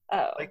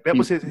 Oh, like that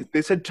was his.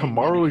 They said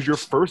tomorrow is your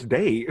first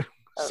day.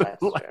 Oh, so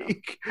that's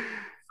like,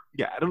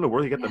 yeah, I don't know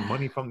where he got the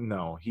money from.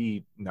 No.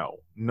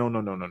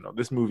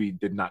 This movie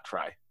did not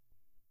try.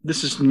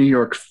 This is New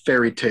York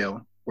fairy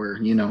tale where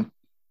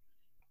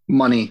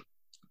money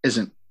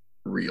isn't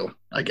real.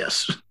 I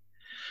guess.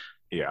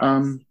 Yeah.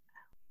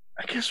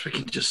 I guess we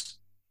can just.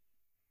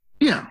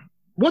 Yeah.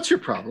 What's your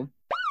problem?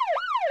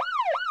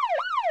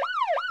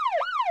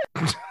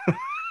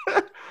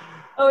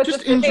 Oh, it's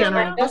just in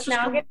general. Just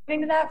now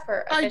getting to that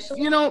for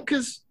officially?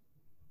 Because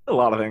a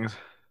lot of things.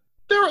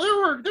 There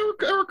were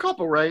a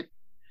couple, right?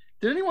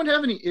 Did anyone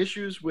have any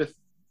issues with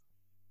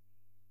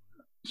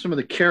some of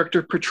the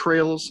character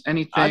portrayals?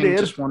 Anything? I did.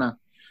 Just want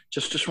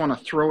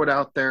to throw it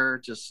out there.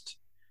 Just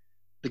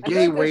the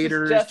gay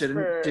waiters.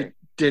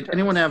 Did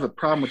anyone have a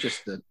problem with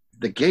just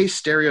the gay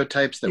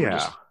stereotypes that were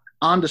just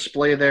on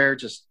display there?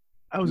 Just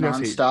I was going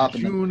to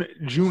say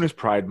June is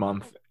Pride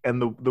Month,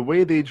 and the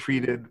way they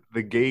treated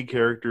the gay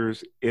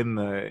characters in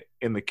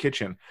the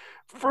kitchen.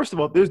 First of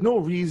all, there's no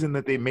reason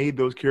that they made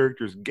those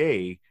characters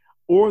gay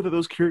or that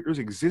those characters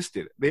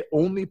existed. They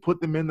only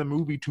put them in the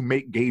movie to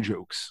make gay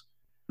jokes.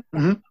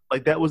 Mm-hmm.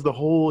 Like that was the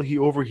whole, he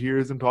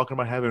overhears them talking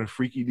about having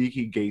freaky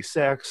deaky gay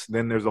sex.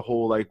 Then there's a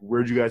whole like,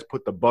 where'd you guys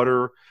put the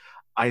butter?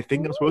 I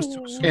think I'm supposed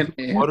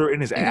to butter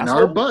in his asshole.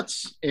 In our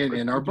butts.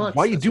 In our butts.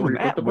 Why are you doing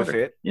that with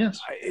it? Yes.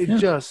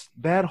 Just,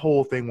 that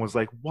whole thing was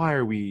like, why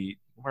are we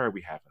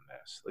having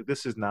this? Like,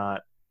 this is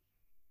not,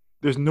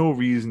 there's no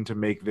reason to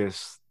make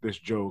this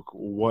joke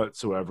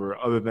whatsoever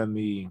other than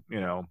the,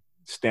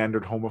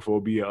 standard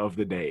homophobia of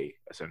the day,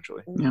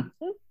 essentially. Yeah.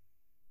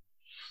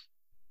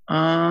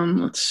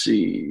 Let's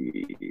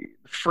see.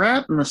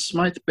 Frat and the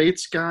Smythe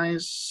Bates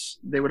guys,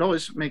 they would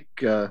always make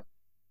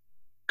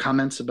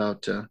comments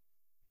about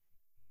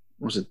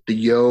was it the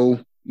yo?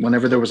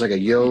 Whenever there was like a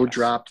yo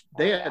dropped,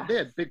 they had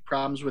big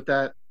problems with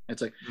that.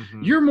 It's like,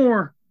 you're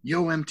more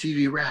Yo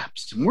MTV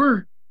Raps and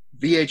we're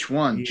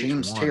VH1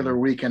 James Taylor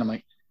Weekend. I'm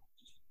like,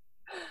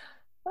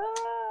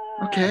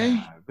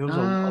 okay. There was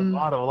a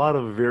lot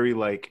of very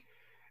like,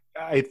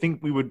 I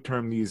think we would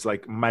term these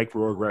like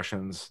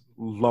microaggressions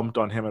lumped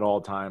on him at all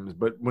times.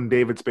 But when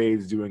David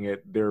Spade's doing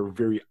it, they're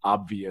very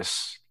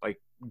obvious, like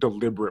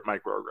deliberate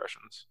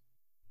microaggressions.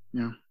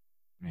 Yeah.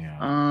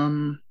 Yeah.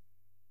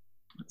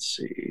 Let's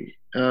see.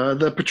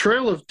 The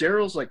portrayal of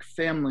Daryl's like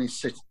family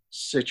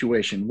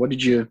situation. What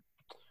did you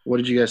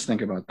guys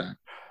think about that?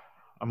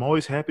 I'm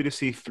always happy to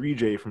see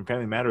 3J from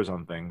Family Matters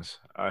on things.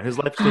 His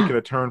life's taken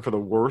a turn for the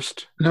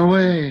worst. No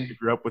way. If you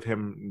grew up with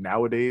him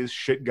nowadays,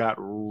 shit got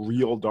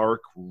real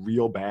dark,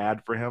 real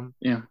bad for him.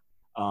 Yeah.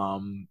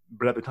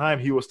 But at the time,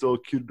 he was still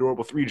a cute,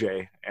 adorable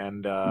 3J.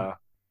 And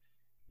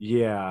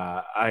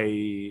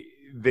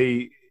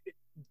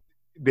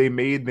they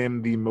made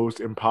them the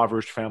most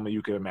impoverished family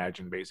you could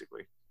imagine,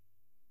 basically.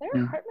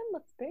 Their apartment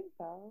looks big,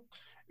 though.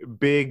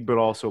 Big, but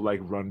also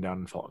like run down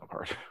and falling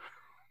apart.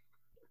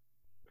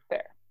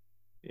 Fair.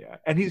 Yeah,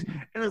 and his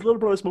little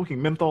brother smoking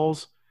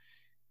menthols,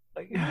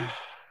 like,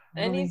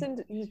 and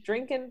really? he's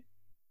drinking.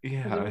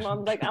 Yeah, his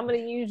mom's like, I'm gonna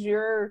use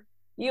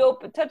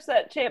touch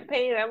that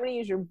champagne. I'm gonna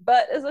use your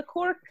butt as a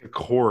cork. A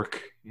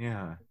cork,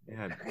 yeah,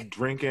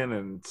 drinking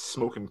and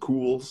smoking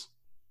cools.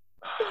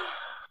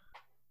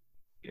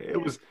 Yeah,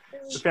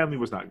 the family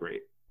was not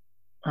great.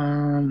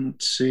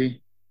 Let's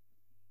see.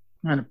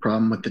 I had a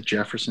problem with the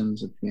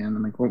Jeffersons at the end.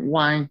 I'm like, well,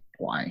 why?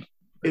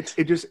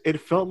 It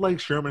felt like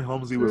Sherman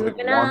Helmsley was like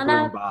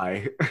wandering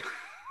by.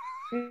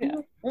 Yeah.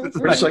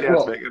 It's like,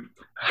 well,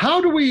 how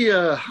do we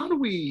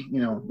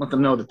let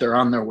them know that they're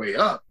on their way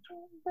up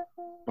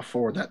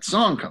before that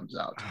song comes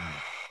out?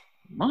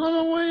 I'm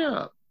on my way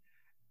up.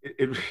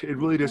 It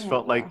really just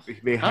felt like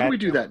they had. How do we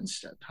do that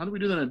instead? How do we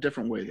do that in a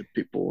different way that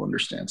people will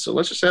understand? So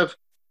let's just have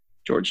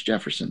George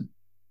Jefferson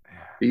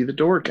be the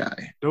door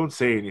guy. Don't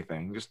say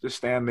anything. Just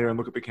stand there and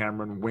look at the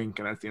camera and wink,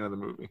 and that's the end of the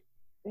movie.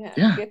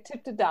 Yeah. Get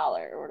tipped $1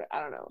 or I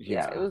don't know.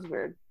 Yeah, it was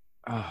weird.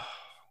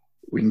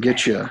 We can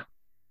get you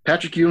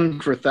Patrick Ewing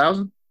for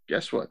 $1,000.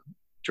 Guess what?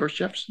 George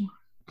Jefferson.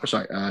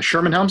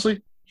 Sherman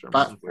Helmsley.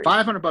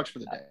 $500 for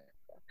the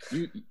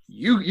day.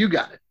 You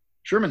got it.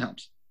 Sherman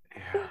Helmsley.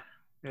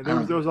 Yeah.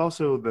 There was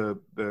also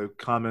the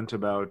comment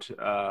about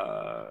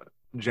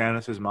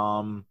Janice's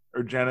mom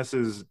or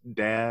Janice's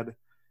dad.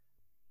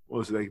 What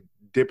was it, like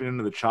dipping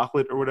into the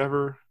chocolate or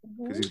whatever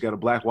because he's got a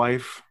black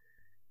wife.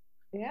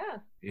 Yeah.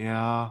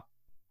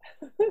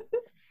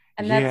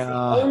 And that's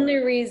the only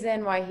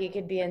reason why he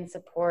could be in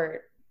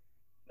support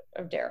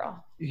of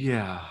Daryl.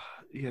 Yeah.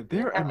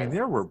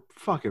 There were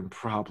fucking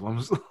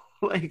problems.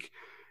 Like,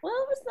 well,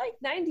 it was like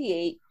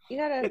 98. You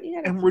gotta.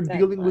 And we're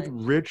dealing with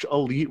rich,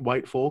 elite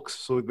white folks,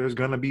 so there's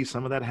gonna be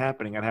some of that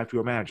happening. I'd have to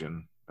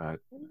imagine. But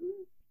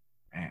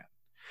man,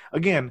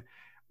 again,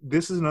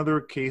 this is another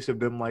case of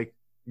them like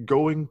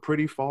going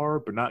pretty far,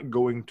 but not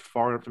going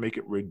far enough to make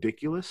it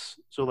ridiculous.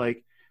 So,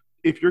 like,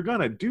 if you're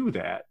gonna do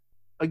that,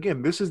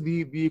 again, this is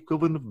the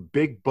equivalent of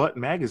Big Butt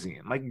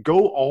Magazine. Like,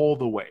 go all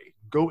the way,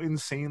 go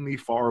insanely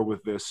far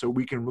with this, so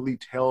we can really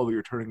tell that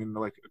you're turning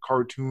into like a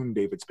cartoon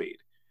David Spade.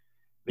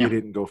 They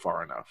didn't go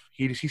far enough.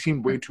 He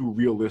seemed way too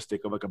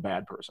realistic of like a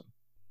bad person.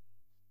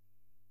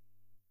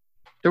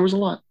 There was a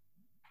lot.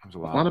 There was a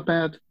lot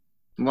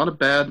of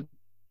bad,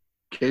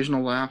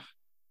 occasional laugh,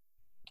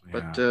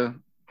 but a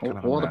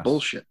lot of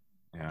bullshit.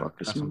 Yeah,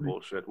 that's some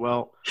bullshit.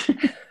 Well,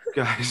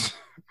 guys,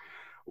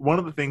 one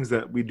of the things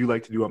that we do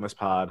like to do on this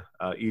pod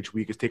each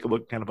week is take a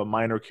look at kind of a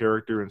minor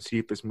character and see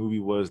if this movie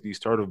was the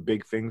start of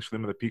big things for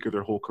them at the peak of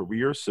their whole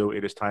career. So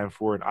it is time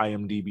for an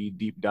IMDb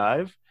deep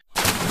dive.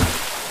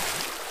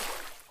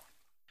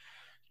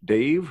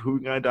 Dave, who are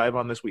you going to dive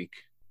on this week?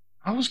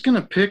 I was going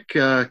to pick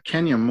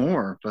Kenya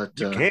Moore, but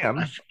you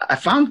can. I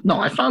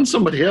found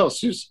somebody else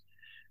who's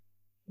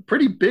a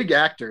pretty big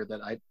actor that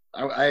I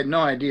had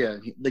no idea.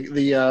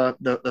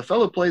 The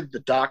fellow played the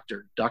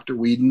doctor, Dr.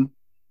 Whedon,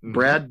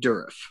 Brad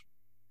Dourif.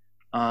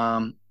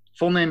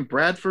 Full name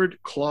Bradford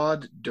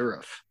Claude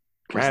Dourif.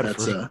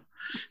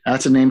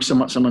 That's a name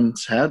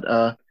someone's had.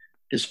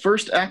 His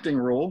first acting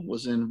role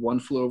was in One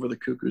Flew Over the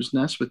Cuckoo's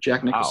Nest with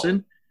Jack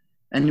Nicholson,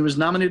 and he was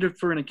nominated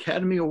for an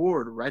Academy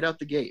Award right out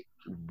the gate.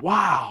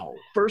 Wow.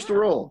 First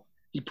role,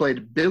 he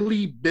played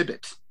Billy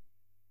Bibbit.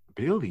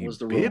 Billy was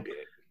the Bibbit. role.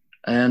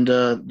 And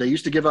they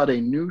used to give out a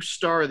New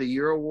Star of the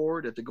Year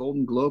award at the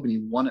Golden Globe, and he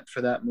won it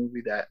for that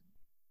movie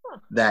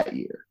that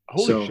year.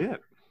 Holy shit.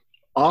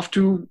 Off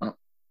to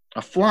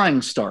a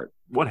flying start.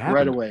 What happened?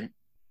 Right away.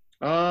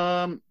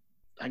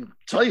 I can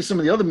tell you some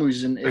of the other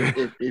movies, and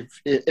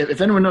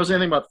if anyone knows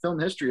anything about film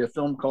history, a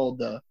film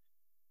called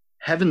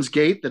Heaven's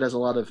Gate that has a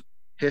lot of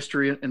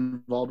history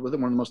involved with it,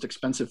 one of the most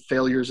expensive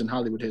failures in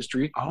Hollywood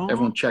history.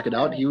 Everyone check it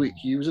out.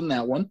 He was in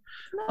that one.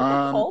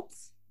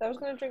 Cults? I was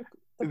going to drink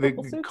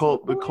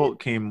the cult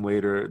came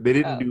later. They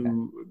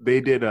didn't they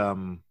did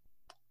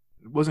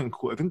it wasn't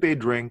cool. I think they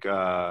drank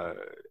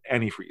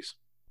antifreeze.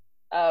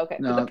 Oh, okay.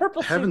 No, the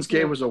Purple Heaven's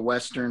Gate was a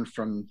Western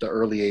from the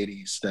early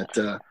 80s that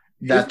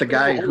the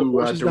guy who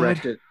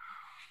directed.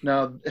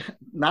 No,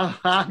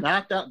 not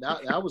that.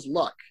 That was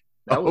luck.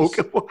 That was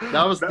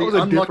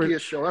the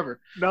unluckiest show ever.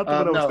 Not the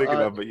one I was thinking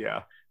of, but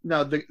yeah.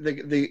 No,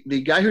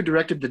 the guy who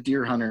directed The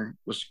Deer Hunter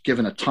was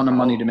given a ton of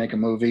money to make a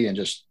movie and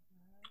just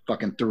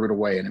fucking threw it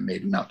away, and it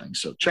made nothing.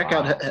 So check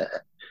out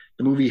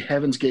the movie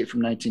Heaven's Gate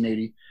from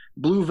 1980.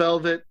 Blue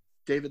Velvet,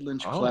 David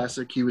Lynch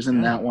classic. He was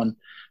in that one.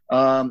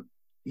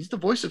 He's the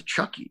voice of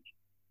Chucky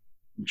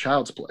in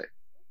Child's Play.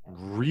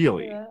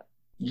 Really?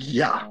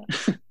 Yeah.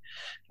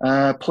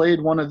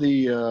 Played one of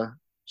the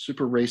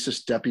super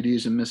racist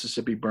deputies in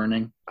Mississippi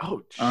Burning.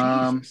 Oh,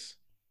 Jesus.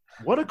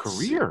 What a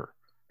career.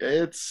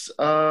 It's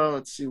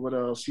let's see what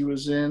else. He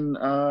was in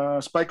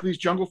Spike Lee's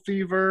Jungle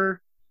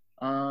Fever,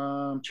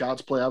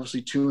 Child's Play,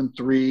 obviously 2 and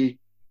 3.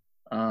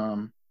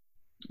 Let's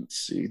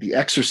see, The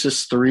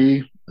Exorcist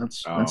 3.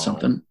 That's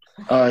something.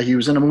 He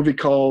was in a movie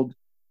called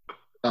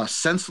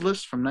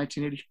Senseless from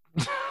 1980.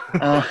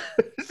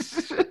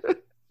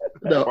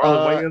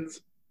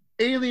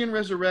 Alien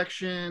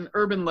Resurrection,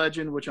 Urban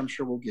Legend, which I'm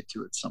sure we'll get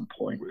to at some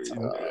point.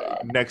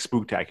 Next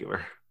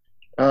Spooktacular.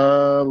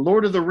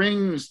 Lord of the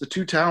Rings, The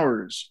Two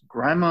Towers,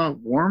 Grima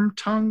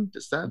Wormtongue.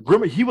 Does that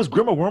Grima? He was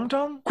Grima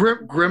Wormtongue.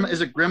 Grima,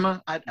 is it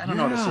Grima? I don't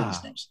know how to say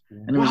these names.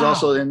 And he was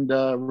also in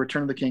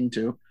Return of the King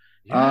too.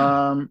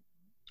 Yeah.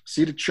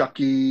 Seed of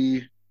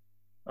Chucky.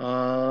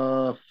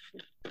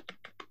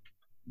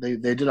 They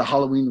did a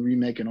Halloween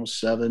remake in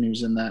 2007. He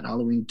was in that.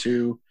 Halloween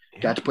 2.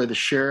 Got to play the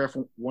sheriff.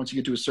 Once you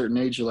get to a certain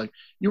age, you're like,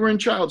 you were in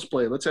Child's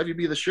Play. Let's have you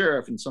be the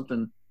sheriff in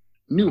something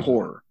new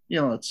horror.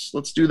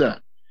 Let's do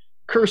that.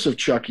 Curse of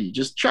Chucky.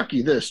 Just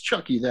Chucky this,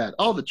 Chucky that.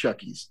 All the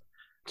Chuckies.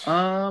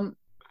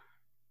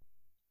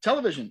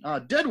 Television.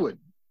 Deadwood.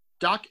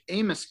 Doc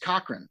Amos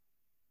Cochran.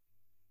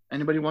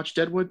 Anybody watch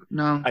Deadwood?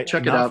 No.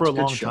 Check it out. Not for a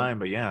long time,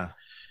 but yeah.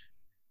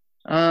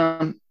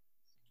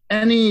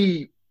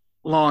 Any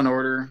Law and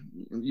Order,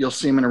 you'll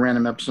see him in a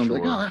random episode. Sure.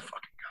 Like, oh, that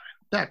fucking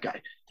guy. That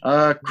guy.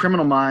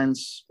 Criminal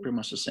Minds, pretty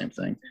much the same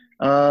thing.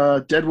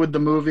 Deadwood the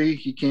movie,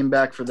 he came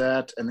back for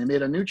that, and they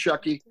made a new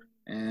Chucky.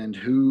 And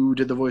who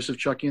did the voice of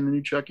Chucky in the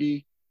new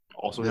Chucky?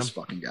 Also this him?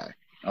 Fucking guy.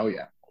 Oh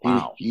yeah,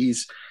 wow.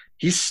 He's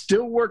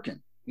still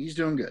working. He's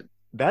doing good.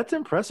 That's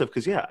impressive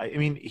because I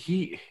mean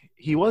he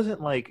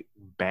wasn't like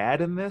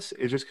bad in this.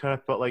 It just kind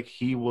of felt like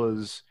he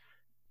was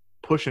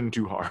pushing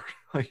too hard.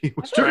 Like he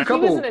was he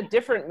was in a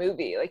different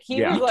movie. Like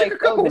he was like,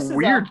 took a couple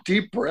weird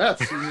deep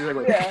breaths.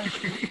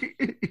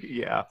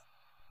 Yeah.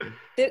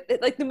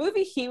 Like the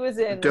movie he was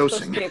in was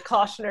supposed to be a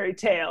cautionary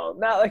tale,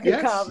 not like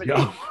a comedy.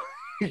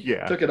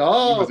 Yeah. Took it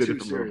all too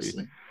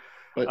seriously.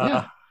 But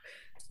yeah.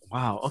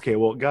 Wow. Okay.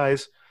 Well,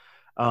 guys,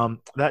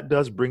 that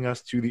does bring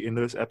us to the end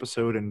of this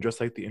episode. And just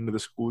like the end of the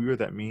school year,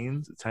 that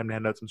means it's time to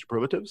hand out some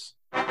superlatives.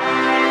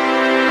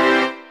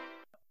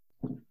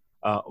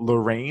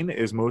 Lorraine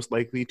is most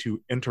likely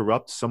to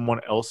interrupt someone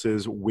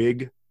else's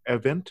wig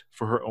event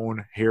for her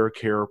own hair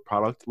care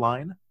product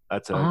line.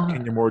 That's a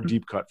Kenya Moore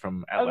deep cut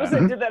from Atlanta. I was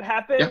like, did that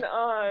happen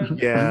on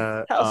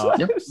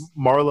Housewives?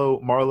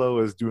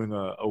 Marlo is doing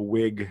a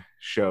wig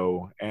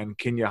show, and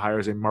Kenya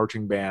hires a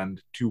marching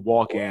band to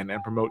walk in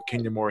and promote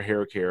Kenya Moore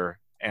hair care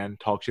and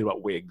talk shit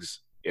about wigs.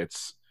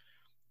 It's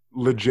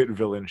legit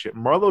villain shit.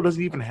 Marlo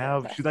doesn't even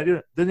have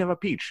doesn't have a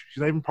peach.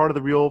 She's not even part of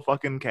the real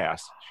fucking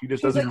cast. She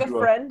just doesn't like do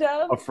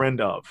a friend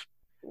of.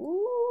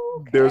 Ooh,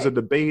 okay. There's a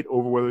debate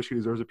over whether she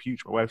deserves a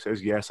peach. My wife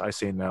says yes. I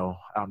say no.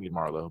 I don't need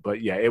Marlo.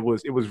 But yeah, it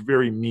was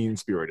very mean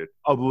spirited.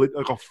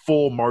 Like a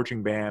full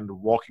marching band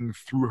walking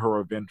through her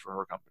event for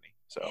her company.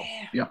 So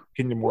yeah,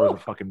 Kenya Moore is a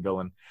fucking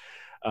villain.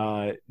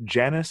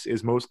 Janice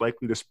is most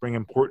likely to spring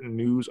important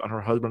news on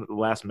her husband at the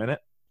last minute.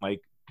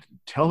 Like,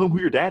 tell him who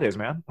your dad is,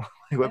 man.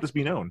 Like, let this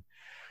be known.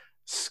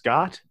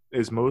 Scott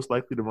is most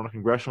likely to run a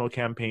congressional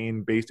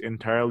campaign based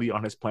entirely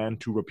on his plan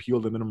to repeal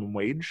the minimum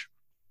wage.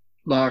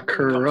 Lock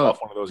her up.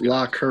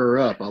 Lock her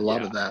up. A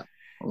lot of that.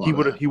 He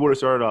would have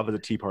started off as a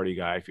Tea Party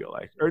guy, I feel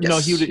like. Or no,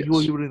 he would have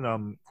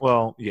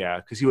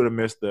because he would have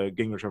missed the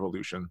Gingrich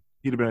Revolution.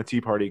 He'd have been a Tea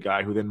Party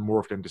guy who then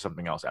morphed into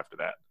something else after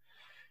that.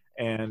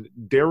 And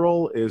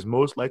Daryl is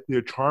most likely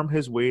to charm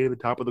his way to the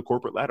top of the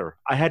corporate ladder.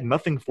 I had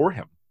nothing for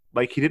him.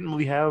 Like, he didn't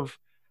really have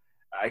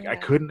I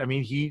couldn't. I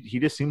mean, he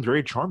just seems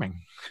very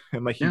charming,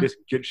 and like he just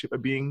gets shit by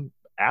being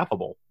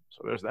affable.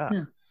 So there's that.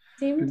 Yeah.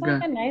 Seems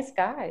like a nice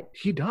guy.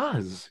 He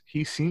does.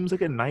 He seems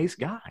like a nice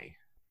guy.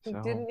 He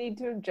So, didn't need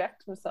to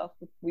inject himself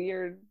with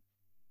weird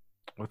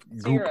with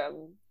goop.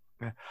 serum.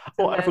 Yeah.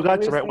 Oh, I then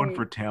forgot to write one Lucy-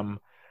 for Tim.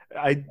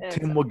 it's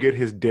Tim will get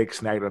his dick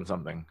snagged on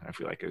something. I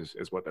feel like is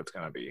what that's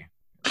gonna be.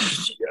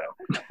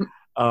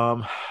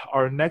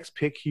 Our next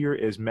pick here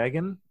is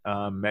Megan.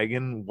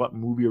 Megan, what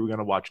movie are we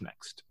gonna watch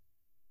next?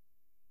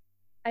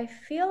 I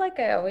feel like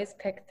I always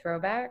pick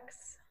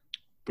throwbacks.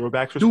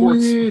 Throwbacks for Do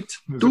sports. it.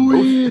 Is Do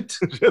both?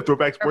 it. Yeah,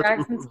 throwback sports.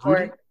 Throwbacks and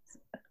sports.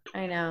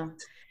 I know.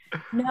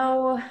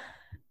 No.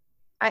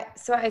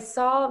 I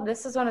saw,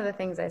 this is one of the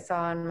things I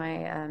saw on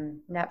my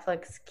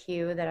Netflix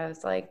queue that I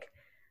was like,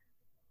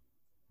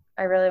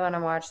 I really want to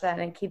watch that,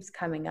 and it keeps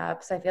coming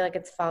up. So I feel like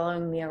it's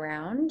following me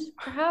around,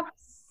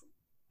 perhaps,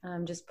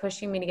 just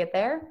pushing me to get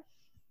there.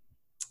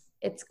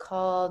 It's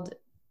called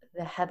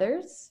The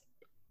Heathers.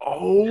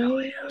 Oh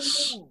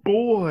yes,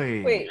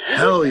 boy! Wait,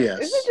 Hell yes.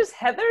 Is it just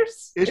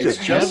Heathers? It's Is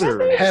just it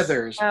Heathers.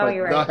 Heathers, Oh, but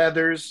you're the right.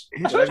 Heathers.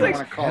 It's whatever you just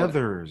want to call it.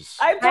 Heathers.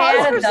 I paused for a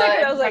added second.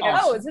 the- I was like,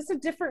 oh. is this a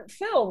different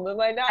film? Am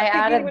I not I thinking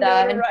added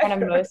Winona the in front of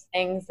Ryder? most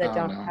things that Oh,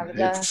 don't no, have the.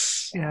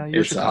 it's- Yeah, you're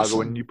It's Chicagoan.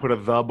 awesome. You put a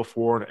the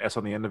before and an S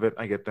on the end of it.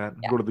 I get that.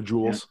 Yeah. Go to the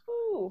jewels.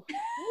 Ooh.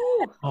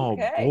 Ooh, Oh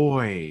okay.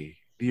 boy,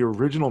 the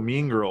original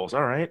Mean Girls.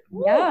 All right,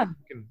 Yeah.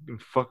 you can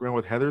fuck around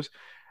with Heathers.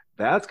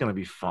 That's gonna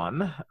be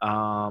fun.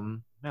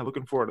 Yeah,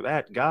 looking forward to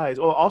that, guys.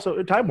 Oh,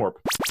 also Time Warp.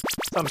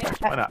 Sound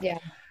effect. Why not? Yeah.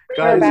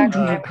 Guys, Throwback,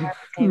 throwback,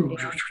 same deal.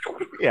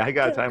 yeah, I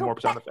got a Time Warp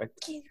sound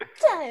effect.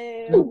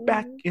 Time. Go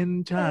back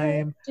in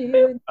time.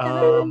 Dude,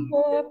 Um,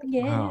 warp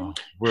again. Oh,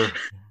 we're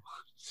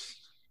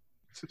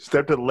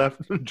step to the left,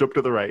 jump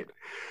to the right.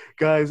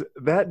 Guys,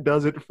 that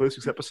does it for this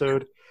week's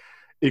episode.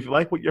 If you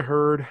like what you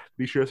heard,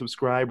 be sure to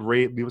subscribe,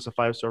 rate, leave us a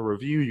 5-star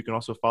review. You can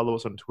also follow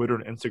us on Twitter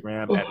and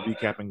Instagram at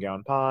Recap and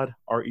Gown Pod,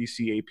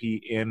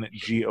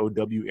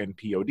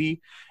 RECAPNGOWNPOD,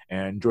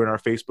 and join our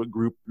Facebook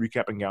group,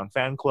 Recap and Gown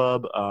Fan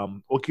Club.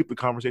 We'll keep the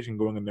conversation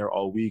going in there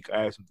all week.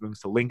 I have some things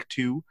to link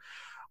to.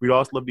 We'd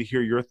also love to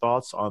hear your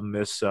thoughts on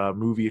this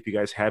movie if you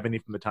guys have any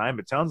from the time.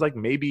 It sounds like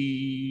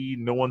maybe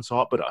no one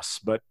saw it but us.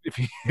 But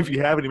if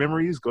you have any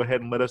memories, go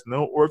ahead and let us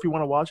know. Or if you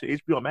want to watch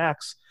it, HBO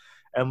Max,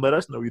 and let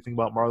us know what you think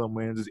about Marlon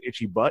Wayans'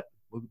 Itchy Butt.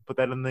 We'll put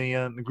that in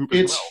the group as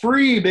It's well.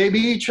 free,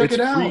 baby. Check It's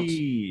it out.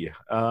 free.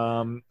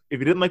 If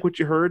you didn't like what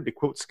you heard, to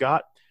quote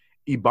Scott,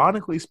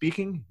 ebonically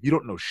speaking, you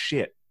don't know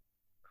shit.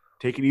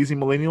 Take it easy,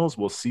 millennials.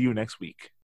 We'll see you next week.